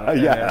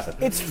gun. Yeah.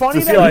 It's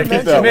funny Just that like you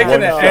that mentioned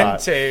making that. an end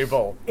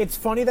table. It's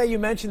funny that you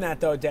mentioned that,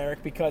 though,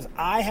 Derek, because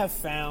I have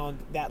found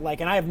that, like,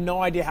 and I have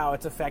no idea how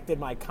it's affected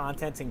my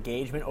content's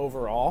engagement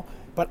overall,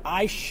 but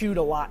I shoot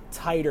a lot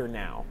tighter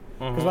now.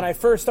 Because when I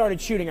first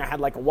started shooting, I had,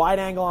 like, a wide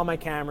angle on my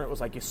camera. It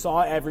was like you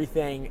saw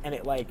everything, and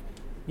it, like,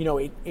 you know,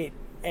 it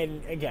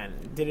and, again,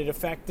 did it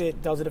affect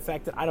it? Does it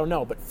affect it? I don't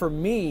know. But for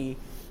me,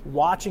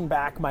 watching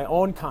back my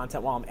own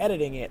content while I'm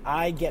editing it,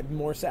 I get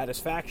more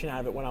satisfaction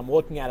out of it when I'm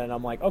looking at it and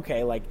I'm like,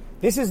 okay, like,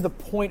 this is the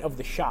point of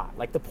the shot.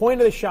 Like, the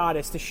point of the shot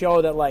is to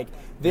show that, like,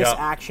 this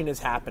action is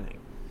happening.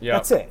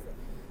 That's it.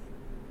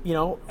 You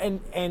know,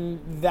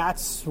 and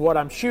that's what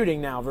I'm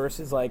shooting now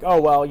versus like,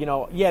 oh, well, you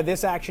know, yeah,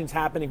 this action's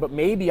happening, but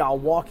maybe I'll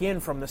walk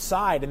in from the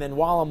side, and then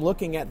while I'm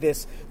looking at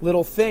this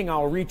little thing,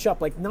 I'll reach up.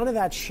 Like, none of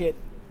that shit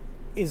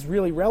is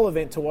really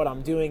relevant to what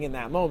I'm doing in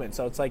that moment.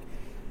 So it's like,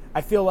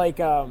 I feel like,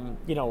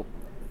 you know,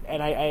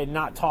 and I'm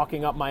not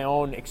talking up my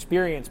own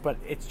experience, but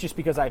it's just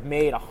because I've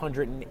made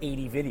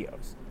 180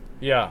 videos.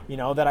 Yeah. You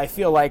know, that I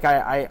feel like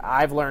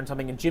I've learned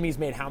something. And Jimmy's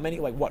made how many?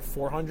 Like, what,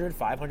 400,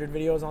 500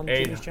 videos on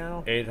Jimmy's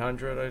channel?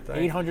 800, I think.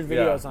 800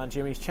 videos on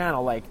Jimmy's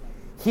channel. Like,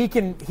 he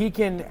can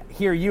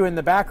hear you in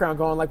the background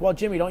going like, well,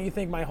 Jimmy, don't you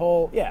think my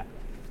whole... Yeah.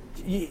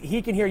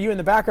 He can hear you in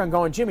the background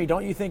going, Jimmy,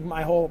 don't you think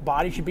my whole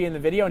body should be in the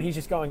video? And he's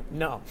just going,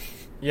 no.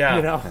 Yeah.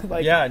 You know?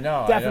 Like, yeah,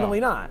 no,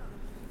 definitely not.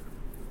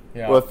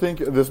 Yeah. Well, I think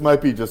this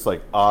might be just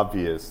like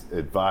obvious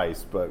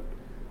advice, but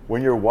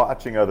when you're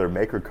watching other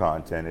maker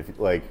content, if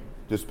like,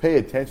 just pay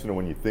attention to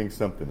when you think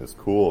something is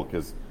cool.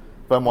 Because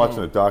if I'm watching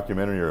a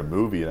documentary or a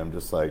movie and I'm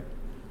just like,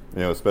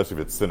 you know,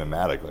 especially if it's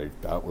cinematic, like,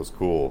 that was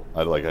cool.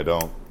 I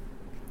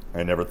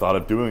never thought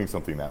of doing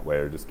something that way,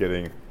 or just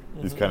getting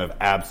these kind of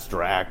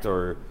abstract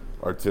or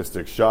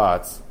artistic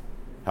shots.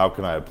 How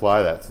can I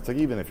apply that? So it's like,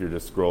 even if you're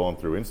just scrolling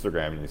through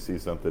Instagram and you see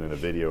something in a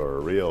video or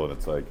a reel, and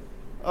it's like,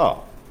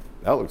 oh,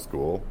 that looks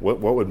cool. What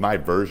would my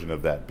version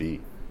of that be?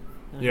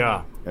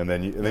 Yeah. And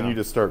then you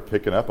just start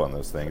picking up on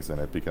those things,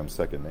 and it becomes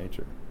second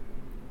nature.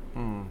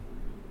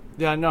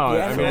 Yeah, no,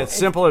 Yeah, I mean, it's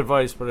simple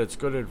advice, but it's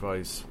good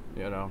advice,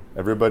 you know.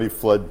 Everybody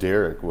flood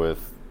Derek with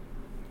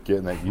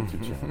getting that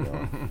YouTube channel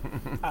going.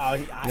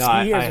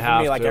 He hears it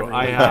from me like every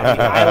week.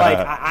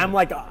 I'm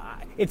like,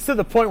 it's to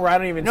the point where I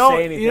don't even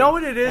say anything. You know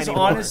what it is,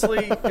 anymore.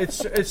 honestly?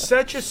 It's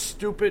such a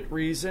stupid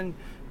reason,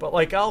 but,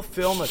 like, I'll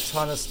film a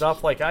ton of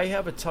stuff. Like, I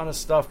have a ton of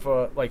stuff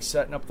for, like,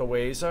 setting up the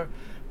Wazer,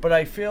 but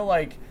I feel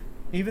like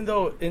even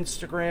though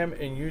Instagram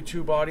and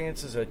YouTube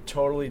audiences are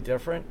totally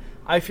different,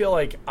 I feel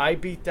like I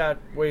beat that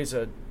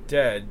Wazer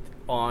dead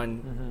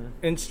on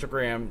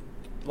Instagram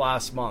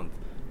last month.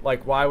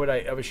 Like, why would I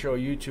ever show a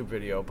YouTube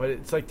video? But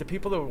it's like the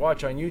people that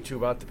watch on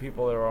YouTube aren't the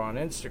people that are on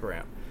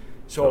Instagram.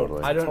 So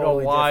Totally. I don't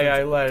Totally know why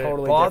different- I let it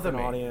totally bother me.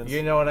 different audience.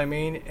 You know what I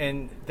mean?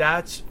 And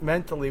that's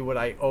mentally what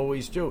I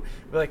always do.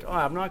 Be like, oh,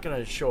 I'm not going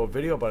to show a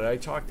video about it. I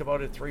talked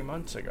about it 3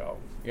 months ago.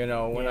 You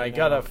know, when Yeah, I no.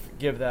 got to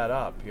give that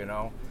up, you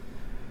know.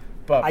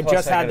 But I plus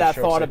just had gotta that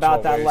show thought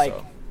about that, Sexual like,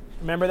 Ways,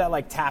 so. remember that,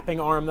 like, tapping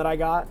arm that I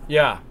got?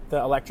 Yeah. The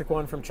electric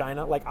one from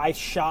China. Like, I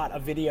shot a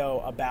video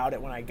about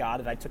it when I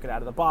got it. I took it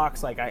out of the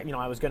box. Like,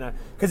 I was going to,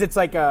 because it's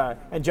like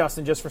and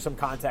Justin, just for some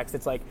context,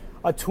 it's like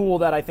a tool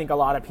that I think a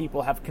lot of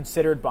people have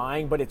considered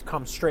buying, but it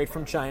comes straight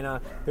from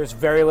China. There's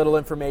very little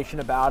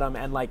information about them,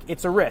 and like,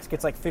 it's a risk.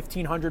 It's like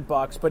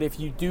 $1,500, but if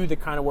you do the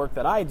kind of work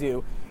that I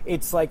do,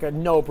 it's like a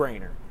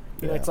no-brainer.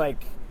 You know, it's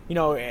like, you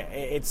know,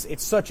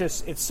 it's such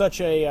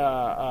a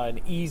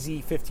an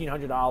easy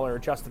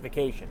 $1,500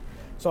 justification.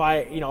 So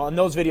and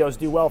those videos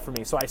do well for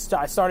me. So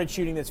I started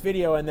shooting this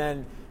video, and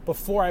then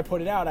before I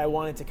put it out, I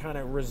wanted to kind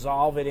of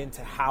resolve it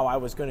into how I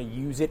was going to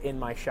use it in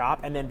my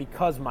shop. And then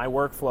because my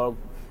workflow,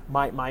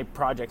 my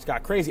projects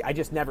got crazy, I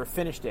just never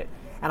finished it.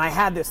 And I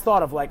had this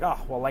thought of like, oh,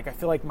 well, like I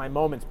feel like my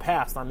moment's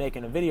passed on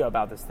making a video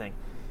about this thing.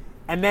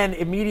 And then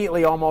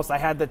immediately almost I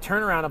had the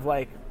turnaround of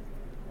like,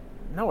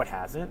 no, it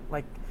hasn't.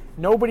 Like,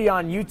 nobody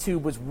on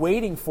YouTube was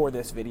waiting for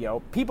this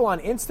video. People on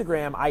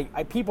Instagram,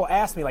 people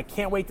asked me, like,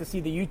 can't wait to see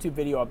the YouTube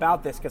video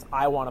about this because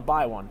I want to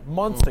buy one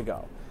months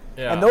ago.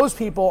 Yeah. And those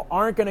people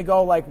aren't going to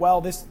go like,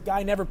 well, this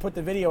guy never put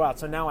the video out,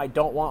 so now I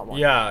don't want one.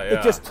 Yeah.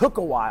 It just took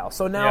a while.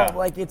 So now, Yeah.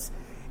 like,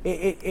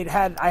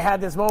 I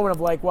had this moment of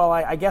like, well,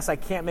 I guess I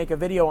can't make a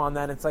video on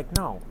that. It's like,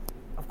 no,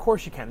 of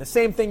course you can. The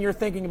same thing you're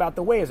thinking about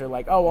the Waze, or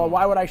like, oh, well,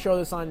 why would I show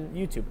this on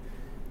YouTube?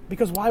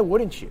 Because why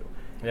wouldn't you?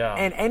 Yeah.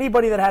 And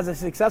anybody that has a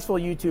successful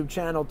YouTube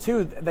channel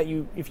too,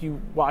 if you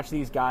watch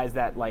these guys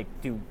that like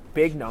do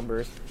big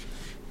numbers,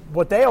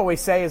 what they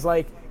always say is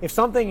like, if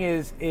something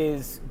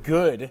is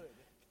good,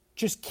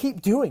 just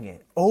keep doing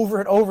it over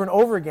and over and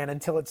over again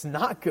until it's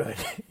not good,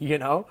 you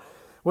know,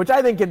 which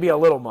I think can be a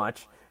little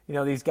much. You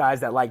know, these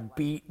guys that like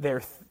beat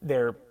their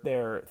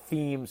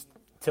themes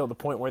till the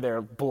point where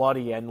they're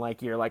bloody and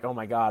like you're like, oh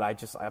my God,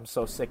 I'm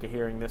so sick of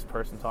hearing this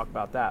person talk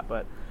about that.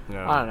 But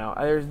Yeah. I don't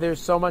know.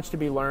 There's so much to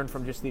be learned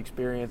from just the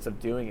experience of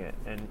doing it,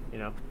 and you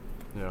know,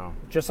 Yeah.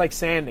 just like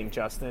sanding,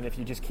 Justin. If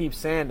you just keep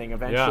sanding,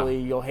 eventually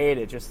you'll hate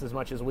it just as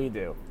much as we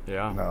do.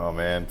 Yeah. No,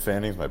 man,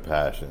 sanding's my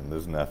passion.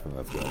 There's nothing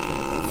that's going to change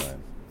my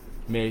mind.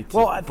 Mate,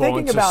 Well, born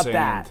thinking to about sand.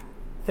 that,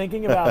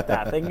 thinking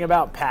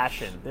about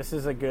passion. This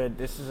is a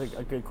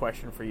good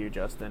question for you,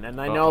 Justin.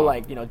 And I know, Uh-oh.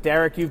 like, you know,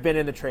 Derek, you've been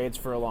in the trades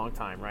for a long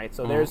time, right?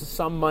 So there's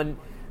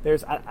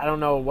I don't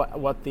know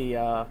what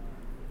the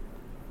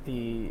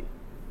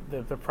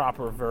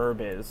proper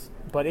verb is,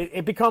 but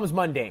it becomes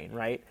mundane,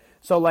 right?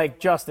 So, like,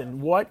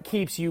 Justin, what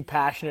keeps you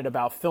passionate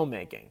about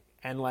filmmaking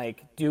and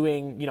like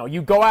doing? You know,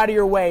 you go out of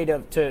your way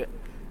to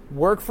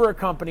work for a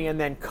company and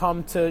then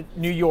come to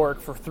New York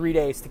for 3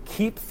 days to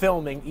keep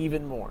filming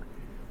even more.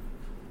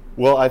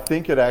 Well, I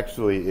think it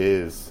actually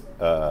is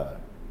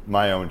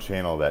my own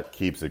channel that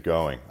keeps it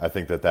going. I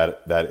think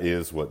that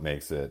is what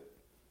makes it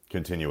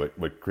continue,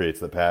 what creates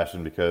the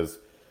passion, because,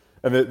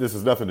 and this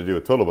has nothing to do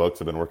with Total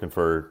Books, I've been working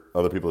for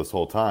other people this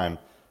whole time,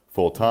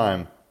 full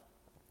time,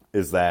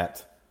 is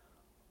that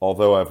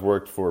although I've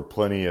worked for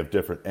plenty of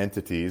different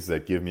entities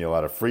that give me a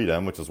lot of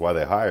freedom, which is why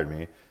they hired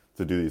me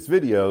to do these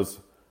videos,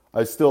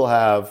 I still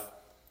have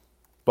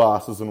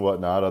bosses and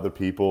whatnot, other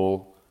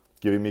people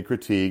giving me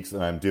critiques,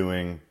 and I'm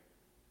doing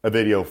a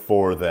video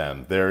for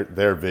them,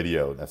 their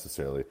video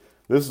necessarily.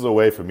 This is a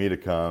way for me to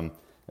come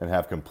and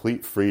have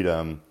complete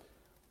freedom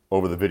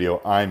over the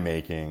video I'm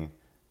making,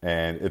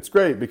 and it's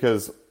great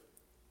because,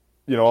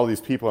 you know, all these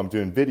people I'm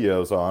doing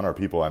videos on are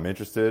people I'm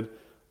interested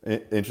in.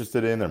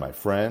 They're my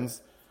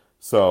friends,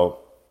 so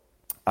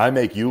I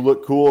make you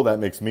look cool. That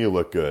makes me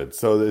look good.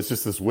 So it's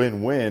just this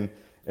win-win,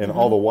 and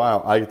all the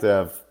while I get to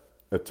have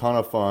a ton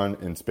of fun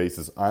in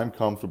spaces I'm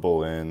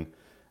comfortable in.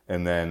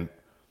 And then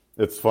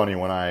it's funny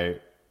when I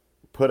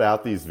put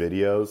out these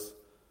videos,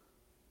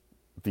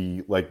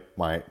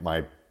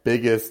 my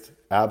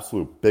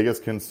absolute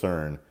biggest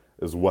concern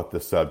is what the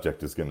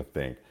subject is going to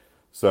think.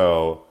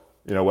 So,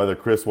 you know, whether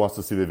Chris wants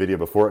to see the video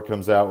before it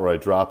comes out or I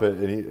drop it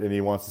and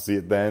he wants to see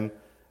it then,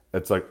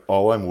 it's like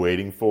all I'm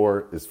waiting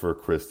for is for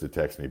Chris to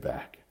text me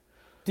back.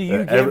 Do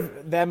you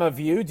give them a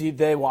view? Do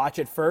they watch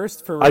it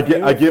first for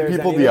review? I give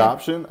people the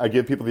option.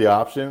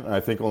 And I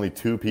think only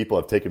 2 people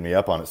have taken me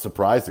up on it,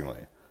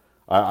 surprisingly.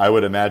 I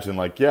would imagine,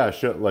 like, yeah,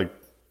 sure, like,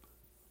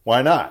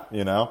 why not,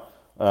 you know?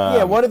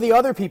 Yeah, what do the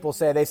other people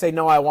say? They say,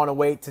 no, I want to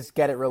wait to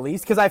get it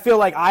released? Because I feel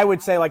like I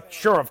would say, like,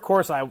 sure, of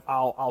course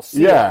I'll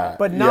see it.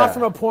 But not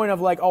from a point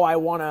of, like, oh, I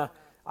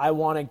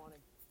want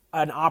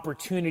an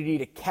opportunity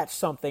to catch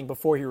something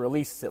before he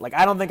releases it. Like,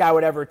 I don't think I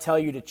would ever tell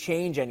you to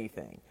change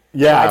anything.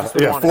 Yeah, I just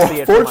would want to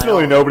see it for my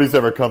fortunately, own. nobody's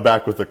ever come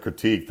back with a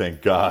critique,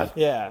 thank God.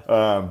 Yeah.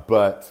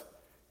 But,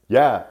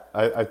 yeah,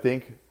 I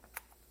think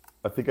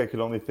I could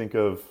only think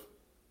of,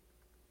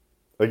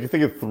 like, you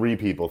think of 3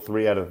 people,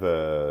 3 out of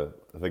the,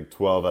 I think,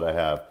 12 that I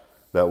have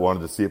that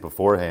wanted to see it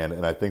beforehand.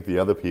 And I think the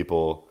other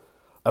people,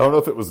 I don't know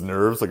if it was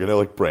nerves. Like, I know,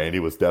 like, Brandy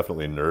was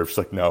definitely nervous. She's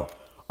like, no,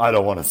 I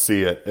don't want to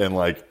see it. And,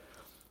 like,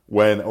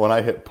 when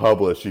I hit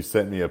publish, she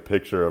sent me a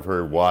picture of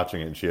her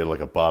watching it, and she had like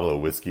a bottle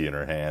of whiskey in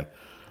her hand.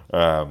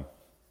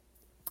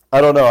 I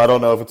don't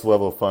know if it's a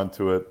level of fun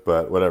to it,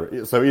 but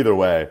whatever. So either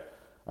way,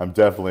 I'm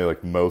definitely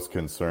like most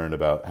concerned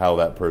about how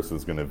that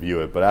person's going to view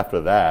it. But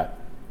after that,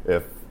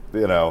 if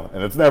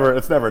and it's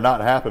never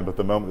not happened, but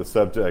the moment the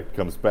subject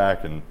comes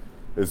back and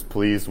is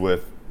pleased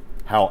with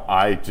how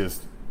I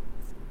just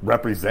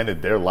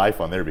represented their life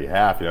on their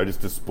behalf, I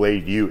just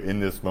displayed you in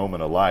this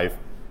moment of life.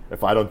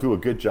 If I don't do a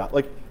good job,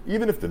 like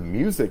even if the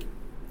music,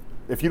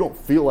 if you don't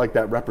feel like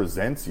that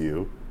represents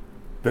you,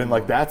 then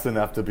like that's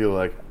enough to be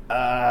like,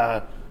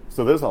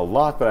 So there's a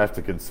lot that I have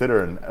to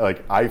consider, and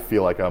like I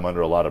feel like I'm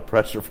under a lot of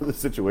pressure for the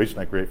situation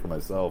I create for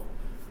myself.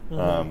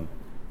 Mm-hmm.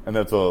 And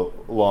that's a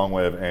long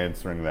way of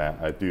answering that.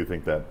 I do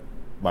think that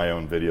my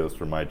own videos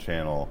for my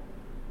channel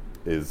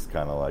is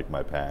kind of like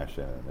my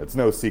passion. It's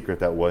no secret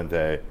that one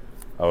day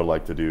I would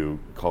like to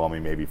call me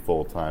maybe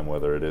full time,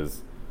 whether it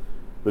is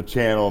the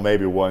channel,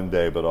 maybe one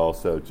day, but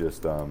also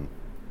just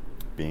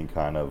being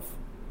kind of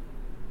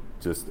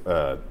just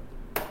a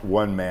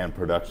one-man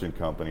production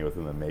company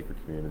within the maker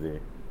community.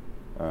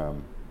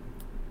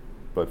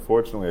 But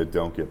fortunately, I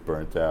don't get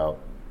burnt out.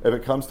 If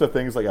it comes to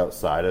things like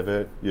outside of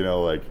it,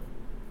 like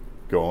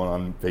going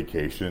on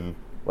vacation.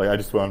 Like I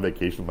just went on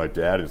vacation with my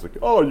dad. He's like,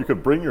 "Oh, you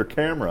could bring your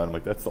camera." I'm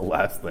like, "That's the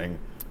last thing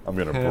I'm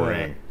gonna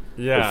bring."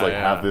 It's like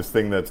have this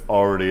thing that's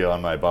already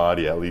on my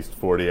body at least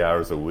 40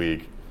 hours a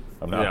week.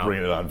 I'm not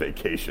bringing it on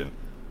vacation.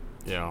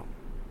 Yeah.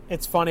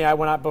 It's funny.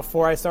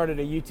 Before I started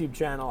a YouTube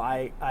channel,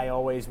 I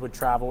always would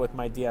travel with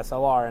my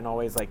DSLR and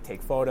always like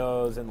take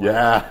photos. And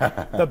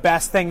the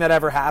best thing that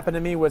ever happened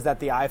to me was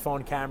that the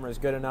iPhone camera is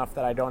good enough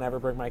that I don't ever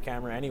bring my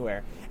camera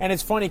anywhere. And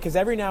it's funny because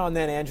every now and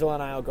then Angela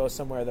and I will go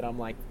somewhere that I'm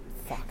like,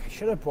 fuck, I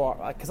should have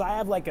brought, because I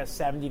have like a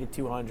 70 to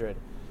 200.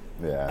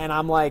 Yeah. And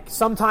I'm like,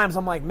 sometimes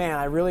I'm like, man,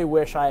 I really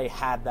wish I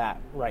had that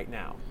right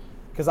now,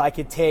 because I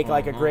could take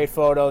like a great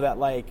photo that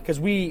like, because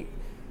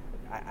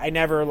I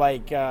never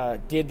like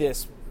did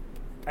this.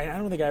 I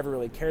don't think I ever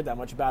really cared that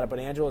much about it, but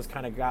Angela's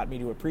kind of got me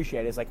to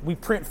appreciate it. It's like we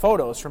print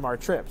photos from our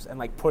trips and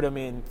like put them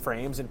in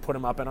frames and put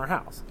them up in our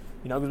house.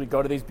 Because we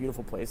go to these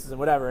beautiful places and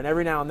whatever. And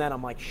every now and then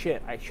I'm like,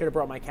 shit, I should have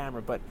brought my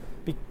camera. But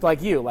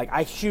like you, like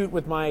I shoot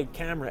with my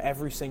camera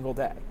every single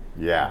day.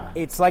 Yeah.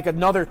 It's like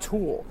another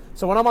tool.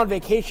 So when I'm on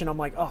vacation, I'm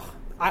like,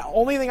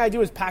 only thing I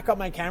do is pack up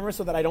my camera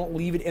so that I don't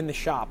leave it in the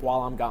shop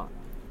while I'm gone.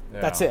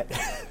 Yeah. That's it.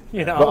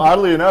 But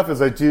oddly enough, is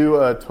I do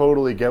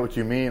totally get what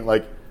you mean.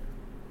 Like,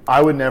 I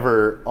would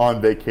never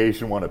on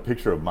vacation want a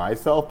picture of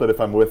myself, but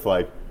if I'm with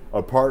like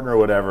a partner or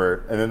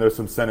whatever, and then there's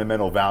some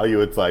sentimental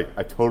value, it's like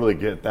I totally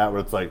get that. Where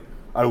it's like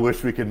I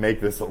wish we could make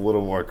this a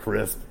little more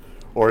crisp,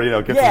 or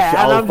get some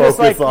shallow focus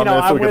like, on this.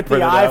 I'm so we with can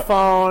the print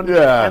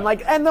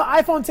iPhone, and the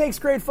iPhone takes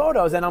great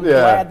photos, and I'm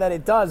glad that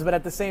it does. But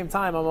at the same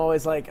time, I'm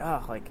always like,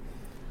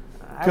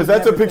 because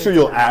that's a picture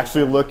you'll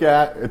actually look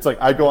at. It's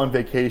like I go on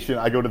vacation,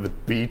 I go to the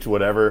beach,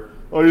 whatever.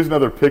 Oh, here's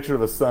another picture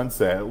of a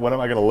sunset. When am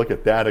I going to look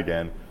at that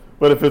again?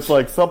 But if it's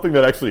like something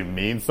that actually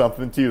means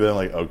something to you, then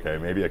like, okay,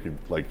 maybe I could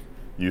like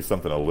use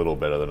something a little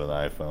better than an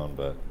iPhone.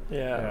 But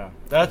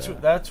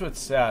that's what's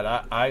sad.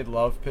 I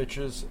love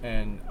pictures,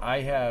 and I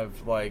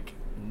have like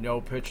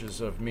no pictures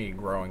of me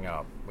growing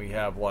up. We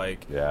have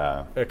like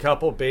a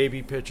couple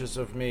baby pictures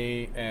of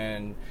me,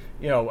 and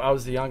I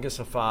was the youngest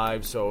of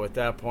 5, so at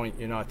that point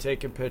you're not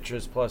taking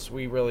pictures. Plus,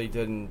 we really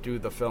didn't do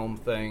the film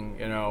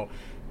thing,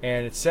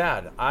 and it's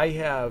sad. I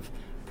have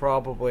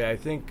probably, I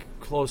think,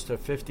 close to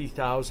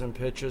 50,000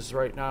 pictures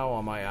right now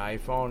on my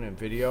iPhone and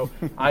video.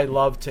 I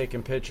love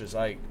taking pictures.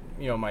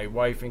 My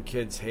wife and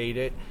kids hate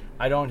it.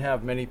 I don't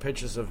have many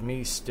pictures of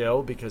me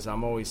still because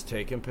I'm always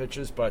taking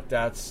pictures, but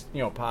that's,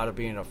 part of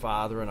being a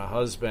father and a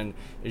husband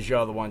is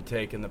you're the one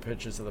taking the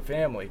pictures of the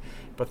family.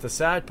 But the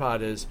sad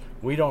part is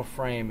we don't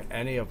frame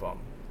any of them,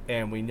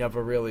 and we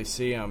never really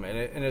see them.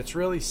 And it's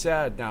really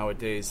sad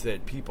nowadays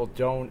that people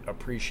don't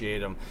appreciate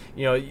them.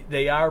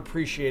 They are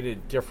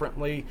appreciated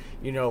differently.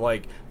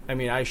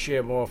 I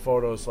share more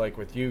photos like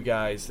with you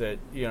guys that,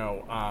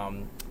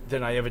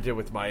 than I ever did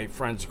with my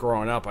friends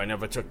growing up. I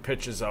never took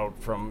pictures out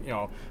from,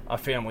 a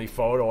family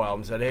photo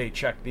album and said, hey,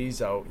 check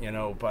these out,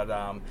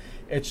 but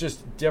it's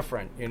just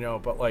different,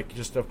 but like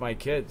just of my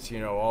kids,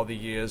 all the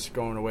years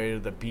going away to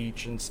the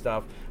beach and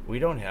stuff, we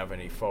don't have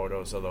any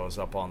photos of those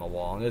up on the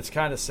wall. And it's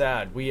kind of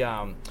sad. We,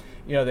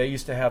 they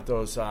used to have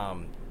those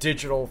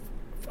digital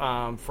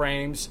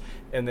frames,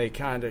 and they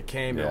kind of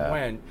came and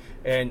went,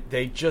 and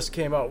they just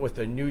came out with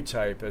a new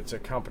type. It's a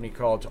company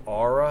called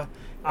Aura.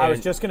 I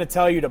was just going to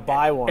tell you to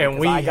buy one. And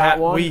we have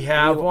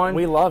one.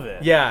 We love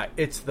it. Yeah,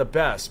 it's the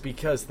best,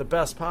 because the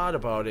best part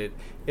about it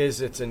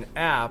is it's an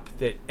app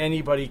that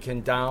anybody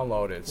can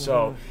download it.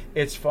 So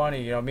it's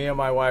funny, me and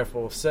my wife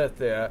will sit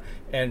there,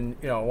 and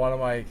one of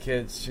my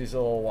kids, she's a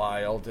little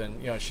wild,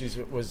 and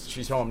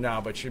she's home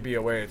now, but she'd be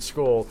away at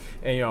school,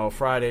 and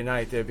Friday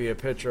night there'd be a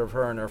picture of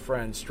her and her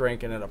friends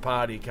drinking at a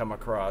party come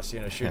across.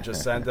 She'd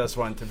just send us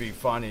one to be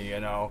funny,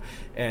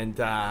 and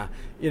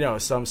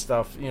some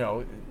stuff,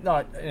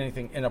 not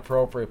anything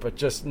inappropriate, but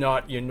just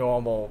not your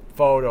normal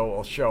photo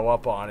will show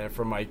up on it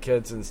for my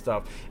kids and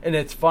stuff. And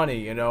it's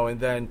funny, and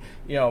then,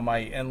 my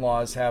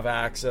in-laws have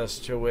access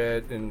to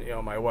it, and,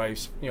 my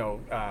wife's,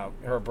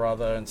 her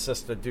brother and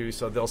sister do,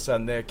 so they'll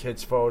send their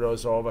kids'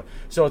 photos over.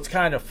 So it's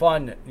kind of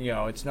fun,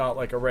 it's not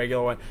like a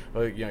regular one.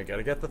 Well, you got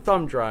to get the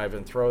thumb drive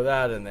and throw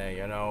that in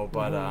there,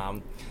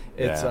 but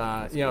it's,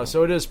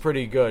 so it is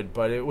pretty good,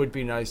 but it would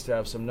be nice to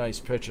have some nice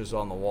pictures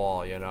on the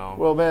wall,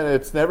 Well, man,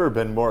 it's never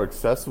been more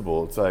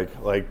accessible. It's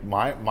like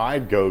my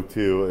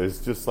go-to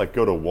is just like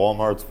go to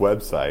Walmart's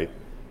website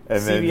and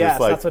CVS, then just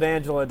like, that's what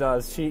Angela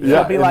does.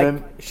 She'll be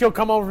like, she'll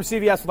come over from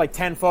CVS with like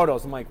 10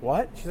 photos. I'm like,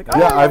 what? She's like, oh,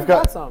 yeah, I've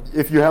got some.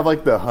 If you have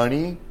like the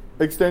Honey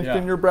extension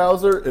in your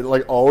browser, it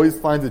like always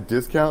finds a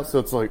discount. So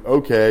it's like,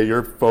 okay,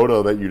 your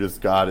photo that you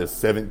just got is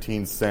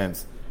 17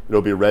 cents.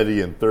 It'll be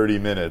ready in 30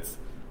 minutes.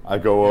 I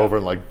go over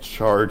and like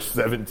charge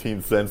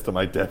 17 cents to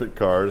my debit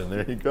card, and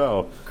there you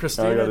go.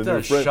 Christina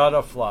does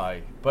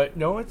Shutterfly, but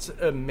it's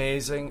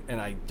amazing, and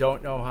I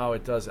don't know how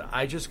it does it.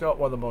 I just got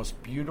one of the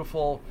most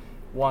beautiful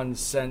ones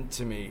sent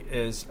to me.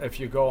 Is if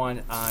you go on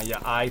your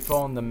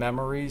iPhone, the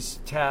Memories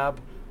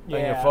tab on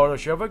your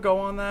photos. You ever go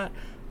on that?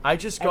 I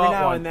just got every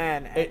now one, and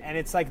then, and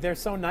it's like they're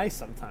so nice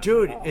sometimes.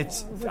 Dude,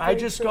 I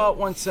just got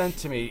one sent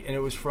to me, and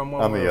it was from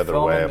when I'm we the were other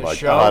filming way. the I'm like,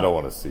 show. I don't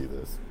want to see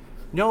this.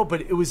 No,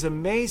 but it was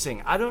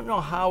amazing. I don't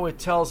know how it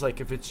tells, like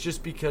if it's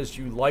just because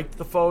you liked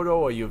the photo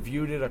or you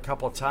viewed it a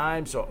couple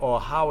times or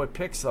how it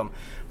picks them.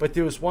 But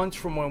there was ones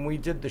from when we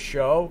did the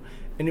show,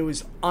 and it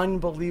was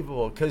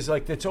unbelievable because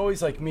like it's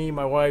always like me,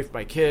 my wife,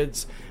 my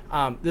kids.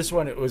 This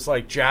one, it was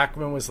like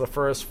Jackman was the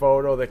first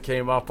photo that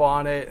came up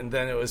on it, and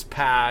then it was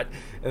Pat,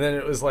 and then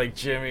it was like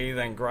Jimmy,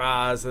 then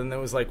Graz, and then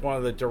it was like one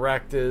of the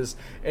directors,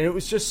 and it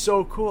was just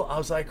so cool. I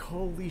was like,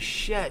 holy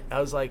shit. I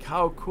was like,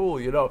 how cool,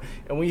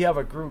 and we have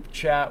a group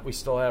chat we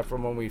still have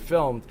from when we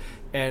filmed,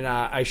 and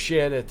I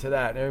shared it to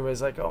that, and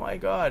everybody's like, oh my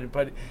God.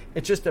 But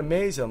it's just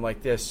amazing.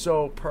 Like, they're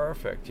so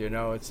perfect,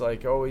 it's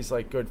like always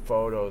like good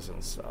photos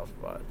and stuff,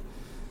 but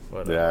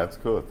yeah, it's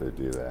cool if they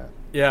do that.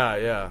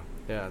 Yeah,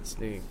 it's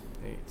neat.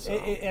 So.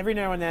 Every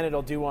now and then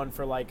it'll do one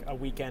for like a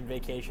weekend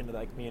vacation that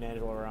like me and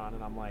Angela are on,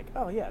 and I'm like,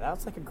 oh yeah,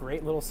 that's like a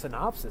great little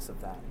synopsis of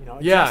that.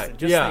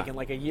 Just thinking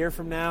like a year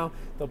from now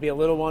there'll be a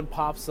little one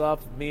pops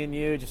up, me and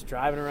you just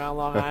driving around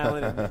Long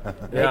Island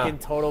and making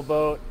Total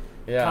Boat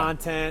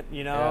content.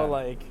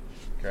 Like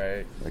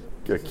great.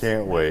 I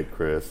can't wait,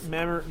 Chris.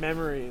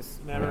 Memories,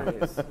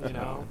 memories on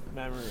Long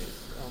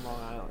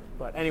Island.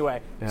 But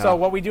anyway, so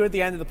what we do at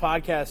the end of the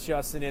podcast,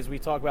 Justin, is we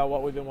talk about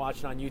what we've been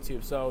watching on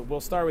YouTube. So we'll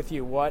start with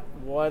you. What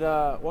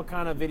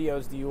kind of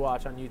videos do you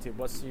watch on YouTube?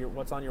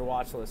 What's on your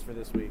watch list for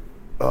this week?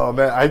 Oh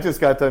man, I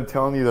just got done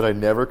telling you that I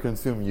never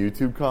consume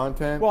YouTube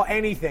content. Well,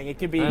 anything. It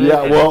could be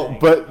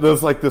but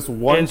there's like this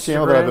one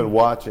channel that I've been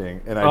watching,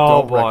 and I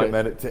don't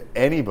recommend it to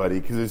anybody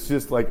because it's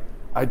just like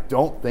I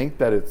don't think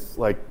that it's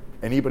like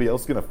anybody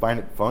else is going to find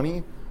it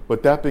funny.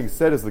 But that being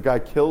said, as the guy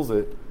kills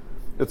it,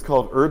 it's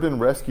called Urban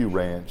Rescue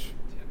Ranch.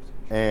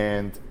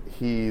 And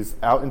he's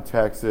out in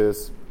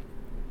Texas,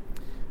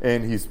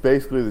 and he's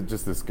basically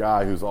just this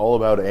guy who's all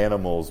about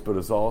animals, but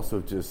is also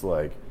just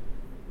like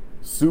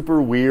super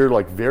weird,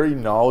 like very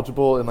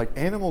knowledgeable, and like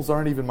animals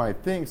aren't even my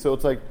thing. So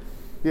it's like,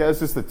 yeah, it's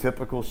just the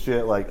typical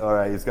shit. Like, all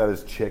right, he's got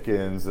his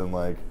chickens and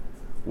like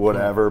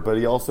whatever, but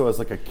he also has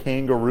like a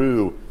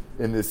kangaroo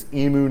and this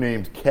emu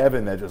named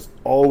Kevin that just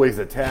always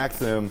attacks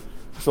him.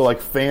 So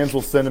like fans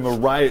will send him a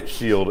riot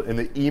shield, and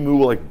the emu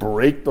will like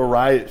break the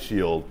riot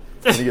shield.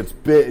 And he gets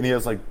bit, and he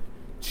has like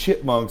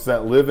chipmunks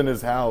that live in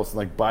his house and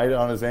like bite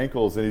on his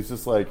ankles, and he's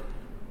just like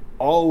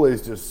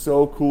always just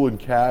so cool and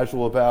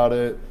casual about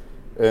it.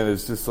 And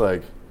it's just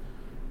like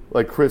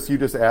Chris, you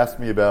just asked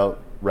me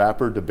about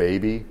rapper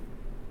DaBaby,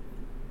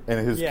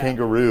 and his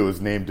kangaroo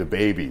is named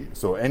DaBaby.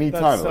 So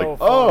anytime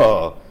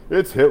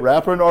it's hit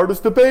rapper and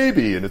artist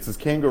DaBaby, and it's his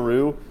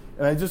kangaroo,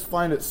 and I just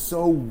find it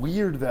so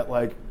weird that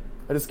like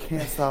I just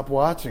can't stop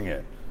watching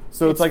it.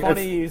 So it's like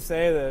funny you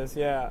say this,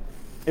 yeah.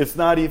 It's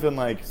not even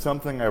like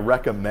something I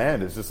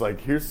recommend. It's just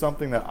like, here's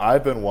something that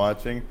I've been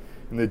watching,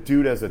 and the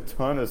dude has a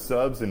ton of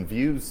subs and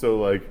views, so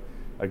like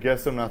I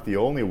guess I'm not the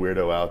only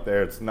weirdo out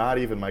there. It's not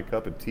even my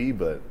cup of tea,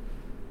 but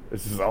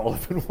this is all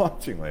I've been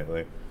watching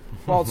lately.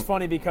 Well, it's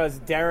funny because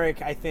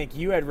Derek, I think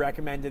you had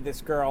recommended this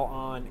girl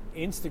on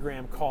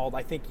Instagram called,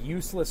 I think,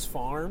 Useless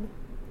Farm.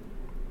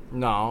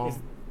 No.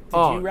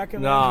 Did you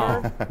recommend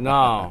her?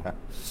 No.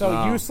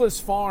 So Useless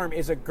Farm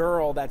is a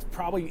girl that's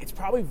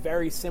probably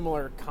very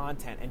similar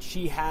content, and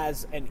she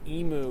has an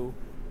emu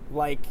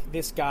like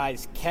this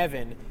guy's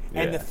Kevin,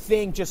 and the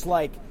thing just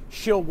like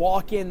she'll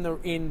walk in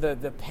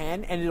the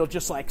pen, and it'll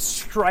just like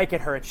strike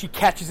at her, and she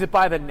catches it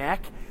by the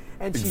neck,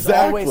 and she's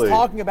always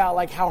talking about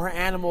like how her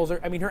animals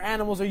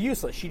are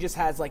useless. She just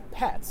has like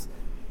pets,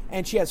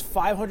 and she has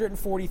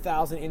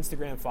 540,000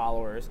 Instagram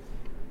followers.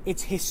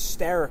 It's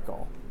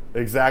hysterical.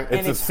 Exactly.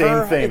 It's the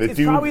same thing. The it's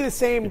dude probably the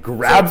same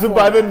grabs him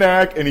by the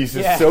neck, and he's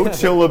just so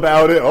chill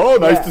about it. Oh,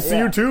 nice to see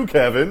you too,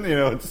 Kevin.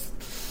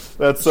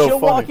 That's so funny. She'll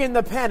walk in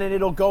the pen, and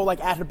it'll go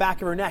like at the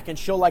back of her neck, and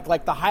she'll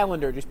like the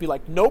Highlander just be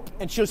like, nope.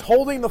 And she was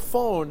holding the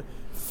phone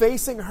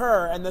facing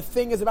her, and the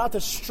thing is about to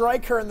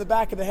strike her in the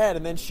back of the head,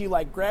 and then she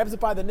like grabs it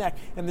by the neck,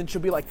 and then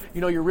she'll be like,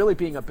 you're really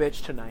being a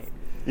bitch tonight.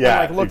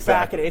 Yeah, and, like look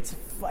exactly. back at it.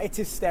 It's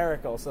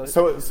hysterical. So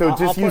just I'll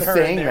you put her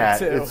saying in there, that,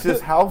 too. it's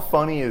just how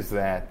funny is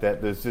that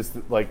there's just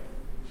like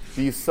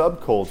these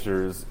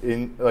subcultures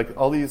in like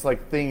all these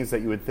like things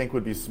that you would think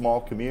would be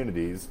small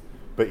communities,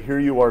 but here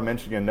you are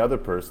mentioning another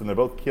person. They're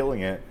both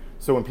killing it.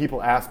 So when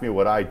people ask me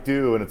what I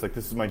do, and it's like,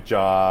 this is my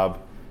job,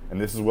 and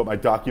this is what my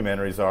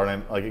documentaries are, and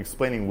I'm like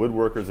explaining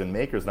woodworkers and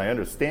makers, and I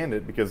understand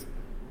it because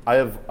I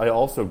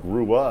also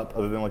grew up,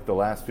 other than like the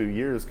last few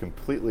years,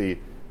 completely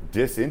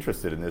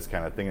disinterested in this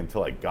kind of thing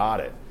until I got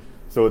it.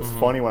 So it's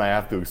funny when I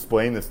have to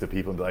explain this to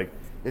people and be like,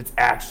 it's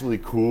actually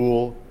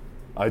cool.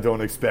 I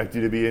don't expect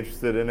you to be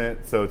interested in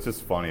it. So it's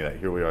just funny that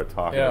here we are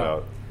talking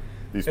about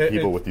these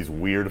people with these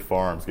weird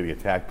farms getting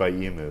attacked by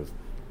emus.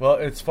 Well,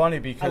 it's funny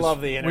because I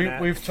love the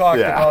internet. We've talked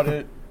about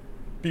it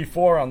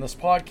before on this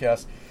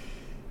podcast.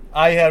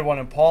 I had one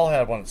and Paul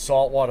had one,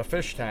 saltwater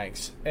fish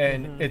tanks,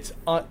 and it's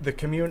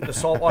the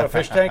saltwater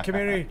fish tank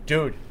community,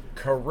 dude,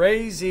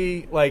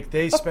 crazy. Like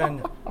they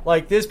spend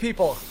like there's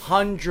people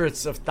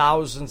hundreds of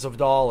thousands of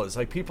dollars.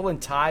 Like people in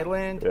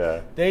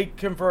Thailand, they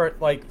convert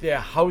like their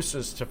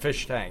houses to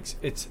fish tanks.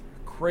 It's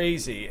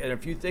crazy. And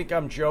if you think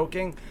I'm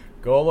joking,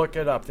 go look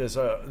it up. There's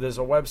a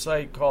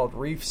website called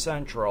Reef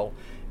Central,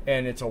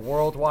 and it's a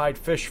worldwide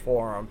fish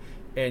forum,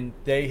 and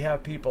they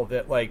have people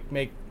that like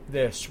make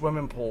their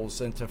swimming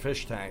pools into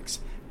fish tanks,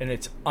 and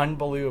it's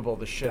unbelievable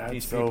the shit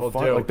these people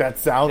do. Like that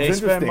sounds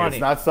interesting. It's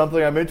not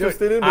something I'm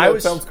interested in, but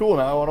that sounds cool.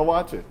 Now I want to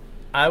watch it.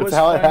 I was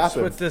friends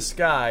with this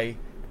guy.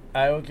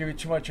 I won't give you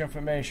too much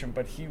information,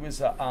 but he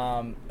was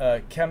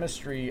a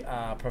chemistry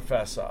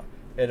professor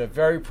at a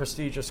very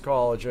prestigious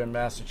college in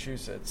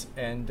Massachusetts,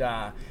 and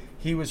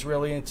he was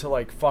really into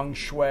like feng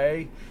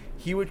shui.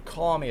 He would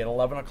call me at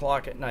 11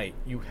 o'clock at night.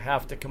 You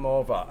have to come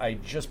over. I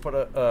just put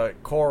a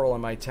coral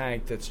in my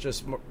tank that's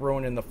just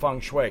ruining the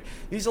feng shui.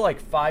 These are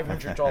like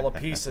 $500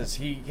 pieces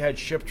he had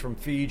shipped from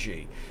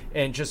Fiji.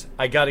 And just,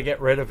 I got to get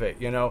rid of it,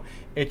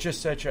 It's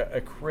just such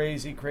a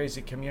crazy,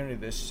 crazy community.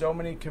 There's so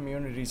many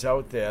communities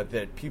out there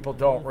that people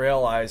don't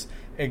realize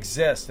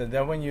exist. And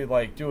then when you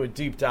like do a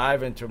deep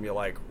dive into them, you're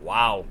like,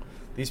 wow,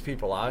 these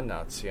people are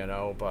nuts,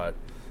 But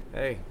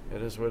hey,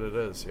 it is what it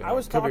is. I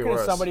was talking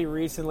to somebody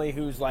recently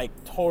who's like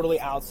totally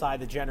outside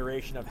the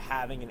generation of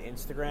having an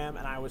Instagram,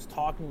 and I was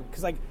talking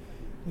because like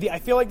I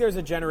feel like there's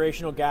a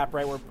generational gap,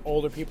 right, where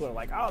older people are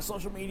like, oh,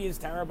 social media is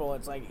terrible,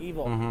 it's like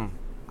evil.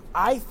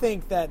 I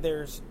think that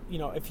there's,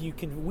 if you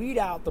can weed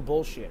out the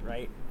bullshit,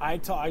 right? I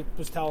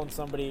was telling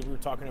somebody, we were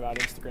talking about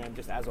Instagram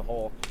just as a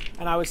whole,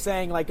 and I was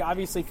saying, like,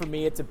 obviously for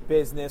me it's a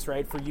business,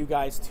 right? For you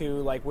guys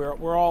too, like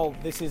we're all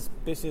this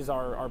is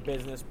our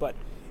business, but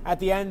at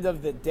the end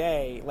of the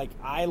day, like,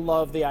 I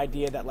love the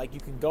idea that, like, you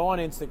can go on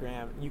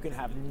Instagram, you can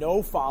have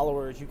no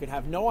followers, you can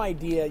have no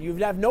idea, you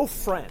have no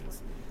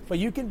friends, but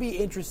you can be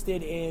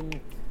interested in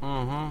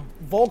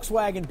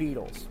Volkswagen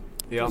Beetles,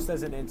 just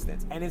as an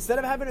instance. And instead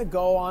of having to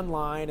go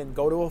online and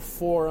go to a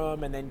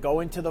forum and then go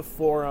into the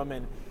forum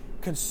and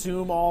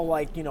consume all,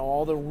 like,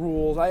 all the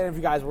rules. I don't know if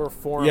you guys were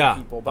forum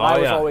people, but I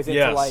was always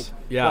into,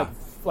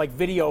 like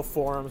video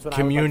forums when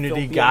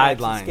community I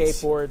would, like,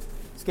 guidelines,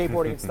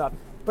 skateboarding and stuff.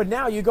 But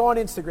now you go on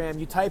Instagram,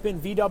 you type in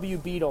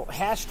VW Beetle,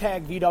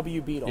 hashtag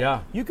VW Beetle.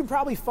 Yeah. You can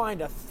probably find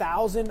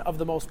 1,000 of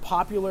the most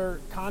popular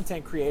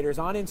content creators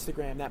on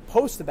Instagram that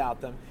post about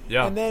them.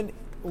 Yeah. And then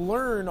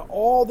learn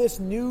all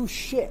this new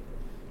shit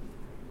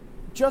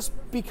just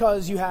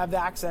because you have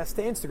access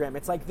to Instagram.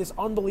 It's like this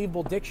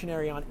unbelievable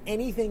dictionary on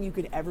anything you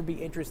could ever be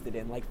interested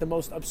in. Like the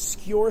most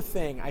obscure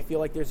thing, I feel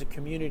like there's a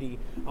community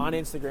on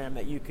Instagram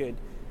that you could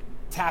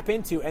tap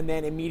into and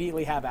then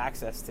immediately have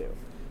access to.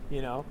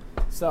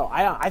 So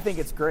I think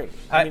it's great.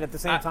 I mean, at the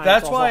same time,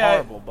 it's also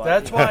horrible. But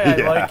that's why I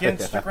like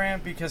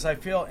Instagram, because I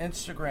feel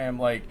Instagram,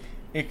 like,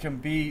 it can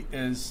be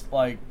as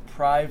like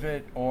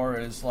private or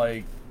as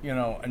like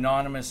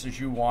anonymous as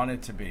you want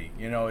it to be.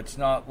 It's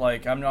not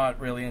like, I'm not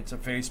really into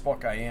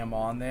Facebook. I am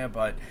on there,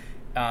 but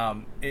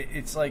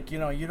it's like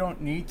you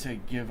don't need to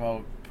give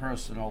out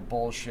personal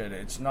bullshit.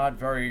 It's not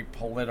very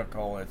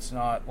political. It's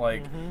not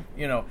like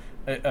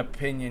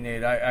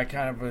opinionated. I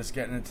kind of was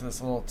getting into this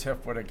little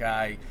tiff with a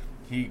guy.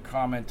 He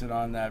commented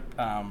on that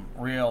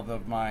reel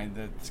of mine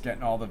that's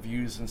getting all the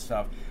views and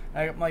stuff.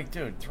 I'm like,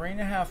 dude,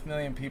 3.5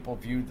 million people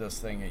viewed this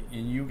thing,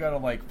 and you got to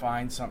like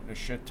find something to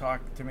shit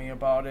talk to me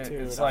about it.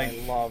 Dude, it's like,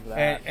 I love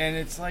that. And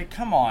it's like,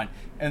 come on.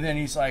 And then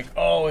he's like,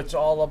 oh, it's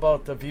all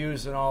about the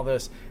views and all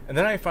this. And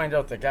then I find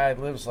out the guy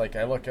lives, like,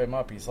 I look him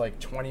up. He's like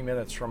 20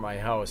 minutes from my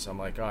house. I'm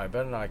like, oh, I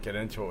better not get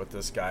into it with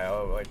this guy.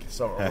 I'll like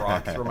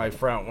rock through my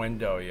front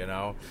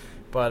window,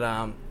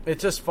 But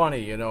it's just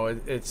funny,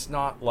 it's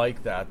not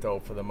like that, though,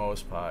 for the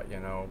most part,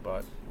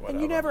 but whatever. And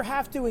you never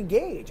have to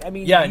engage. I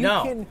mean,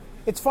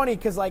 it's funny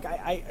because, like,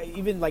 I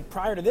even, like,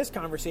 prior to this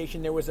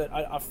conversation, there was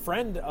a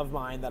friend of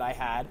mine that I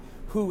had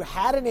who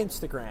had an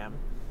Instagram.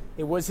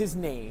 It was his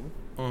name,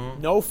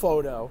 no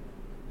photo,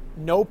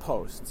 no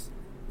posts,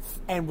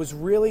 and was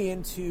really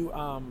into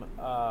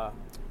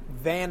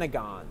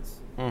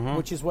Vanagons.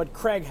 which is what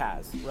Craig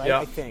has, right? Yeah.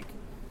 I think,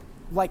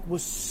 like,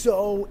 was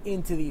so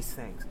into these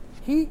things.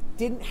 He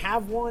didn't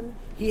have one.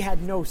 He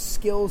had no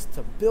skills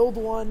to build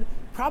one.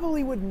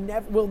 Probably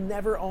will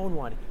never own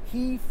one.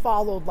 He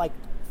followed like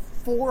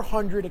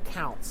 400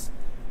 accounts,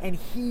 and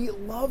he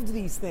loved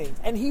these things.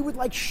 And he would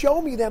like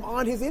show me them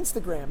on his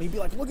Instagram. He'd be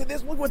like, "Look at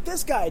this! Look what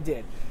this guy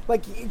did!"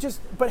 Like,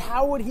 but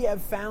how would he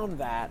have found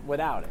that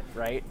without it,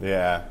 right?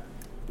 Yeah.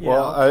 You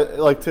Well, know? I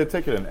like to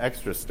take it an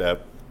extra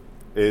step.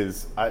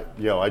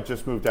 I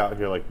just moved out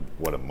here like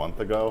a month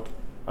ago.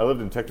 I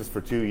lived in Texas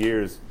for 2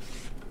 years.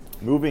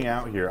 Moving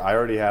out here, I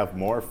already have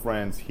more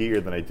friends here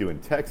than I do in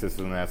Texas,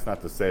 and that's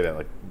not to say that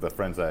like the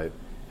friends I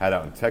had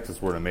out in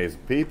Texas weren't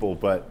amazing people,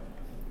 but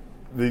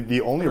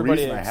the only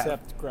Everybody reason I have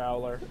except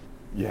Growler.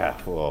 we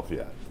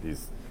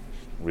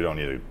don't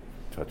need to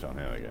touch on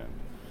him again.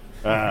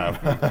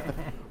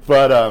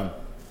 But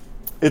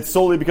it's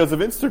solely because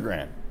of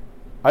Instagram.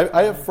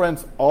 I have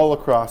friends all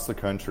across the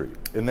country,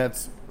 and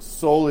that's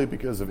solely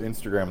because of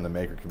Instagram and the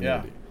maker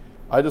community. Yeah.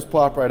 I just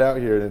plop right out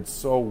here, and it's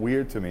so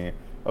weird to me.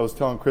 I was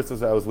telling Chris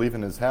as I was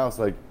leaving his house,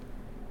 like,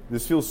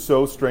 this feels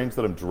so strange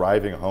that I'm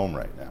driving home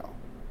right now.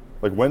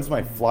 Like, when's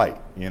my flight,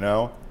 you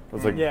know? I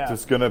was like,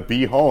 just going to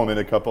be home in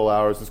a couple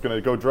hours, just going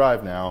to go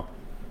drive now.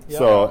 Yep.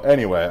 So,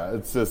 anyway,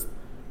 it's just,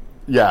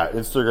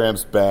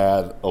 Instagram's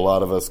bad. A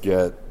lot of us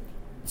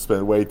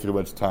spend way too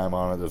much time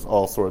on it. There's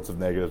all sorts of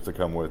negatives that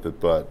come with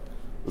it, but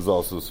there's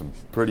also some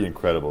pretty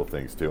incredible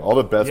things, too. All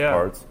the best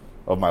parts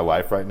of my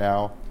life right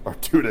now are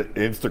due to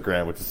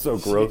Instagram, which is so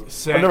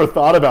gross. I've never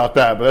thought about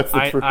that, but that's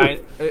the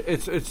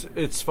truth.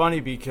 It's funny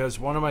because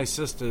one of my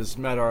sisters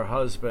met her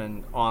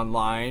husband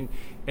online,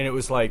 and it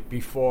was like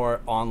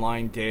before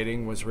online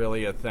dating was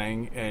really a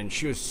thing, and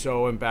she was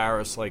so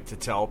embarrassed like to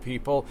tell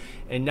people,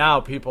 and now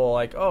people are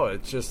like, oh,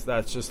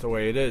 that's just the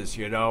way it is,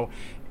 you know.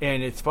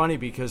 And it's funny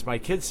because my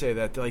kids say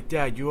that. They're like,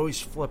 Dad, you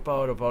always flip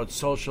out about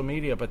social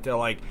media, but they're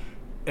like,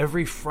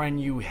 every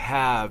friend you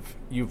have,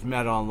 you've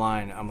met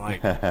online. I'm like,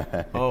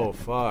 oh,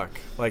 fuck.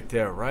 Like,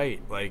 they're right.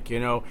 Like,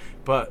 you know.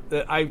 But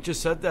I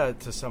just said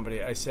that to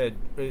somebody. I said,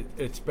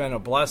 it's been a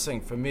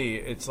blessing for me.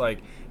 It's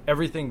like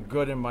everything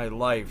good in my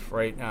life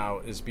right now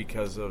is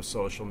because of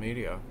social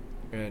media.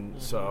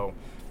 And so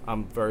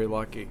I'm very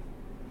lucky.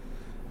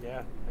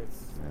 Yeah,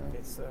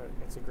 it's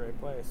a great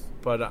place.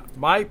 But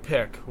my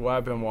pick, who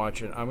I've been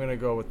watching, I'm going to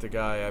go with the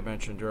guy I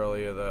mentioned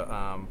earlier, the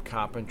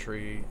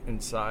Carpentry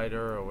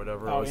Insider or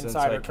whatever it was.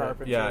 Insider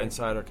Carpentry. Yeah,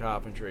 Insider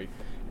Carpentry.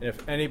 And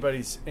if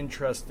anybody's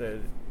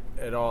interested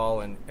at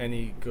all in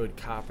any good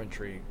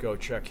carpentry, go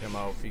check him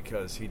out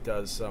because he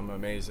does some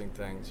amazing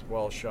things,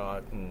 well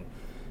shot and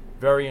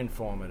very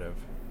informative.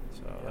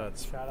 So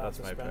shout out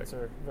to my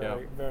Spencer.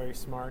 pick. Very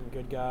smart and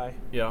good guy.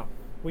 Yeah.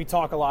 We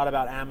talk a lot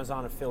about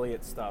Amazon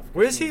affiliate stuff.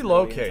 Where's he he's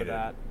really into located?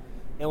 that.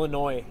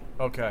 Illinois.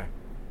 Okay.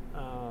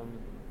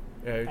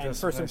 And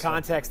for some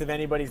context, if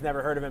anybody's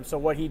never heard of him, so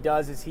what he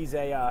does is he's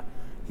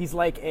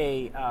like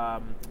a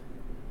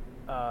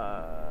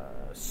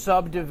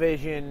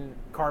subdivision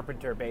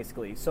carpenter,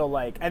 basically. So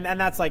like, and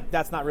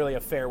that's not really a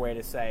fair way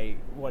to say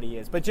what he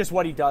is, but just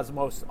what he does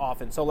most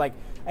often. So like,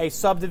 a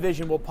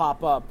subdivision will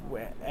pop up,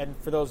 and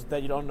for those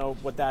that you don't know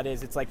what that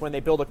is, it's like when they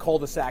build a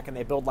cul-de-sac and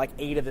they build like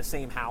 8 of the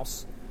same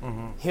house.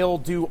 He'll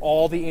do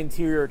all the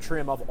interior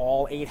trim of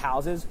all 8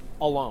 houses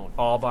alone.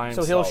 All by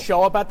himself. So he'll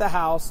show up at the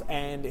house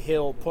and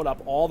he'll put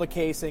up all the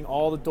casing,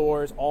 all the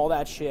doors, all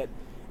that shit.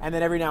 And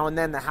then every now and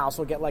then the house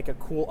will get like a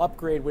cool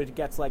upgrade which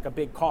gets like a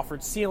big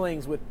coffered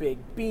ceilings with big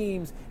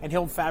beams, and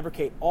he'll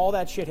fabricate all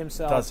that shit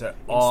himself. Does it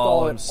install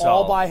all it himself.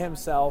 all by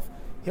himself.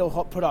 He'll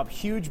put up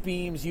huge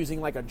beams using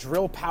like a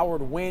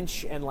drill-powered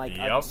winch and like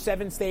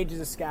 7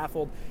 stages of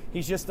scaffold.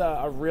 He's just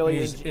a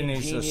really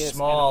ingenious he's a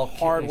small, and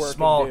hard-working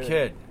small dude.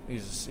 kid.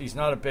 He's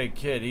not a big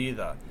kid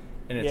either,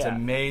 and it's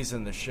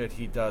amazing the shit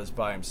he does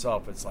by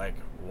himself. It's like,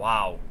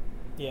 wow.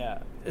 Yeah.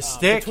 A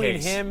staircase.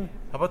 Between him,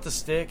 how about the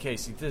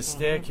staircase? He did a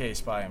staircase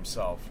by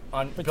himself.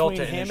 Built between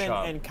it in him his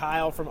shop. and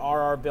Kyle from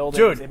RR Buildings,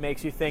 Dude, it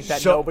makes you think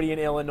that so- nobody in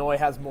Illinois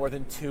has more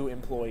than 2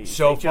 employees.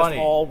 So they funny.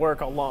 just all work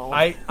alone.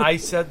 I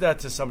said that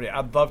to somebody.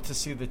 I'd love to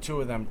see the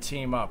 2 of them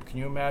team up. Can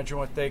you imagine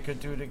what they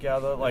could do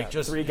together? Like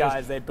just 3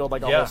 guys, they'd build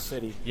like a whole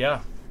city. Yeah.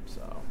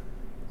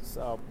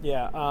 So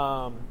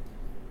yeah.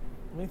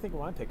 Let me think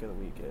what my pick of the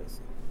week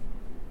is.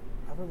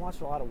 I've been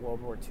watching a lot of World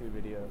War II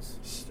videos.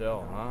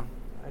 Still, huh?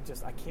 I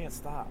can't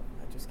stop.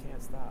 I just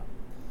can't stop.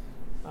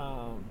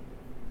 I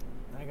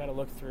got to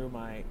look through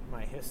my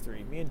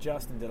history. Me and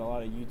Justin did a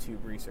lot of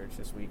YouTube research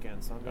this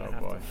weekend, so I'm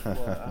gonna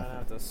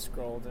have to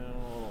scroll down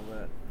a little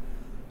bit.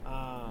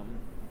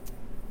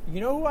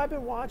 You know who I've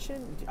been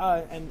watching?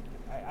 And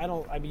I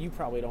don't. I mean, you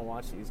probably don't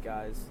watch these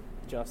guys,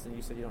 Justin.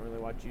 You said you don't really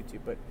watch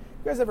YouTube, but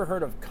you guys ever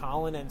heard of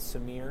Colin and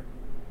Samir?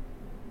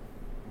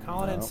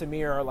 Colin and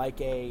Samir are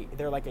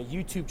they're like a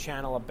YouTube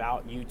channel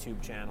about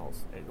YouTube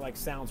channels. It like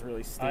sounds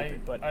really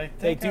stupid, but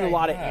they do a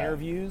lot of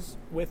interviews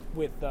with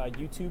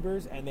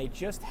YouTubers, and they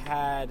just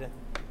had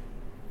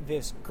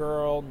this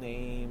girl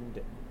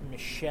named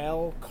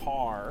Michelle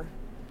Carr,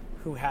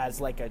 who has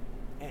like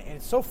and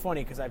it's so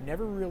funny because I've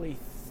never really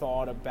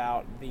thought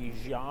about the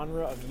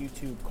genre of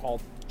YouTube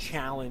called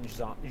challenge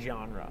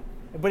genre.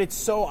 But it's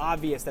so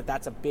obvious that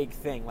that's a big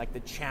thing, like the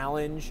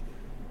challenge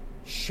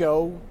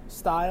show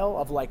style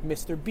of like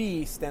Mr.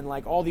 Beast and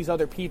like all these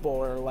other people,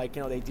 or like,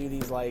 you know, they do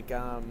these like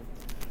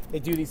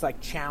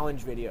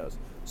challenge videos.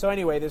 So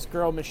anyway, this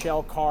girl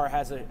Michelle Carr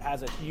has a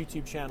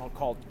YouTube channel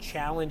called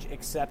Challenge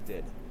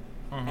Accepted,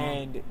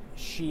 and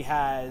she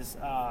has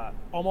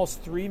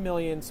almost 3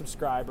 million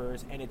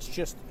subscribers, and it's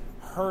just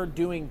her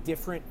doing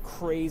different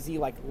crazy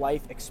like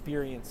life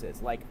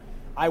experiences. Like,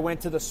 I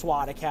went to the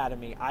SWAT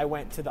Academy, I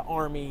went to the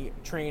Army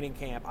training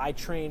camp, I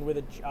trained with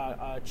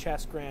a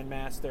chess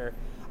grandmaster,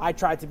 I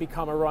tried to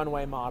become a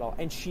runway model,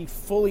 and she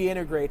fully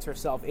integrates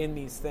herself in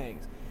these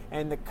things.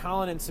 And the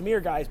Colin and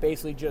Samir guys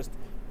basically just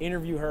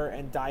interview her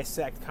and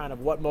dissect kind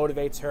of what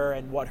motivates her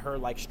and what her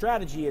like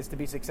strategy is to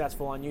be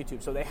successful on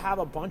YouTube. So they have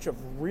a bunch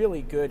of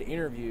really good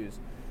interviews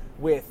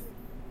with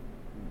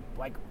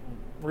like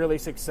really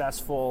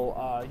successful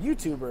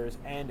YouTubers,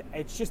 and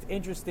it's just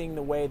interesting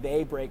the way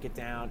they break it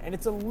down. And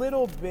it's a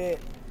little,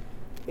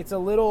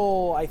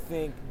 I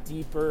think,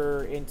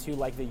 deeper into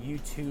like the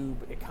YouTube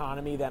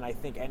economy than I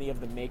think any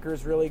of the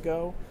makers really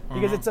go,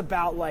 because it's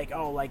about like,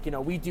 oh, like, you know,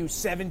 we do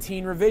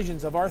 17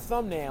 revisions of our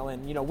thumbnail,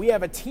 and, you know, we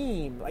have a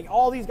team. Like,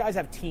 all these guys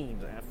have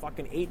teams. They have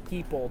fucking 8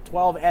 people,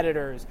 12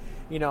 editors,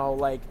 you know,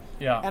 like,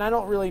 Yeah. And I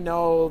don't really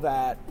know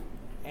that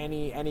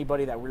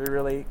anybody that we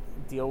really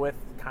deal with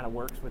kind of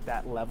works with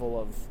that level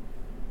of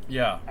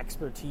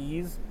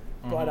expertise.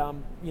 But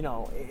you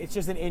know, it's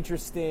just an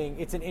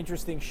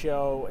interesting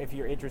show if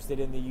you're interested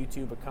in the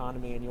YouTube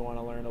economy and you want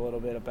to learn a little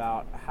bit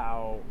about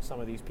how some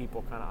of these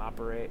people kind of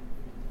operate.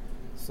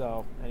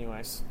 So,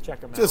 anyways,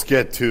 check them out. Just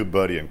get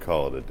TubeBuddy and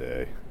call it a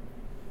day.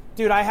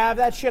 Dude, I have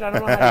that shit. I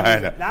don't know how to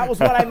use it. That was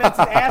what I meant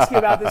to ask you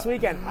about this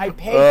weekend. I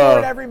pay for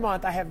it every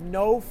month. I have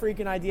no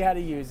freaking idea how to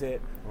use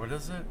it. What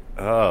is it?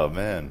 Oh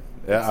man,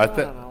 yeah, I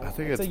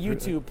think it's a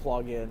YouTube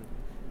plugin.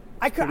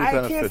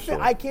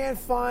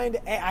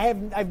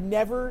 I've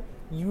never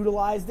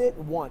utilized it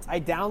once. I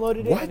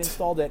downloaded it and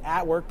installed it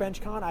at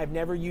WorkbenchCon. I've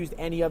never used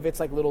any of its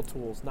like little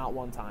tools, not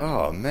one time.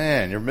 Oh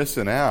man, you're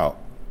missing out.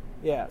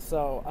 Yeah,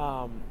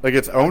 so like,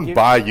 it's owned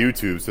by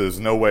YouTube, so there's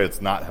no way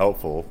it's not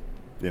helpful.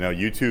 You know,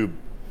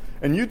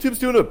 YouTube's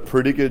doing a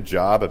pretty good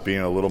job at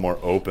being a little more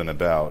open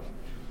about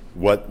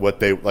what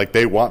they like.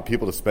 They want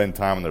people to spend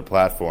time on their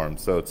platform,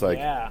 so it's like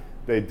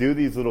they do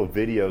these little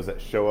videos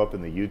that show up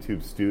in the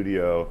YouTube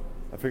studio.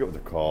 I forget what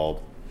they're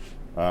called,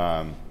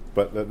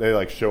 but they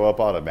like show up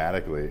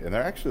automatically, and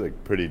they're actually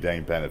like pretty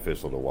dang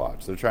beneficial to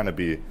watch. They're trying to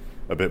be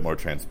a bit more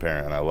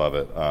transparent, and I love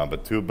it.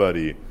 But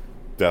TubeBuddy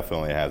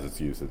definitely has its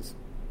uses.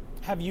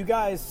 Have you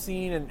guys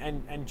seen,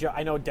 and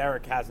I know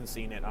Derek hasn't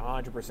seen it,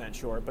 100%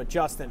 sure, but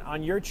Justin,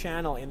 on your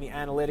channel in the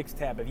analytics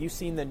tab, have you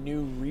seen the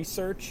new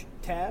research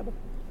tab?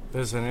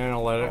 There's an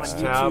analytics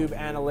on tab. YouTube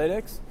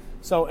analytics.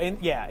 So,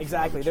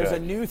 exactly. There's a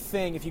new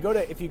thing. If you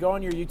go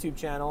on your YouTube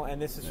channel,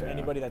 and this is for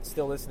anybody that's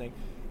still listening,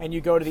 and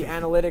you go to the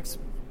analytics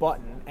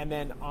button, and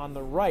then on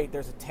the right,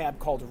 there's a tab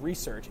called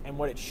research, and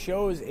what it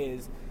shows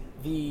is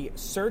the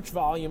search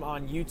volume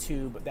on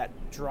YouTube that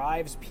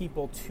drives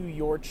people to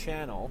your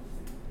channel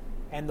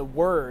and the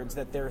words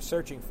that they're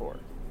searching for.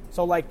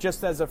 So, like,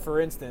 just as a for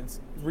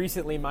instance,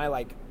 recently my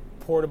like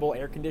portable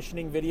air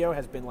conditioning video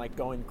has been like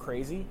going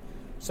crazy.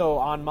 So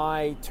on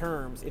my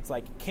terms, it's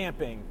like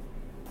camping,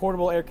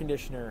 portable air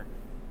conditioner,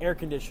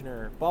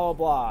 blah blah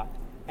blah,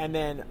 and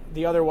then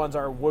the other ones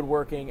are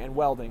woodworking and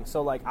welding.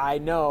 So like, I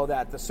know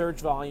that the search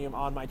volume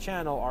on my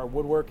channel are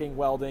woodworking,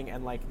 welding,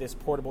 and like this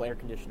portable air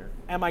conditioner.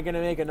 Am I going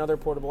to make another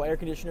portable air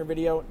conditioner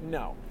video?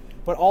 No.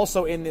 But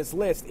also in this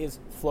list is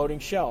floating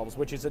shelves,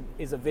 which is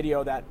a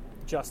video that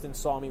Justin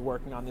saw me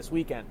working on this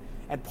weekend.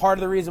 And part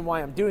of the reason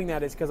why I'm doing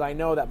that is because I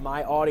know that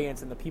my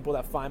audience and the people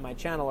that find my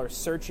channel are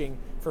searching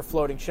for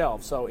floating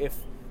shelves. So if,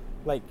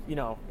 like, you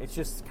know, it's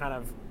just kind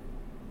of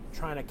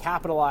trying to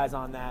capitalize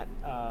on that,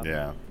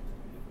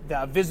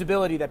 the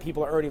visibility that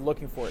people are already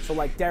looking for. So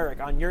like Derek,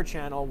 on your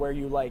channel where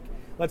you like,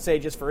 let's say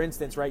just for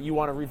instance, right, you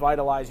want to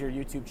revitalize your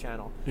YouTube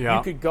channel. Yeah.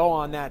 You could go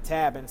on that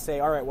tab and say,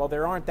 all right, well,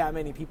 there aren't that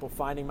many people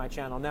finding my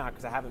channel now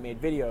because I haven't made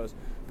videos.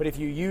 But if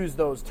you use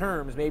those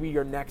terms, maybe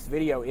your next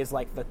video is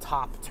like the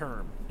top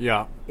term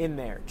in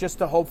there, just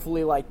to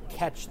hopefully like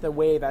catch the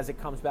wave as it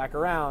comes back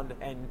around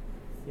and,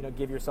 you know,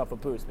 give yourself a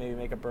boost. Maybe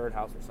make a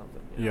birdhouse or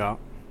something. You know?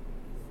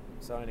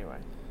 So anyway,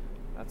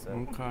 that's it.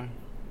 Okay.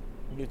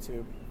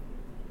 YouTube.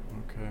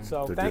 Okay.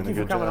 So They're thank doing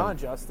you a for good coming job. on,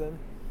 Justin.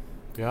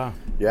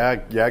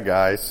 Yeah,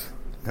 guys.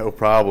 No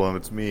problem.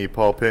 It's me,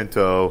 Paul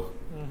Pinto,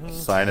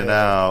 signing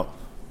out.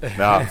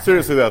 No,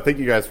 seriously though, thank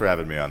you guys for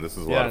having me on. This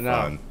is a lot of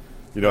fun.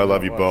 You know, I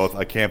love you both.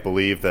 I can't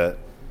believe that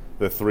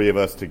the three of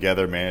us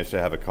together managed to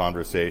have a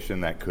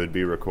conversation that could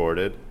be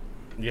recorded.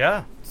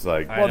 Yeah. It's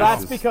like, Well,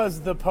 that's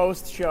because the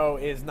post show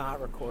is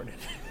not recorded.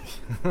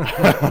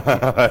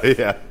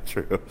 yeah,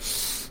 true.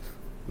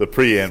 The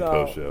pre and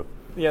post show.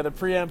 Yeah, the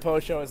pre and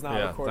post show is not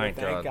Yeah, recorded.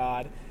 Thank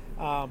God.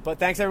 But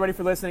thanks everybody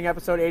for listening.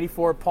 Episode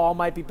 84. Paul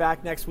might be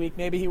back next week.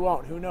 Maybe he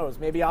won't. Who knows?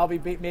 Maybe I'll be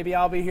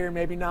here.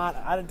 Maybe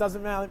not. It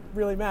doesn't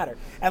really matter.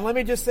 And let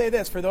me just say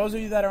this: for those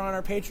of you that are on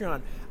our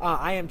Patreon,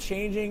 I am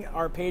changing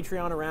our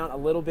Patreon around a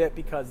little bit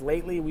because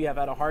lately we have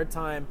had a hard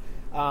time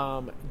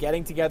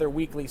getting together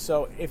weekly.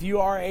 So if you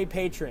are a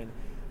patron,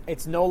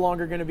 it's no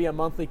longer going to be a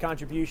monthly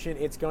contribution.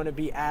 It's going to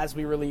be as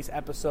we release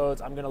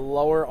episodes. I'm going to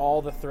lower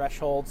all the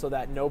thresholds so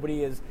that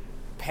nobody is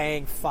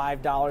paying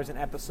 $5 an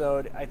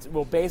episode. It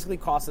will basically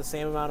cost the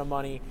same amount of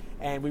money,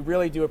 and we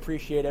really do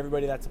appreciate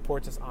everybody that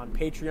supports us on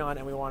Patreon,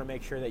 and we want to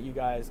make sure that you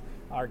guys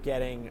are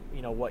getting,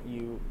 you know, what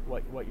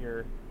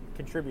you're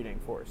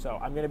contributing for. So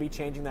I'm going to be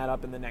changing that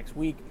up in the next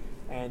week,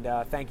 and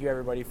thank you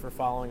everybody for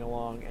following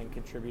along and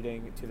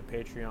contributing to the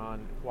Patreon,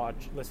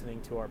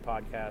 listening to our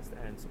podcast,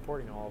 and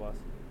supporting all of us.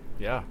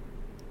 Yeah,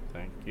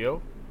 thank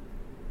you.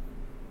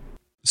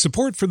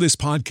 Support for this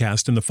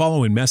podcast and the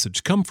following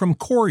message come from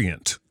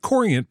Corient.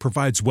 Corient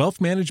provides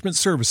wealth management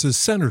services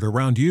centered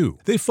around you.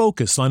 They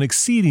focus on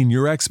exceeding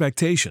your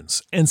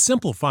expectations and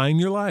simplifying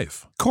your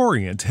life.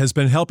 Corient has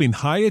been helping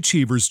high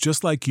achievers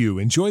just like you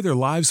enjoy their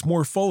lives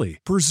more fully,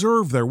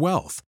 preserve their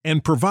wealth,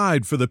 and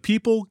provide for the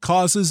people,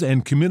 causes,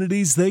 and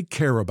communities they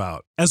care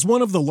about. As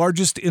one of the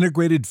largest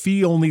integrated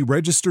fee-only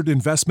registered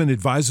investment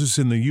advisors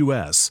in the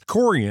U.S.,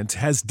 Corient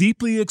has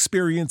deeply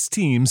experienced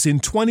teams in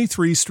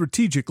 23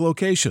 strategic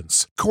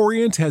locations.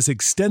 Corient has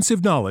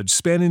extensive knowledge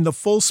spanning the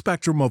full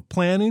spectrum of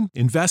planning,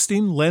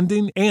 investing,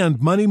 lending, and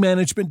money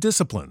management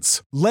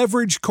disciplines.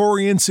 Leverage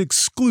Corient's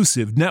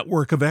exclusive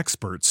network of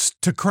experts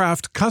to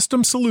craft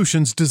custom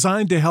solutions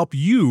designed to help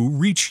you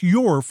reach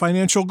your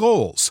financial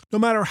goals, no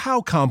matter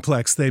how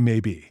complex they may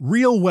be.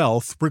 Real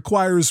wealth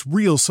requires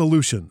real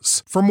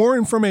solutions. For more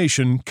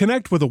information,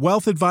 connect with a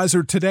wealth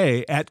advisor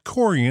today at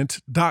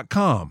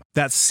Corient.com.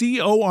 That's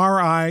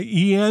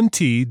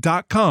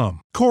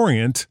Corient.com.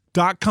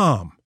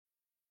 Corient.com.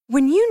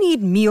 When you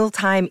need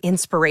mealtime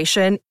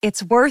inspiration,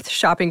 it's worth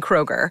shopping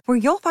Kroger, where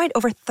you'll find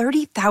over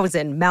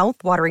 30,000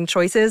 mouth-watering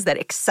choices that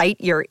excite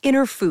your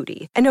inner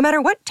foodie. And no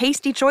matter what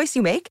tasty choice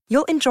you make,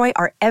 you'll enjoy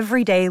our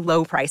everyday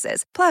low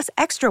prices, plus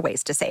extra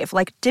ways to save,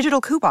 like digital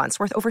coupons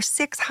worth over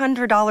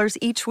 $600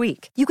 each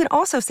week. You can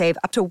also save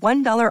up to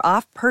 $1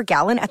 off per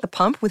gallon at the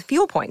pump with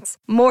fuel points.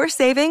 More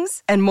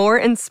savings and more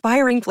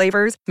inspiring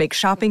flavors make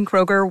shopping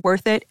Kroger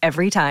worth it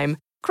every time.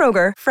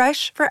 Kroger,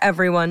 fresh for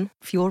everyone.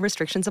 Fuel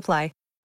restrictions apply.